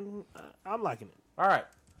I mean? I'm liking it. All right.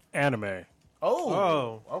 Anime.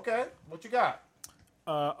 Oh. Okay. What you got?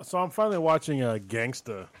 So I'm finally watching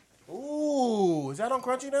Gangsta. Ooh, is that on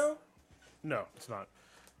Crunchy now? No, it's not.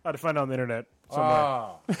 I had to find it on the internet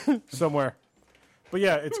somewhere. Somewhere. But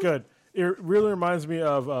yeah, it's good. It really reminds me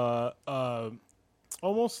of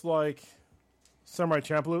almost like Samurai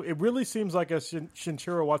Champloo. It really seems like a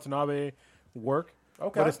Shinichiro Watanabe work.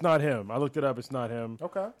 Okay. But it's not him. I looked it up. It's not him.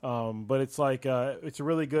 Okay. But it's like it's a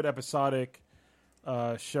really good episodic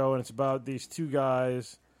show, and it's about these two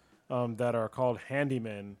guys that are called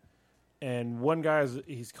handymen. And one guy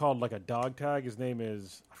he's called like a dog tag. His name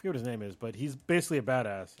is, I forget what his name is, but he's basically a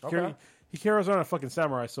badass. Okay. He carries around a fucking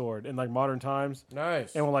samurai sword in like modern times,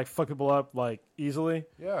 Nice. and will like fuck people up like easily.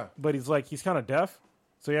 Yeah. But he's kind of deaf,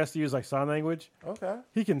 so he has to use like sign language. Okay.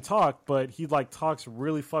 He can talk, but he like talks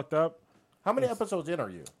really fucked up. How many episodes in are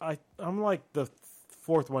you? I'm like the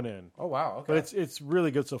fourth one in. Oh wow. Okay. But it's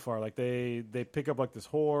really good so far. Like they pick up like this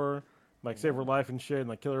whore, like save her life and shit, and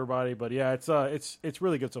like kill everybody. But yeah, it's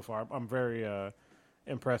really good so far. I'm very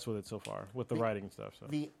impressed with it so far with the writing and stuff. So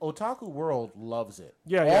the otaku world loves it.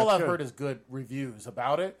 Yeah, All it's I've good. heard is good reviews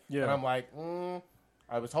about it. Yeah. And I'm like,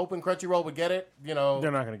 I was hoping Crunchyroll would get it. they're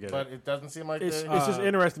not gonna get but it. it doesn't seem like It's they. just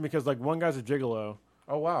interesting because like one guy's a gigolo.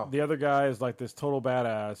 Oh wow. The other guy is like this total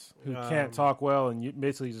badass who can't talk well and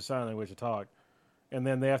basically uses sign language to talk. And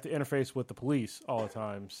then they have to interface with the police all the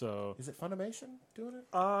time. So Is it Funimation doing it?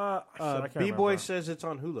 I can't B-Boy remember. says it's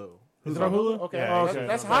on Hulu. Is it on Hulu? Okay. Yeah, Oh, that's, okay.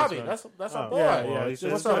 that's Okay, Hobby. so- That's our boy. yeah, yeah. Well, he it's-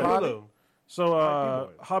 says What's it's up, on Hobby? Hulu. So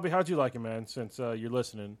B-Boy. Hobby, how'd you like it, man? Since you're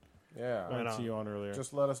listening, Yeah. I didn't see you on earlier.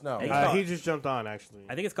 Just let us know. Hey, He just jumped on, actually.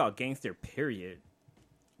 I think it's called Gangster. Period.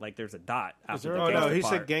 Like there's a dot after there the a- Oh, no, gangster he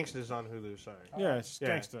part. said Gangsta's on Hulu, sorry. Yeah, it's Yeah.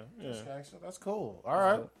 gangsta. Yeah. Gangsta. That's cool. All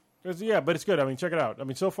right. But it's good. I mean, check it out. I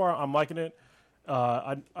mean, so far I'm liking it.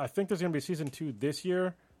 I think there's going to be season 2 this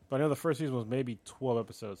year, but I know the first season was maybe 12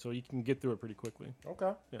 episodes, so you can get through it pretty quickly.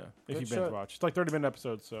 Okay. Yeah, Good if you shit. binge watch. It's like 30-minute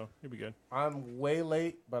episodes, so you'll be good. I'm way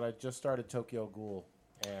late, but I just started Tokyo Ghoul,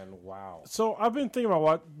 and wow, So I've been thinking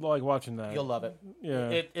about watching that. you'll love it. Yeah.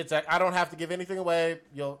 It's. I don't have to give anything away.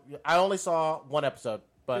 I only saw one episode,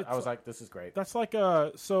 but I was like, this is great. That's like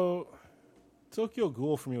so. Tokyo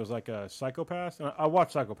Ghoul for me was like a Psychopath, and I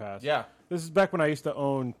watched Psychopath. Yeah. This is back when I used to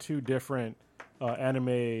own 2 different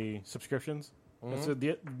anime subscriptions. Mm-hmm. And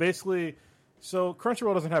so basically, So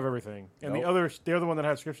Crunchyroll doesn't have everything, and Nope. the other one that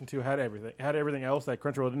had subscription to had everything else that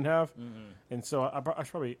Crunchyroll didn't have, and so I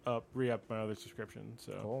should probably re-up my other subscription.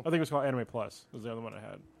 So Cool. I think it was called Anime Plus. Was the other one I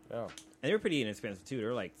had. Yeah. And they were pretty inexpensive too. They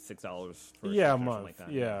were like $6 for a Yeah, a subscription month. like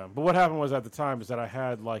that. Yeah, but what happened was at the time is that I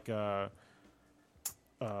had like a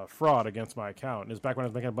fraud against my account. And it was back when I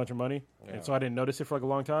was making a bunch of money, and so I didn't notice it for like a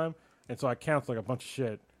long time, and so I canceled like a bunch of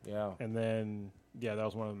shit. Yeah. And then that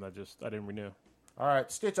was one of them that I didn't renew. All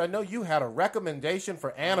right, Stitch, I know you had a recommendation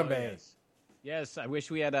for anime. Yes, I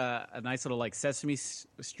wish we had a nice little like Sesame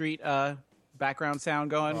Street background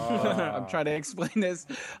sound going. I'm trying to explain this,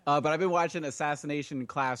 but I've been watching Assassination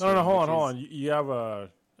Classroom. No, hold which on. is- You have a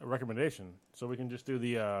recommendation, so we can just do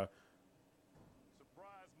the.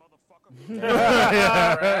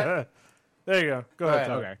 There you go. Go ahead.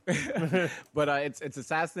 Tom. Okay. But it's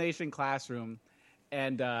Assassination Classroom,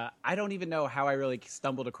 and I don't even know how I really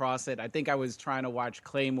stumbled across it. I think I was trying to watch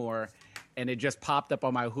Claymore, and it just popped up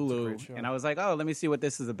on my Hulu, and I was like, oh, let me see what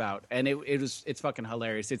this is about. And it's fucking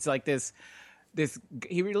hilarious. It's like this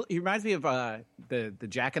he reminds me of the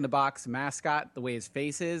Jack in the Box mascot, the way his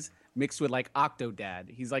face is mixed with like Octodad.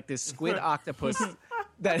 He's like this squid octopus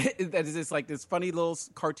that is just like this funny little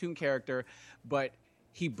cartoon character, but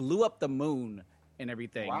he blew up the moon and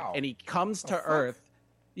everything. Wow. And he comes to Earth.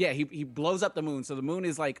 Yeah, he blows up the moon. So the moon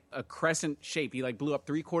is like a crescent shape. He like blew up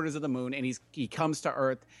 3/4 of the moon, and he comes to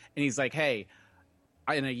Earth, and he's like, hey,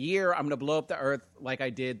 in a year I'm gonna blow up the Earth like I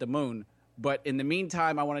did the moon. But in the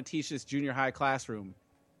meantime, I want to teach this junior high classroom,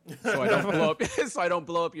 so I don't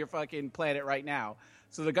blow up your fucking planet right now.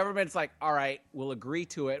 So the government's like, all right, we'll agree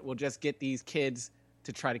to it. We'll just get these kids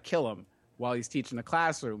to try to kill him while he's teaching the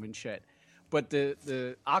classroom and shit. But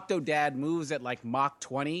the Octodad moves at like Mach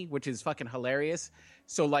 20, which is fucking hilarious.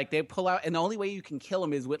 So like they pull out, and the only way you can kill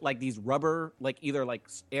him is with like these rubber, like either like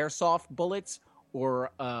airsoft bullets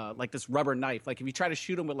or like this rubber knife. Like if you try to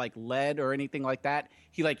shoot him with like lead or anything like that,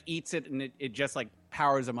 he like eats it and it just like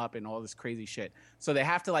powers him up and all this crazy shit. So they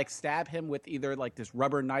have to like stab him with either like this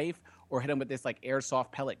rubber knife or hit him with this like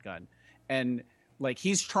airsoft pellet gun. And like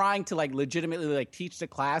he's trying to like legitimately like teach the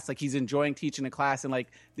class, like he's enjoying teaching the class, and like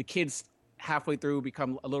the kids halfway through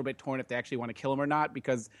become a little bit torn if they actually want to kill him or not,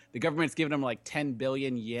 because the government's giving him like 10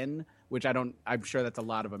 billion yen, which I'm sure that's a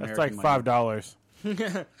lot of American That's like money.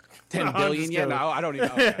 $5. 10 billion yen? No, I don't even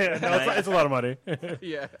know. No, it's a lot of money.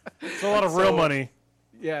 Yeah. It's a lot of real money.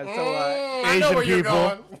 Yeah, so I know where you're people.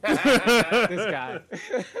 going. this guy.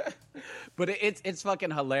 But it's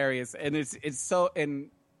fucking hilarious, and it's so, and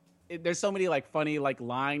there's so many like funny like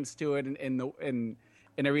lines to it, and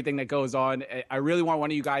everything that goes on. I really want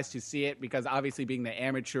one of you guys to see it, because obviously being the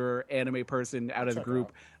amateur anime person out of the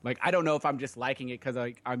group, like I don't know if I'm just liking it because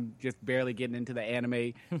I'm just barely getting into the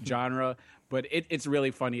anime genre, but it's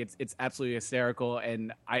really funny. It's absolutely hysterical,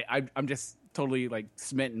 and I'm just totally like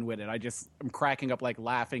smitten with it. I'm cracking up, like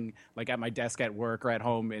laughing, like at my desk at work or at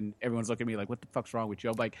home, and everyone's looking at me like, "What the fuck's wrong with you?"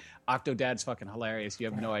 I'm like, "Octodad's fucking hilarious. You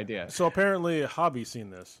have no idea." So apparently, Hobby's seen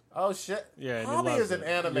this. Oh shit! Yeah, and he Hobby loves is an it.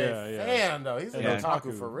 anime Yeah. fan though. He's an Yeah.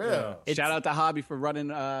 otaku for real. Shout out to Hobby for running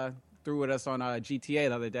through with us on GTA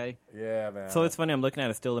the other day. Yeah, man. So it's funny. I'm looking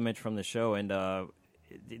at a still image from the show, and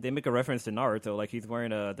they make a reference to Naruto. Like he's wearing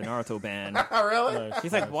the Naruto band. Really?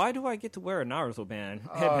 He's like, "Why do I get to wear a Naruto band?"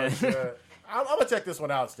 Oh, headband?" shit. I'm gonna check this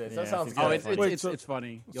one out, Stitch. That Yeah, sounds it's good. Oh, good. it's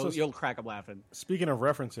funny. so- You'll crack up laughing. Speaking of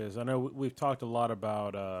references, I know we've talked a lot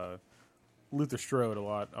about Luther Strode a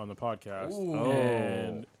lot on the podcast. Ooh.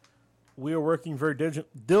 And we are working very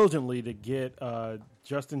diligently to get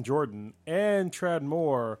Justin Jordan and Trad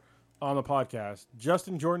Moore on the podcast.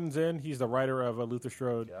 Justin Jordan's in. He's the writer of Luther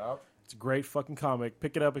Strode. Yep. It's a great fucking comic.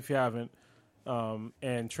 Pick it up if you haven't.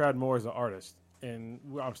 And Trad Moore is the artist. And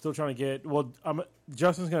I'm still trying to get... Well,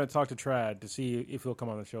 Justin's going to talk to Trad to see if he'll come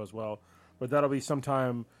on the show as well. But that'll be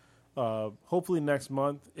sometime, hopefully next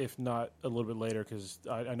month, if not a little bit later, because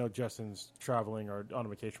I know Justin's traveling or on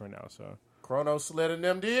vacation right now. So Chrono slid in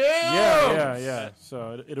them DMs. yeah.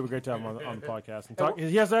 So it'll be great to have him on the podcast. And talk.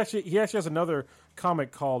 He actually has another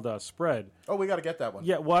comic called Spread. Oh, we got to get that one.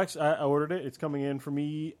 Yeah, well, actually, I ordered it. It's coming in for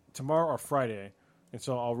me tomorrow or Friday. And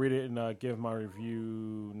so I'll read it and give my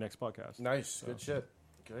review next podcast. Nice. Good shit.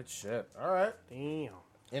 Good shit. All right. Damn.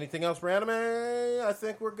 Anything else for anime? I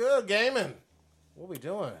think we're good. Gaming. What we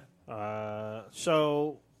doing?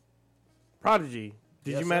 So, Prodigy,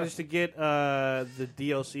 did Yes, you manage to get the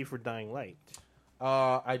DLC for Dying Light?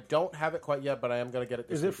 I don't have it quite yet, but I am going to get it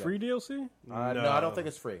this Is it weekend. free DLC? No, I don't think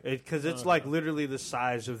it's free. Because it's like literally the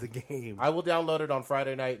size of the game. I will download it on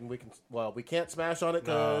Friday night, and we can't smash on it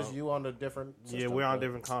because No. you on a different system. Yeah, we're on but-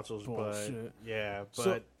 different consoles, Bullshit. but yeah, but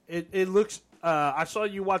So- it looks. I saw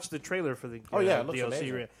you watch the trailer for the Oh, yeah, it looks DLC.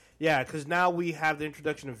 amazing. Yeah, because now we have the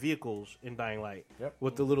introduction of vehicles in Dying Light. Yep.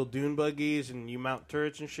 With the little dune buggies and you mount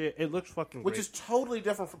turrets and shit. It looks fucking Which great. is totally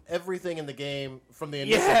different from everything in the game from the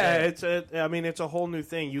initial Yeah, game. it's a whole new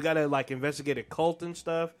thing. You got to like investigate a cult and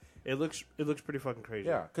stuff. It looks pretty fucking crazy.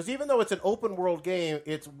 Yeah, because even though it's an open world game,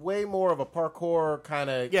 it's way more of a parkour kind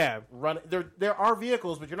of run. There are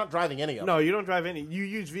vehicles, but you're not driving any of them. No, you don't drive any. You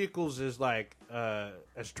use vehicles as like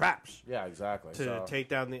as traps. Yeah, exactly. To take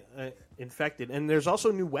down the infected, and there's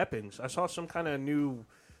also new weapons. I saw some kind of new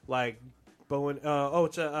like bow and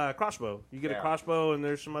it's a crossbow. You get a crossbow, and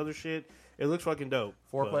there's some other shit. It looks fucking dope.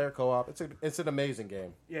 4-player co-op. It's an amazing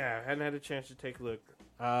game. Yeah, I hadn't had a chance to take a look.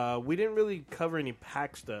 We didn't really cover any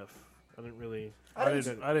pack stuff. I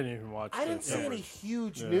didn't even watch. I didn't see any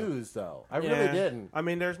huge news though. I really didn't. I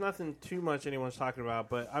mean, there's nothing too much anyone's talking about,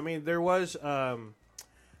 but I mean, there was. I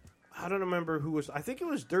don't remember who was. I think it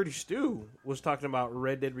was Dirty Stu was talking about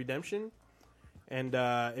Red Dead Redemption, and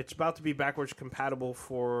it's about to be backwards compatible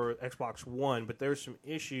for Xbox One, but there's some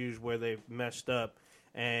issues where they messed up,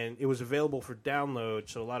 and it was available for download,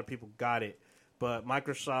 so a lot of people got it. But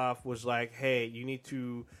Microsoft was like, hey, you need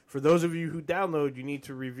to, for those of you who download, you need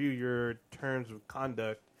to review your terms of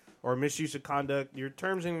conduct or misuse of conduct, your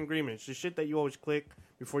terms and agreements, the shit that you always click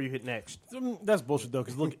before you hit next. That's bullshit, though,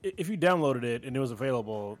 because look, if you downloaded it and it was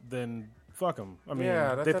available, then fuck them. I mean,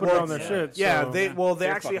 Yeah, they put it on their shit. Yeah, so- they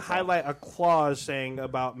actually highlight a clause saying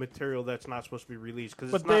about material that's not supposed to be released. Cause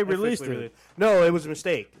But it's not they released officially it. released. No, it was a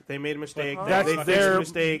mistake. They made a mistake. That's They fixed their a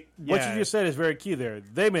mistake. What you just said is very key there.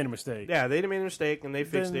 They made a mistake. Yeah, they made a mistake and they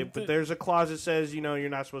fixed Then it. But there's a clause that says, you're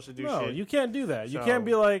not supposed to do No, shit. you can't do that. You So- can't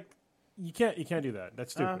be like, you can't do that.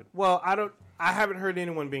 That's stupid. Well, I haven't heard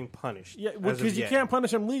anyone being punished. Yeah, as of because you yet. can't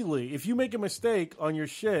punish them legally. If you make a mistake on your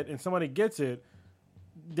shit and somebody gets it,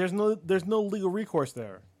 there's no legal recourse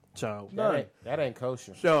there. So That ain't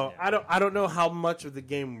kosher. So I don't know how much of the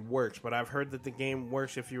game works, but I've heard that the game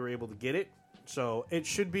works if you were able to get it. So it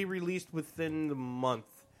should be released within the month.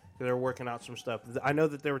 They're working out some stuff. I know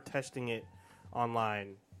that they were testing it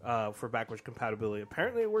online for backwards compatibility.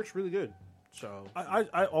 Apparently, it works really good. So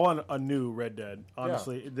I want a new Red Dead.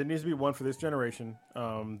 Honestly, there needs to be one for this generation.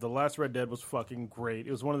 The last Red Dead was fucking great.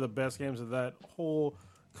 It was one of the best games of that whole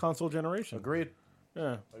console generation. Agreed.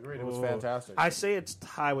 Yeah, Agreed. It was fantastic. I say it's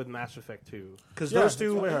tied with Mass Effect 2 because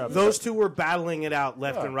Yeah, those two were battling it out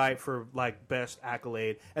left Yeah. and right for like best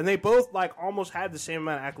accolade, and they both like almost had the same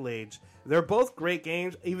amount of accolades. They're both great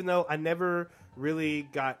games, even though I never really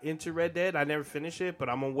got into Red Dead. I never finished it, but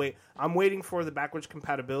I'm waiting for the backwards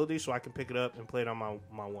compatibility so I can pick it up and play it on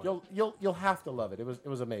my one. You'll have to love it. It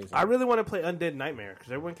was amazing. I really want to play Undead Nightmare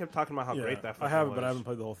because everyone kept talking about how yeah. great that. I fucking haven't, was. but I haven't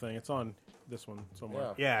played the whole thing. It's on this one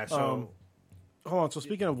somewhere. Yeah. So. Hold on. So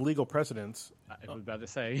speaking of legal precedents, I was about to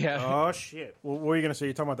say, yeah. Oh shit! what were you gonna say?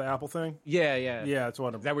 You talking about the Apple thing? Yeah. Yeah, that's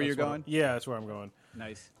what. Is that where you're going? Yeah, that's where I'm going.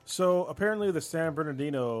 Nice. So apparently, the San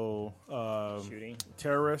Bernardino Shooting.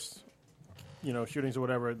 terrorists, shootings or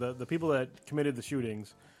whatever, the people that committed the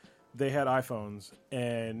shootings, they had iPhones,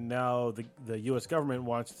 and now the U.S. government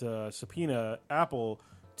wants to subpoena Apple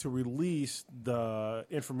to release the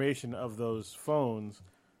information of those phones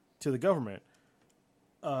to the government.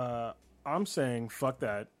 I'm saying fuck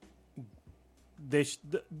that.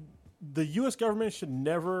 The U.S. government should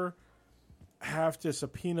never have to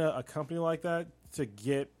subpoena a company like that to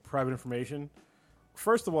get private information.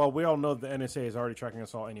 First of all, we all know that the NSA is already tracking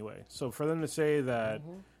us all anyway. So for them to say that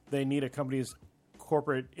they need a company's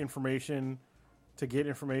corporate information to get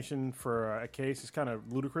information for a case is kind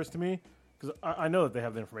of ludicrous to me, because I know that they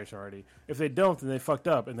have the information already. If they don't, then they fucked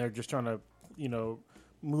up and they're just trying to,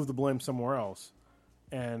 move the blame somewhere else.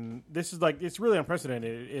 And this is it's really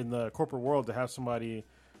unprecedented in the corporate world to have somebody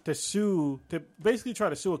to basically try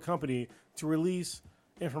to sue a company to release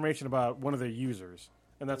information about one of their users.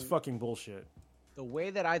 And that's fucking bullshit. The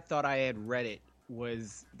way that I thought I had read it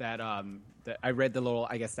was that that I read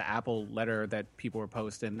the Apple letter that people were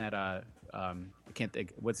posting that I can't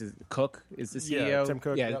think what's his Cook is the CEO. Yeah, Tim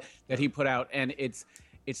Cook. Yeah, Yep. that he put out, and it's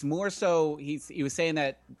more so he was saying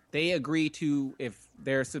that they agree to, if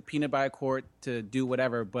they're subpoenaed by a court, to do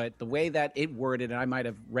whatever, but the way that it worded, and I might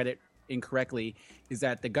have read it incorrectly, is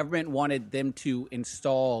that the government wanted them to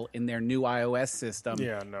install in their new iOS system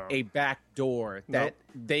a back door that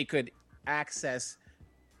they could access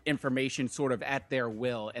information sort of at their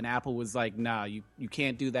will, and Apple was like, nah, you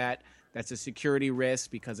can't do that. That's a security risk,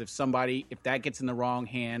 because if that gets in the wrong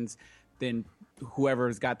hands, then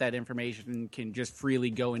whoever's got that information can just freely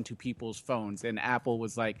go into people's phones. And Apple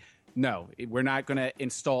was like, no, we're not going to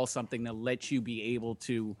install something that lets you be able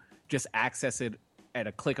to just access it at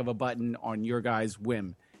a click of a button on your guy's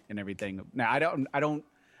whim and everything. Now, I don't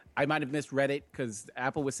I might have misread it because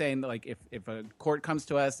Apple was saying that, like if a court comes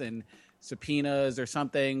to us and subpoenas or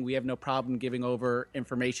something, we have no problem giving over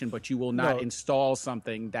information, but you will not install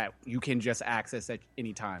something that you can just access at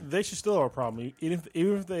any time. They should still have a problem. Even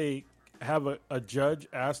if they have a judge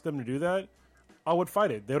ask them to do that, I would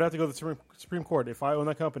fight it. They would have to go to the Supreme Court. If I own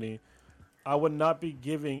that company, I would not be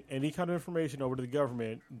giving any kind of information over to the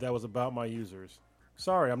government that was about my users.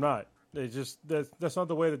 Sorry, I'm not. It's just that's not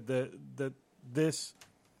the way that this.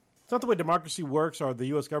 It's not the way democracy works or the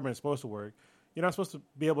U.S. government is supposed to work. You're not supposed to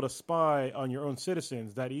be able to spy on your own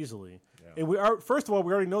citizens that easily. Yeah. And first of all,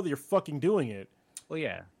 we already know that you're fucking doing it. Well,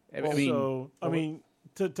 yeah. I mean,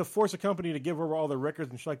 to force a company to give over all their records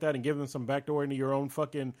and shit like that and give them some backdoor into your own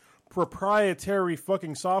fucking proprietary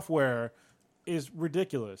fucking software is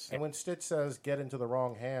ridiculous. And when Stitch says get into the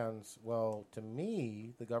wrong hands, well, to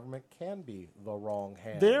me, the government can be the wrong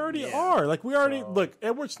hands. They already are. Like, we already... Look,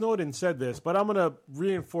 Edward Snowden said this, but I'm going to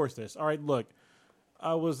reinforce this. All right, look.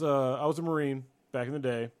 I was a Marine back in the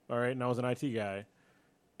day, all right, and I was an IT guy,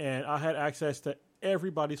 and I had access to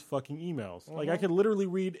everybody's fucking emails. Like, I could literally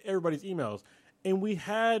read everybody's emails. And we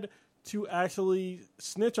had to actually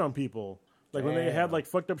snitch on people. Like, when they had, like,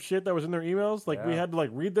 fucked up shit that was in their emails, like, we had to,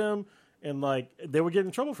 like, read them. And, like, they would get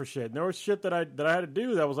in trouble for shit. And there was shit that I had to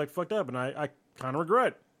do that was, like, fucked up. And I kind of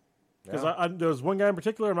regret. Because there was one guy in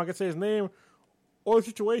particular, I'm not going to say his name or the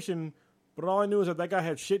situation, but all I knew is that guy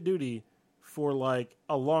had shit duty for, like,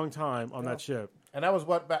 a long time on that ship. And that was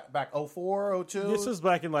what, back 04, 02? This is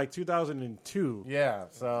back in, like, 2002. Yeah,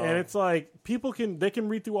 so... And it's like, people can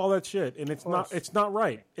read through all that shit. And it's not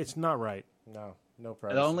right. It's not right. No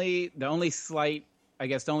privacy. The only slight, I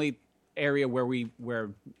guess, the only... area where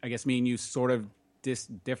I guess me and you sort of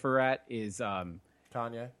differ at is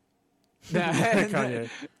Kanye. Kanye.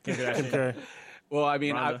 Okay. Well, I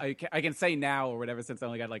mean, I can say now or whatever since I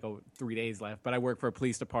only got like 3 days left. But I work for a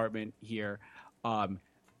police department here.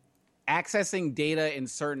 Accessing data in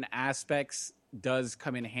certain aspects does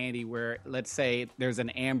come in handy. Where let's say there's an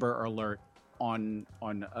Amber Alert on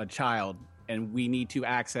a child, and we need to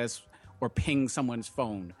access or ping someone's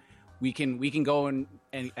phone. We can go and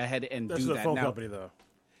ahead and that's do that. That's the phone now, company, though.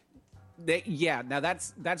 Now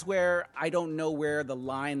that's where I don't know where the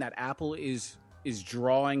line that Apple is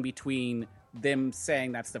drawing between them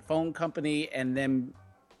saying that's the phone company and them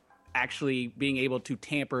actually being able to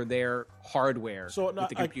tamper their hardware with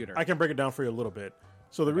the computer. I can break it down for you a little bit.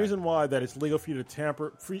 So the reason why that it's legal for you to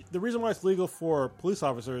tamper, the reason why it's legal for police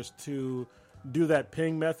officers to do that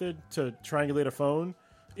ping method to triangulate a phone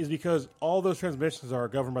is because all those transmissions are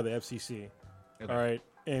governed by the FCC. Okay. All right.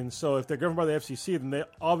 And so if they're governed by the FCC, then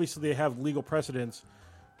they have legal precedence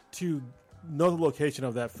to know the location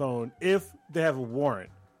of that phone if they have a warrant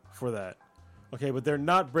for that. Okay, but they're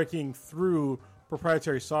not breaking through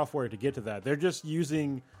proprietary software to get to that. They're just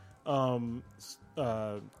using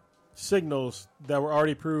signals that were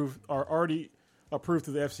already approved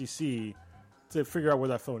through the FCC to figure out where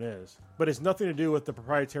that phone is. But it's nothing to do with the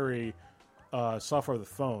proprietary software of the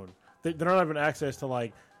phone. They're not having access to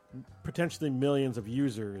like potentially millions of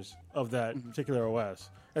users of that particular OS,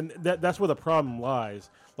 and that's where the problem lies.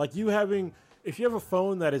 Like if you have a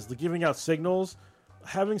phone that is giving out signals,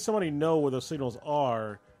 having somebody know where those signals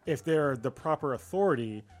are, if they're the proper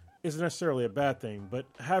authority, isn't necessarily a bad thing. But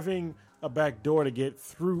having a back door to get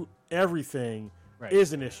through everything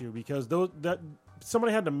is an issue because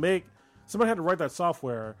somebody had to write that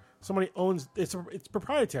software. Somebody owns it's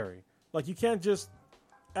proprietary. Like you can't just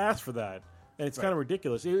ask for that, and it's kind of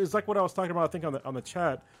ridiculous. It's like what I was talking about, I think, on the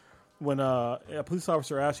chat when a police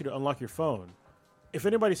officer asks you to unlock your phone. If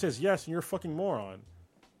anybody says yes, and you're a fucking moron.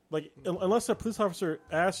 Like unless a police officer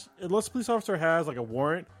has like a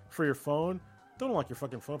warrant for your phone, don't unlock your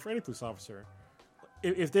fucking phone for any police officer.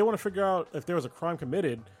 If they want to figure out if there was a crime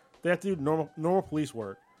committed, they have to do normal police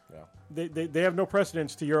work. Yeah. They have no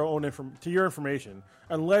precedence to your own information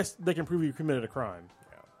unless they can prove you committed a crime.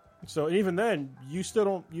 So even then, you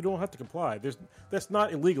don't have to comply. That's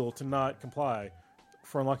not illegal to not comply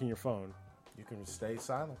for unlocking your phone. You can stay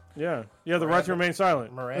silent. Yeah, you have the right to remain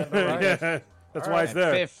silent. Miranda rights. That's why it's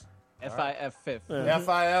there. FIF. FIF. FIF. FIF.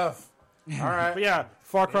 All right. But yeah,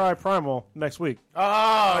 Far Cry Primal next week.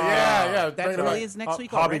 Oh, yeah. That really is next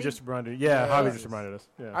week Hobby already? just reminded. Yeah, Hobby just reminded us.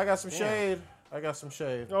 Yeah. I got some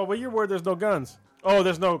shade. Oh, but you're worried there's no guns. Oh,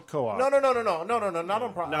 there's no co-op. No, not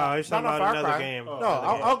on Far Cry. No, he's talking about another game. No,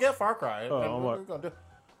 I'll get Far Cry. On what? We're gonna do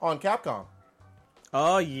on Capcom.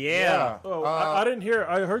 Oh yeah. Oh, I didn't hear.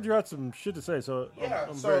 I heard you had some shit to say, so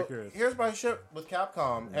I'm very curious. Here's my shit with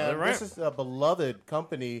Capcom, and this is a beloved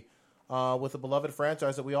company with a beloved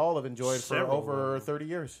franchise that we all have enjoyed for over 30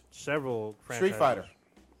 years. Several franchises.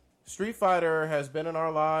 Street Fighter has been in our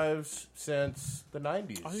lives since the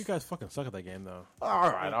 90s. Oh, you guys fucking suck at that game, though. All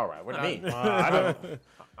right. What do you mean?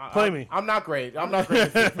 Play me. I'm not great. At Street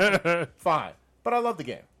Fighter. Fine. But I love the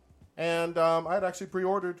game. And I had actually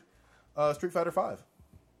pre-ordered Street Fighter 5.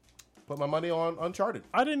 Put my money on Uncharted.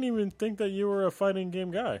 I didn't even think that you were a fighting game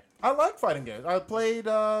guy. I like fighting games. I played...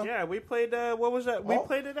 Yeah, we played... what was that? We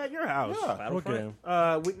played it at your house. Yeah. What game?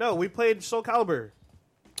 We played Soul Calibur.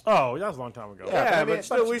 Oh, that was a long time ago. Yeah, I mean, but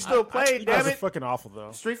still, we still played. You guys Damn are it, fucking awful,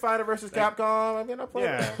 though. Street Fighter versus Capcom. I mean, I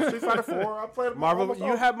played Street Fighter 4. I played Marvel. almost You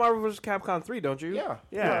all. have Marvel vs. Capcom 3, don't you?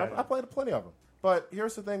 Yeah. I played plenty of them. But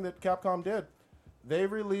here's the thing that Capcom did. They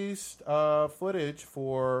released footage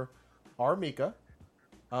for Armika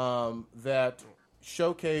that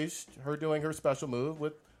showcased her doing her special move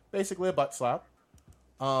with basically a butt slap.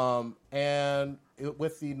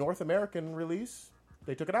 With the North American release,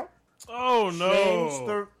 they took it out. Oh,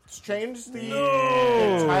 no. Changed the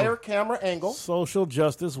entire camera angle. Social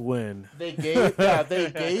justice win. They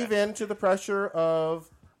gave in to the pressure of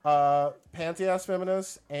panty-ass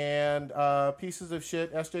feminists and pieces of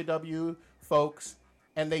shit SJW folks,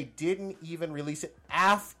 and they didn't even release it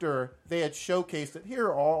after they had showcased it. Here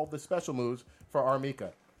are all the special moves for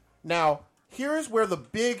Armika. Now, here's where the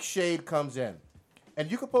big shade comes in. And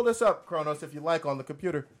you can pull this up, Kronos, if you like, on the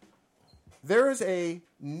computer. There is a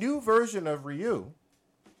new version of Ryu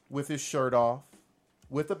with his shirt off,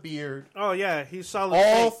 with a beard. Oh, yeah. He's solid.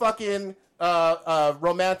 All fucking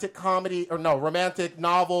romantic comedy, or no, romantic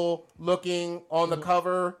novel looking on the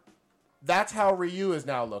cover. That's how Ryu is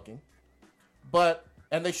now looking.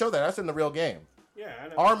 And they show that. That's in the real game. Yeah, I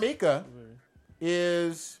know. Armika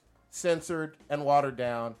is censored and watered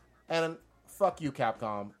down. And fuck you,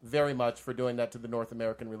 Capcom, very much for doing that to the North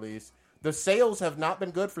American release. The sales have not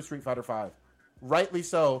been good for Street Fighter V. Rightly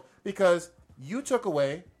so, because you took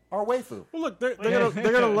away our waifu. Well, look, they're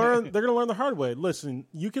gonna learn. They're gonna learn the hard way. Listen,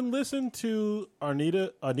 you can listen to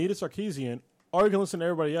Anita Sarkeesian, or you can listen to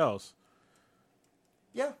everybody else.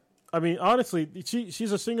 Yeah. I mean, honestly,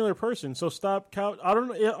 she's a singular person. So stop. I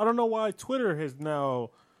don't know why Twitter has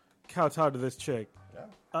now kowtowed to this chick. Yeah.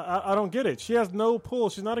 I don't get it. She has no pull.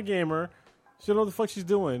 She's not a gamer. She don't know what the fuck she's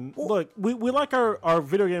doing. Well, look, we like our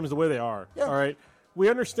video games the way they are. Yeah. All right. We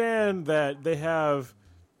understand that they're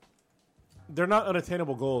not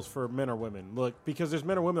unattainable goals for men or women. Look, because there's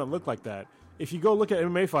men or women that look like that. If you go look at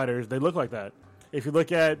MMA fighters, they look like that. If you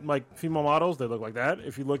look at like female models, they look like that.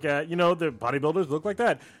 If you look at, the bodybuilders look like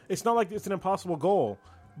that. It's not like it's an impossible goal.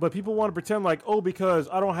 But people want to pretend like, because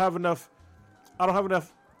I don't have enough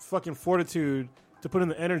fucking fortitude to put in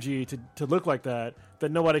the energy to look like that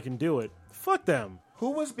nobody can do it. Fuck them. Who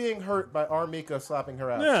was being hurt by Armika slapping her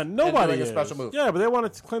ass? Yeah, nobody and doing is. a special move. Yeah, but they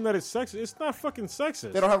want to claim that it's sexist. It's not fucking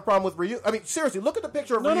sexist. They don't have a problem with Ryu. I mean, seriously, look at the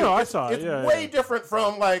picture of Ryu. No, I saw it. It's Yeah, way yeah. different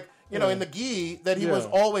from in the gi that he was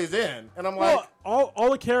always in. And I'm like, all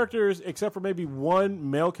the characters except for maybe one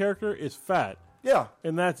male character is fat. yeah,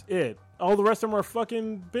 And that's it. All the rest of them are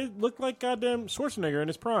fucking look like goddamn Schwarzenegger in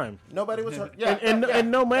his prime. nobody was hurt. Yeah,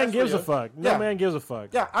 And no man that's gives a Ryu. fuck. No Yeah. man gives a fuck.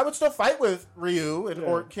 Yeah, I would still fight with Ryu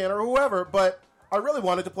or Ken or whoever, but I really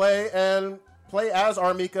wanted to play as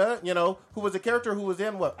Armika, who was a character who was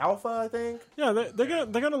in Alpha, I think. Yeah, they're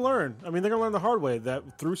gonna learn. I mean, they're gonna learn the hard way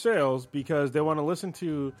that through sales because they want to listen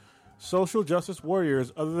to social justice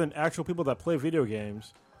warriors other than actual people that play video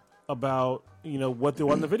games about what they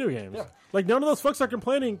want in the video games. Yeah. Like none of those fucks are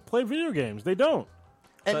complaining play video games. They don't.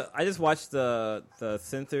 And I just watched the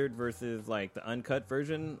censored versus like the uncut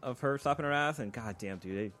version of her stopping her ass, and goddamn,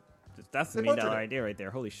 dude, that's the They $1 million butchered it. idea right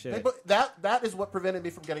there. Holy shit! But that is what prevented me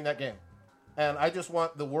from getting that game. And I just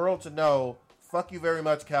want the world to know, fuck you very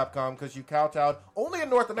much, Capcom, because you kowtowed only in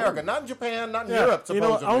North America, not in Japan, not in Europe, You know supposedly.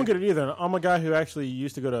 what? I don't get it either. I'm a guy who actually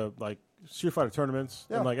used to go to like Street Fighter tournaments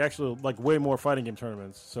and like actually like way more fighting game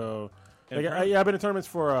tournaments. So like, I've been in tournaments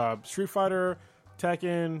for Street Fighter,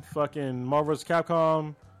 Tekken, fucking Marvel vs.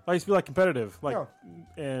 Capcom. I used to be like competitive,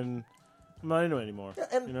 and I'm not into it anymore.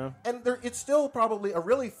 Yeah, and it's still probably a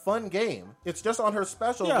really fun game. It's just on her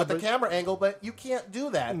special Yeah, with the but- camera angle, but you can't do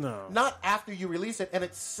that. No. Not after you release it, and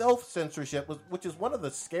it's self-censorship, which is one of the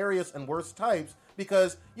scariest and worst types,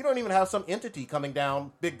 because you don't even have some entity coming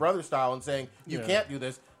down Big Brother style and saying, you can't do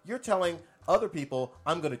this. You're telling other people,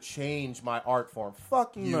 I'm going to change my art form.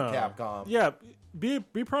 Fuck you, No. Capcom. Yeah, be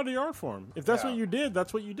proud of your art form. If that's what you did,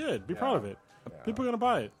 that's what you did. Be proud of it. People are gonna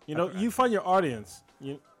buy it. You find your audience.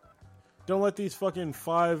 You don't let these fucking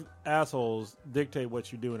 5 assholes dictate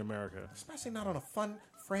what you do in America. Especially not on a fun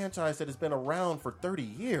franchise that has been around for 30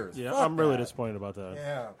 years. Yeah, Fuck I'm really that. disappointed about that.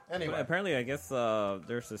 Yeah. Anyway. But apparently, I guess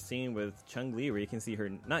there's a scene with Chung Li where you can see her.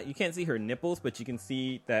 You can't see her nipples, but you can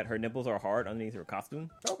see that her nipples are hard underneath her costume.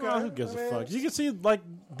 Okay. Well, who gives I a mean, fuck? You can see like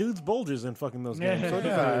dudes' bulges in fucking those games, so it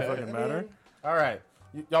doesn't really fucking matter. All right.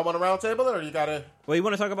 Y'all want to round table it, or you gotta? Well, you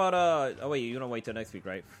want to talk about? Oh wait, you don't wait till next week,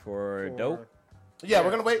 right? For Dope. Yeah,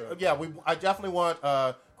 we're gonna wait. Yeah, I definitely want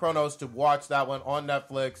Chronos to watch that one on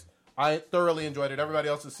Netflix. I thoroughly enjoyed it. Everybody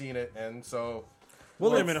else has seen it, and so.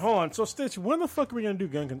 Well, wait a minute, hold on. So, Stitch, when the fuck are we gonna do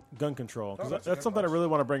gun control? Because that's something I really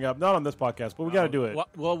want to bring up. Not on this podcast, but we got to do it.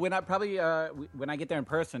 Well, when I probably when I get there in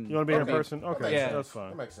person. You want to be here in person? Okay, Yeah. that's fine.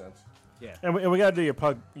 That makes sense. Yeah. And we got to do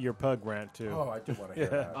your pug rant too. Oh, I do want to hear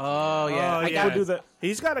that. Oh yeah. Oh, I yeah. got We'll do that.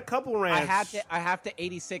 He's got a couple rants. I have to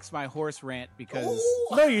 86 my horse rant because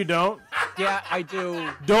No, you don't. yeah, I do.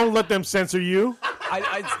 Don't let them censor you.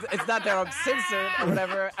 It's not that I'm censored or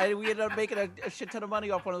whatever. We ended up making a shit ton of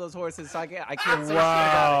money off one of those horses, so I can't say shit about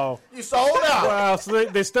Wow. You sold out. Wow. So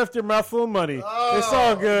they stuffed your mouth full of money. It's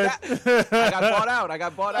all good. it. I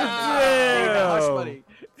got bought out. Damn. Hush money.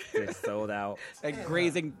 They sold out. That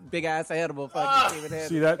grazing big ass animal fucking came in handy.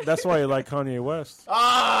 See that's why you like Kanye West.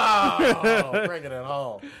 Oh, bringing it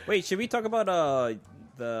home. Wait, should we talk about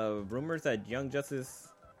the rumors that Young Justice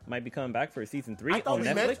might be coming back for season 3 I on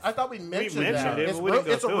Netflix? thought we mentioned mentioned that. it, It's, but we didn't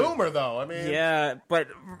go it's a through it. rumor, though. I mean, Yeah, but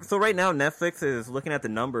so right now Netflix is looking at the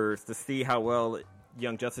numbers to see how well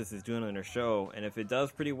Young Justice is doing on their show, and if it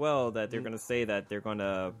does pretty well, that they're going to say that they're going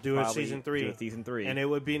to Do a season 3. and it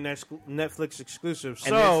would be Netflix exclusive. and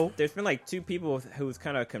So there's been like 2 people who's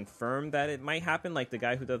kind of confirmed that it might happen, like the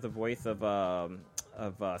guy who does the voice of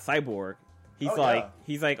Cyborg.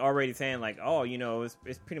 He's like already saying like, oh, you know, it's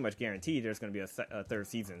pretty much guaranteed there's going to be a 3rd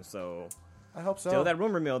season. So I hope so. still that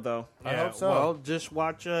rumor mill though. I hope so. Well, just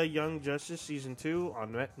watch Young Justice season 2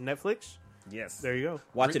 on Netflix. Yes, There you go.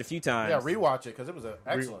 watch it a few times. Yeah, rewatch it because it was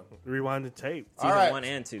excellent. Rewind the tape. Season All right. 1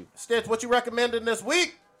 and 2. Stitch, what you recommending this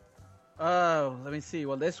week? Oh, let me see.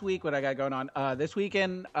 Well, this week, what I got going on? This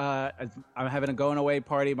weekend, I'm having a going away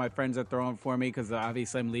party. My friends are throwing for me because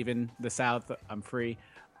obviously I'm leaving the South. I'm free.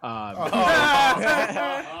 I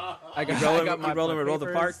got my rolling with Rosa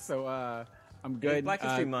papers, Parks? so I'm good. Black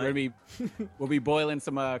History Month. We'll be boiling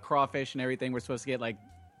some crawfish and everything. We're supposed to get like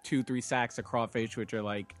 2-3 sacks of crawfish, which are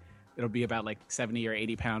like it'll be about like 70 or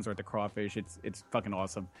 80 pounds worth of crawfish. It's fucking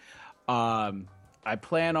awesome. I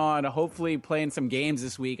plan on hopefully playing some games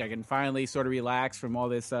this week. I can finally sort of relax from all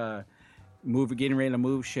this getting ready to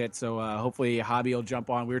move shit. So hopefully Hobby will jump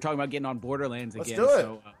on. We were talking about getting on Borderlands Let's again. do it.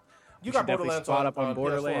 So, You we got should definitely Borderlands spot on, up on PS4,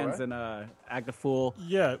 Borderlands right? and act a fool.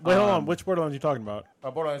 Yeah. Wait, hold on. Which Borderlands are you talking about?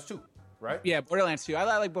 Borderlands 2, right? Yeah, Borderlands 2. I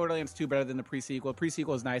like Borderlands 2 better than the pre-sequel.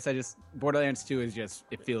 Pre-sequel is nice. Borderlands 2 is just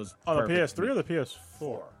it feels On the perfect. PS3 or the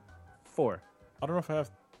PS4? 4. I don't know if I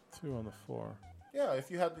have 2 on the 4. Yeah,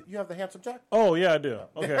 if you have the handsome Jack. Oh yeah, I do.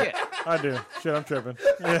 Okay, I do. Shit, I'm tripping.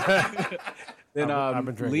 Then I've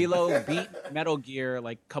been drinking. Lilo beat Metal Gear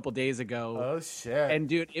like a couple days ago. Oh shit! And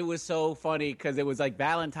dude, it was so funny because it was like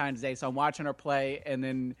Valentine's Day, so I'm watching her play, and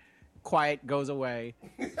then Quiet goes away,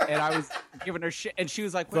 and I was giving her shit, and she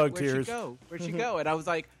was like, Thug "Where'd tears. she go? Where'd she go?" And I was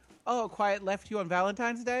like, "Oh, Quiet left you on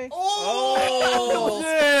Valentine's Day." Damn!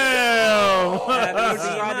 I was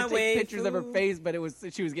trying to take pictures of her face, but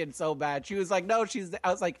she was getting so bad. She was like, "No, she's."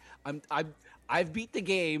 I was like, I've beat the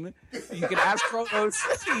game. You can ask Kronos.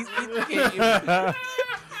 He's beat the game."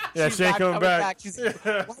 Yeah, She's she ain't not coming back. She's like,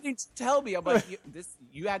 "Why didn't you tell me?" I'm like,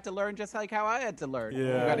 "You had to learn just like how I had to learn. You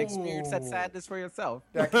Yeah. got to experience that sadness for yourself."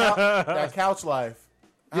 that couch life.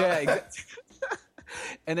 Yeah, exactly.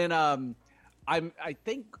 And then I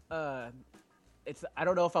think I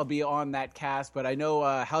don't know if I'll be on that cast, but I know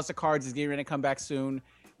House of Cards is getting ready to come back soon.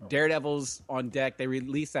 Daredevil's on deck. They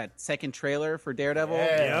released that second trailer for Daredevil.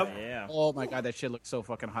 Yep. Yeah. Oh my god, that shit looks so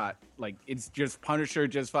fucking hot. Like it's just Punisher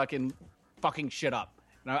just fucking shit up.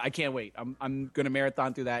 And I can't wait. I'm gonna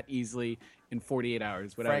marathon through that easily in 48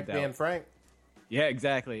 hours without Frank a doubt. being Frank. Yeah,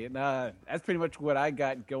 exactly. And that's pretty much what I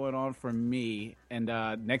got going on for me. And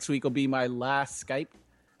next week will be my last Skype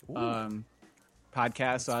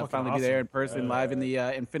podcast. So I'll fucking finally be there in awesome. person, live in the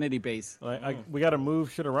Infinity Base. Like, we got to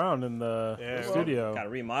move shit around in the studio Got to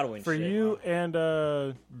remodel and for shit. you and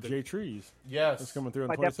Jay Trees. Yes. That's coming through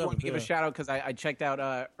on I definitely want 27th. to give a shout out because I checked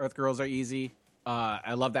out Earth Girls Are Easy.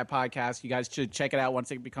 I love that podcast. You guys should check it out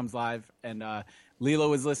once it becomes live. And Lilo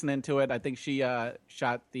was listening to it. I think she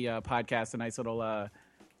shot the podcast a nice little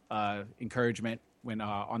encouragement when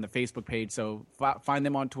on the Facebook page. So find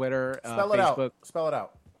them on Twitter, Spell it Facebook. out. Spell it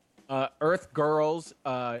out. Earth Girls,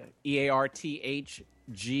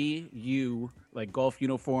 EARTHGU, like Golf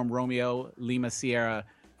Uniform Romeo Lima Sierra,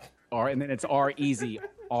 and then it's R Easy,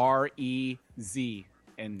 REZ,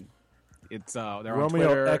 and it's they're on Romeo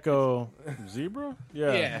Twitter. Echo Zebra?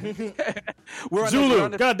 Yeah. We're on Zulu.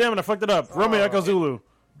 the- God damn it, I fucked it up. Romeo Echo Zulu.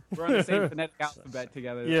 We're on the same phonetic alphabet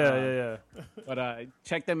together. Yeah. But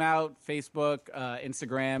check them out: Facebook,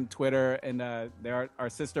 Instagram, Twitter, and they're our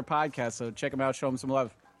sister podcast. So check them out. Show them some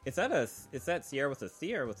love. Is that Sierra with a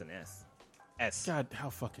C or with an S? S. God, how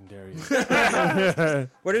fucking dare you?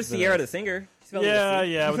 What is Sierra the singer? Spelled with a Yeah,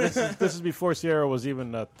 C. yeah. But this is before Sierra was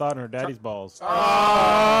even thought in her daddy's balls.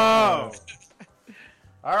 Oh.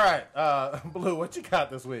 All right, Blue, what you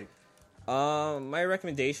got this week? My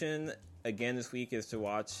recommendation again this week is to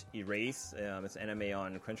watch Erase. It's an anime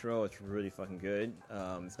on Crunchyroll. It's really fucking good.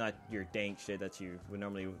 It's not your dank shit that you would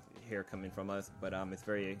normally hear coming from us, but it's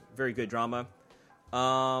very, very good drama.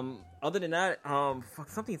 Other than that,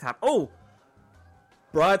 something's happened. Oh,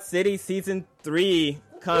 Broad City season 3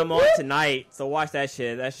 come on tonight, so watch that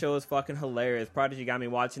shit. That show is fucking hilarious. Prodigy got me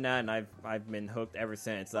watching that, and I've been hooked ever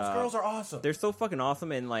since. Those girls are awesome. They're so fucking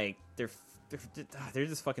awesome, and like they're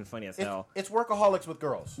just fucking funny as hell. It's workaholics with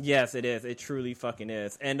girls. Yes, it is. It truly fucking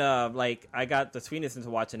is. And like I got the sweetness into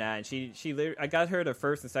watching that, and I got her the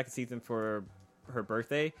first and second season for her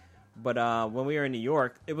birthday. But when we were in New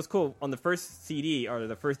York, it was cool on the first CD or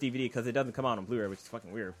the first DVD because it doesn't come out on Blu-ray, which is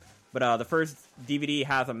fucking weird. But the first DVD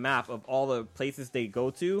has a map of all the places they go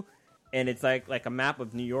to, and it's like a map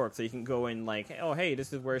of New York, so you can go and like, oh hey,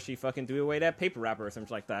 this is where she fucking threw away that paper wrapper or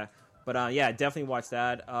something like that. But yeah, definitely watch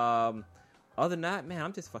that. Other than that, man,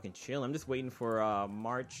 I'm just fucking chilling. I'm just waiting for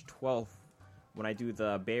March 12th when I do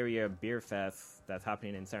the Bay Area Beer Fest that's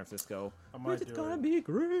happening in San Francisco. Which is gonna be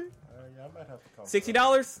great. Yeah, I might have to come.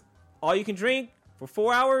 $60, all you can drink for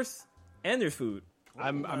 4 hours, and there's food.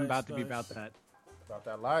 I'm about to be about that. About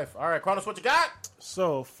that life. All right, Kronos, what you got?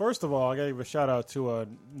 So, first of all, I got to give a shout out to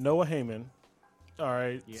Noah Heyman. All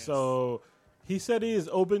right. Yes. So, he said he is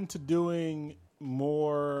open to doing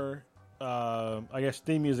more, I guess,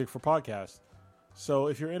 theme music for podcasts. So,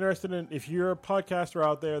 if you're a podcaster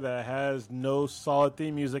out there that has no solid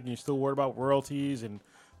theme music and you're still worried about royalties and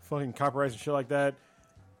fucking copyrights and shit like that,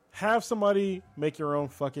 have somebody make your own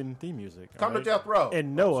fucking theme music. Come all to Death Row.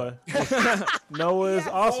 And Noah, Noah is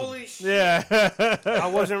awesome. Holy shit. Yeah. I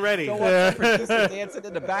wasn't ready. Dancing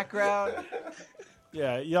in the background.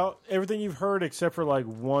 Yeah, y'all. Everything you've heard except for like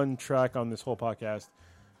one track on this whole podcast,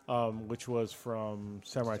 which was from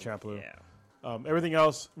Samurai Champloo. Yeah. Everything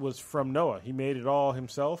else was from Noah. He made it all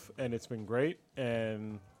himself, and it's been great.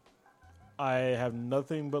 And I have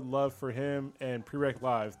nothing but love for him and Prereq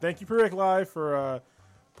Live. Thank you, Prereq Live, for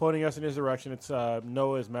pointing us in his direction. It's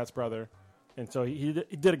Noah is Matt's brother, and so he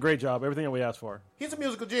did a great job. Everything that we asked for. He's a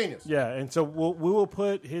musical genius. Yeah, and so we will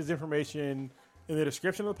put his information in the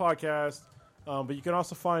description of the podcast. But you can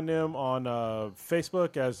also find him on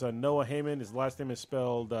Facebook as Noah Heyman. His last name is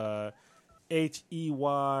spelled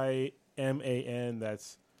Heyman.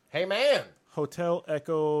 That's Hey, man. Hotel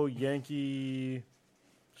Echo Yankee.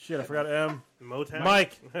 Shit, I forgot M. Motown.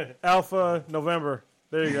 Mike Alpha November.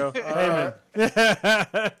 There you go. Heyman.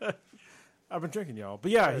 I've been drinking, y'all.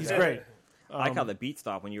 But yeah, he's great. I like how the beat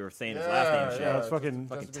stopped when you were saying his last name. Shit. Yeah, it's fucking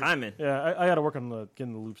timing. Yeah, I got to work on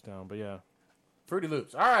getting the loops down. But yeah. Fruity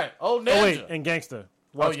Loops. All right. Old Ninja. Oh wait, and Gangsta.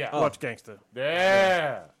 Watch, yeah. watch Gangsta.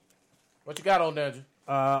 Yeah. What you got, Old Ninja?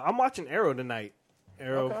 I'm watching Arrow tonight.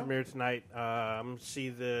 Arrow premiere tonight. I'm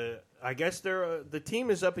see I guess the team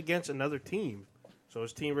is up against another team, so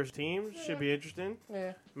it's team versus team. Should be interesting.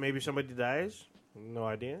 Yeah. Maybe somebody dies. No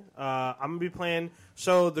idea. I'm gonna be playing.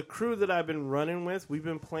 So the crew that I've been running with, we've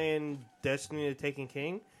been playing Destiny: The Taken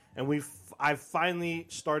King, and I've finally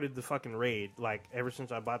started the fucking raid. Like ever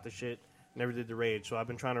since I bought the shit, never did the raid. So I've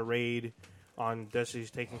been trying to raid on Destiny's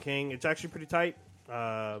Taken King. It's actually pretty tight.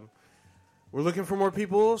 We're looking for more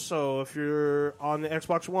people, so if you're on the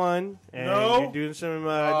Xbox One and you're doing some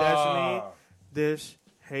Destiny, this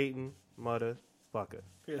hating motherfucker.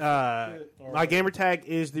 My gamer tag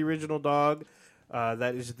is the original dog.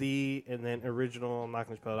 That is the, and then original, I'm not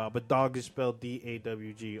going to spell it out, but dog is spelled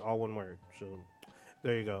D-A-W-G, all one word. So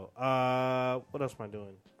there you go. What else am I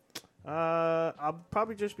doing? I'll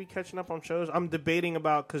probably just be catching up on shows. I'm debating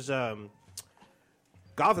about, because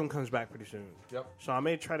Gotham comes back pretty soon. Yep. So I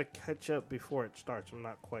may try to catch up before it starts. I'm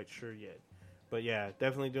not quite sure yet. But yeah,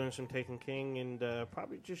 definitely doing some Taken King and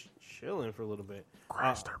probably just chilling for a little bit.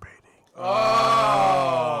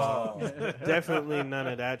 Oh. Definitely none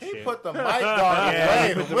of that He shit. put the mic dog Yeah,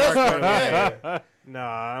 away. The whisper. Yeah. No,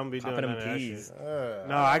 I don't be doing Popping none them of that keys. shit.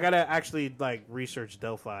 No, I gotta actually like research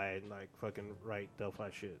Delphi and like fucking write Delphi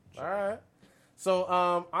shit. So. All right. So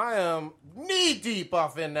I am knee deep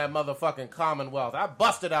off in that motherfucking Commonwealth. I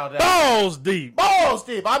busted out that Balls deep. balls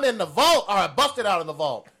deep. I'm in the vault. All right, busted out in the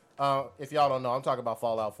vault. If y'all don't know, I'm talking about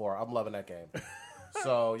Fallout 4. I'm loving that game.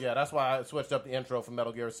 So yeah, that's why I switched up the intro from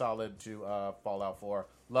Metal Gear Solid to Fallout 4.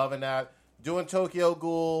 Loving that. Doing Tokyo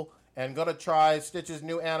Ghoul and gonna try Stitch's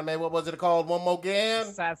new anime. What was it called? One more again.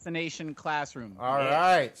 Assassination Classroom. All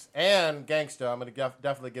right, and Gangsta. I'm gonna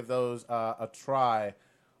definitely give those a try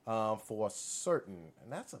for certain,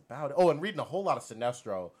 and that's about it. Oh, and reading a whole lot of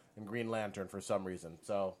Sinestro and Green Lantern for some reason.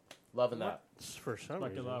 So loving that. For some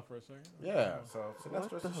Like it reason. loud for a second. Yeah. So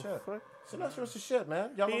Sinestro's the shit. fuck? Sinestro's the shit, man.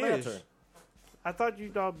 Yellow He Lantern. is. I thought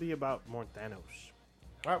you'd all be about more Thanos.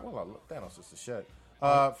 All right, well, Thanos is the shit.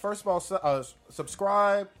 First of all,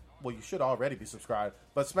 subscribe. Well, you should already be subscribed,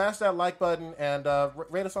 but smash that like button and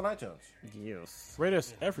rate us on iTunes. Yes. Rate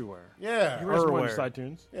us everywhere. Yeah, You rate us more than Everywhere. just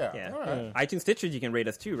iTunes. yeah. Yeah. All right. iTunes Stitcher, you can rate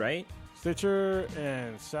us too, right? Stitcher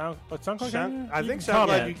and SoundCloud. can you? I You think can SoundCloud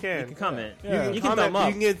comment. you can. You can comment. Yeah. You can Comment, thumb up.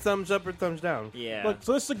 You can get thumbs up or thumbs down. Yeah. Look,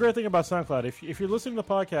 so this is the great thing about SoundCloud. If you're listening to the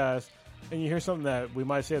podcast and you hear something that we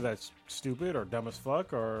might say that's stupid or dumb as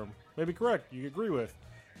fuck or maybe correct, you agree with,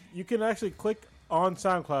 you can actually click on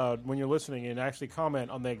SoundCloud when you're listening and actually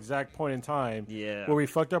comment on the exact point in time Yeah. where we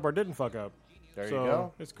fucked up or didn't fuck up. There you So,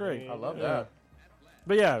 go. It's great. I love Yeah. that.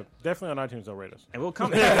 But yeah, definitely on iTunes they'll rate us. And we'll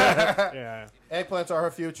comment. Yeah. Eggplants are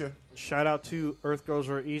her future. Shout out to Earth Girls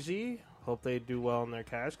Are Easy. Hope they do well in their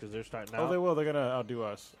cast because they're starting out. Oh, they will. They're gonna outdo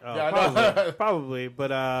us. Oh, Yeah, I know. probably, probably.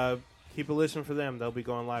 But keep a listen for them. They'll be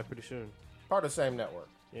going live pretty soon. Part of the same network.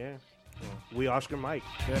 Yeah. We Oscar Mike.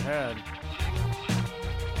 Good hand.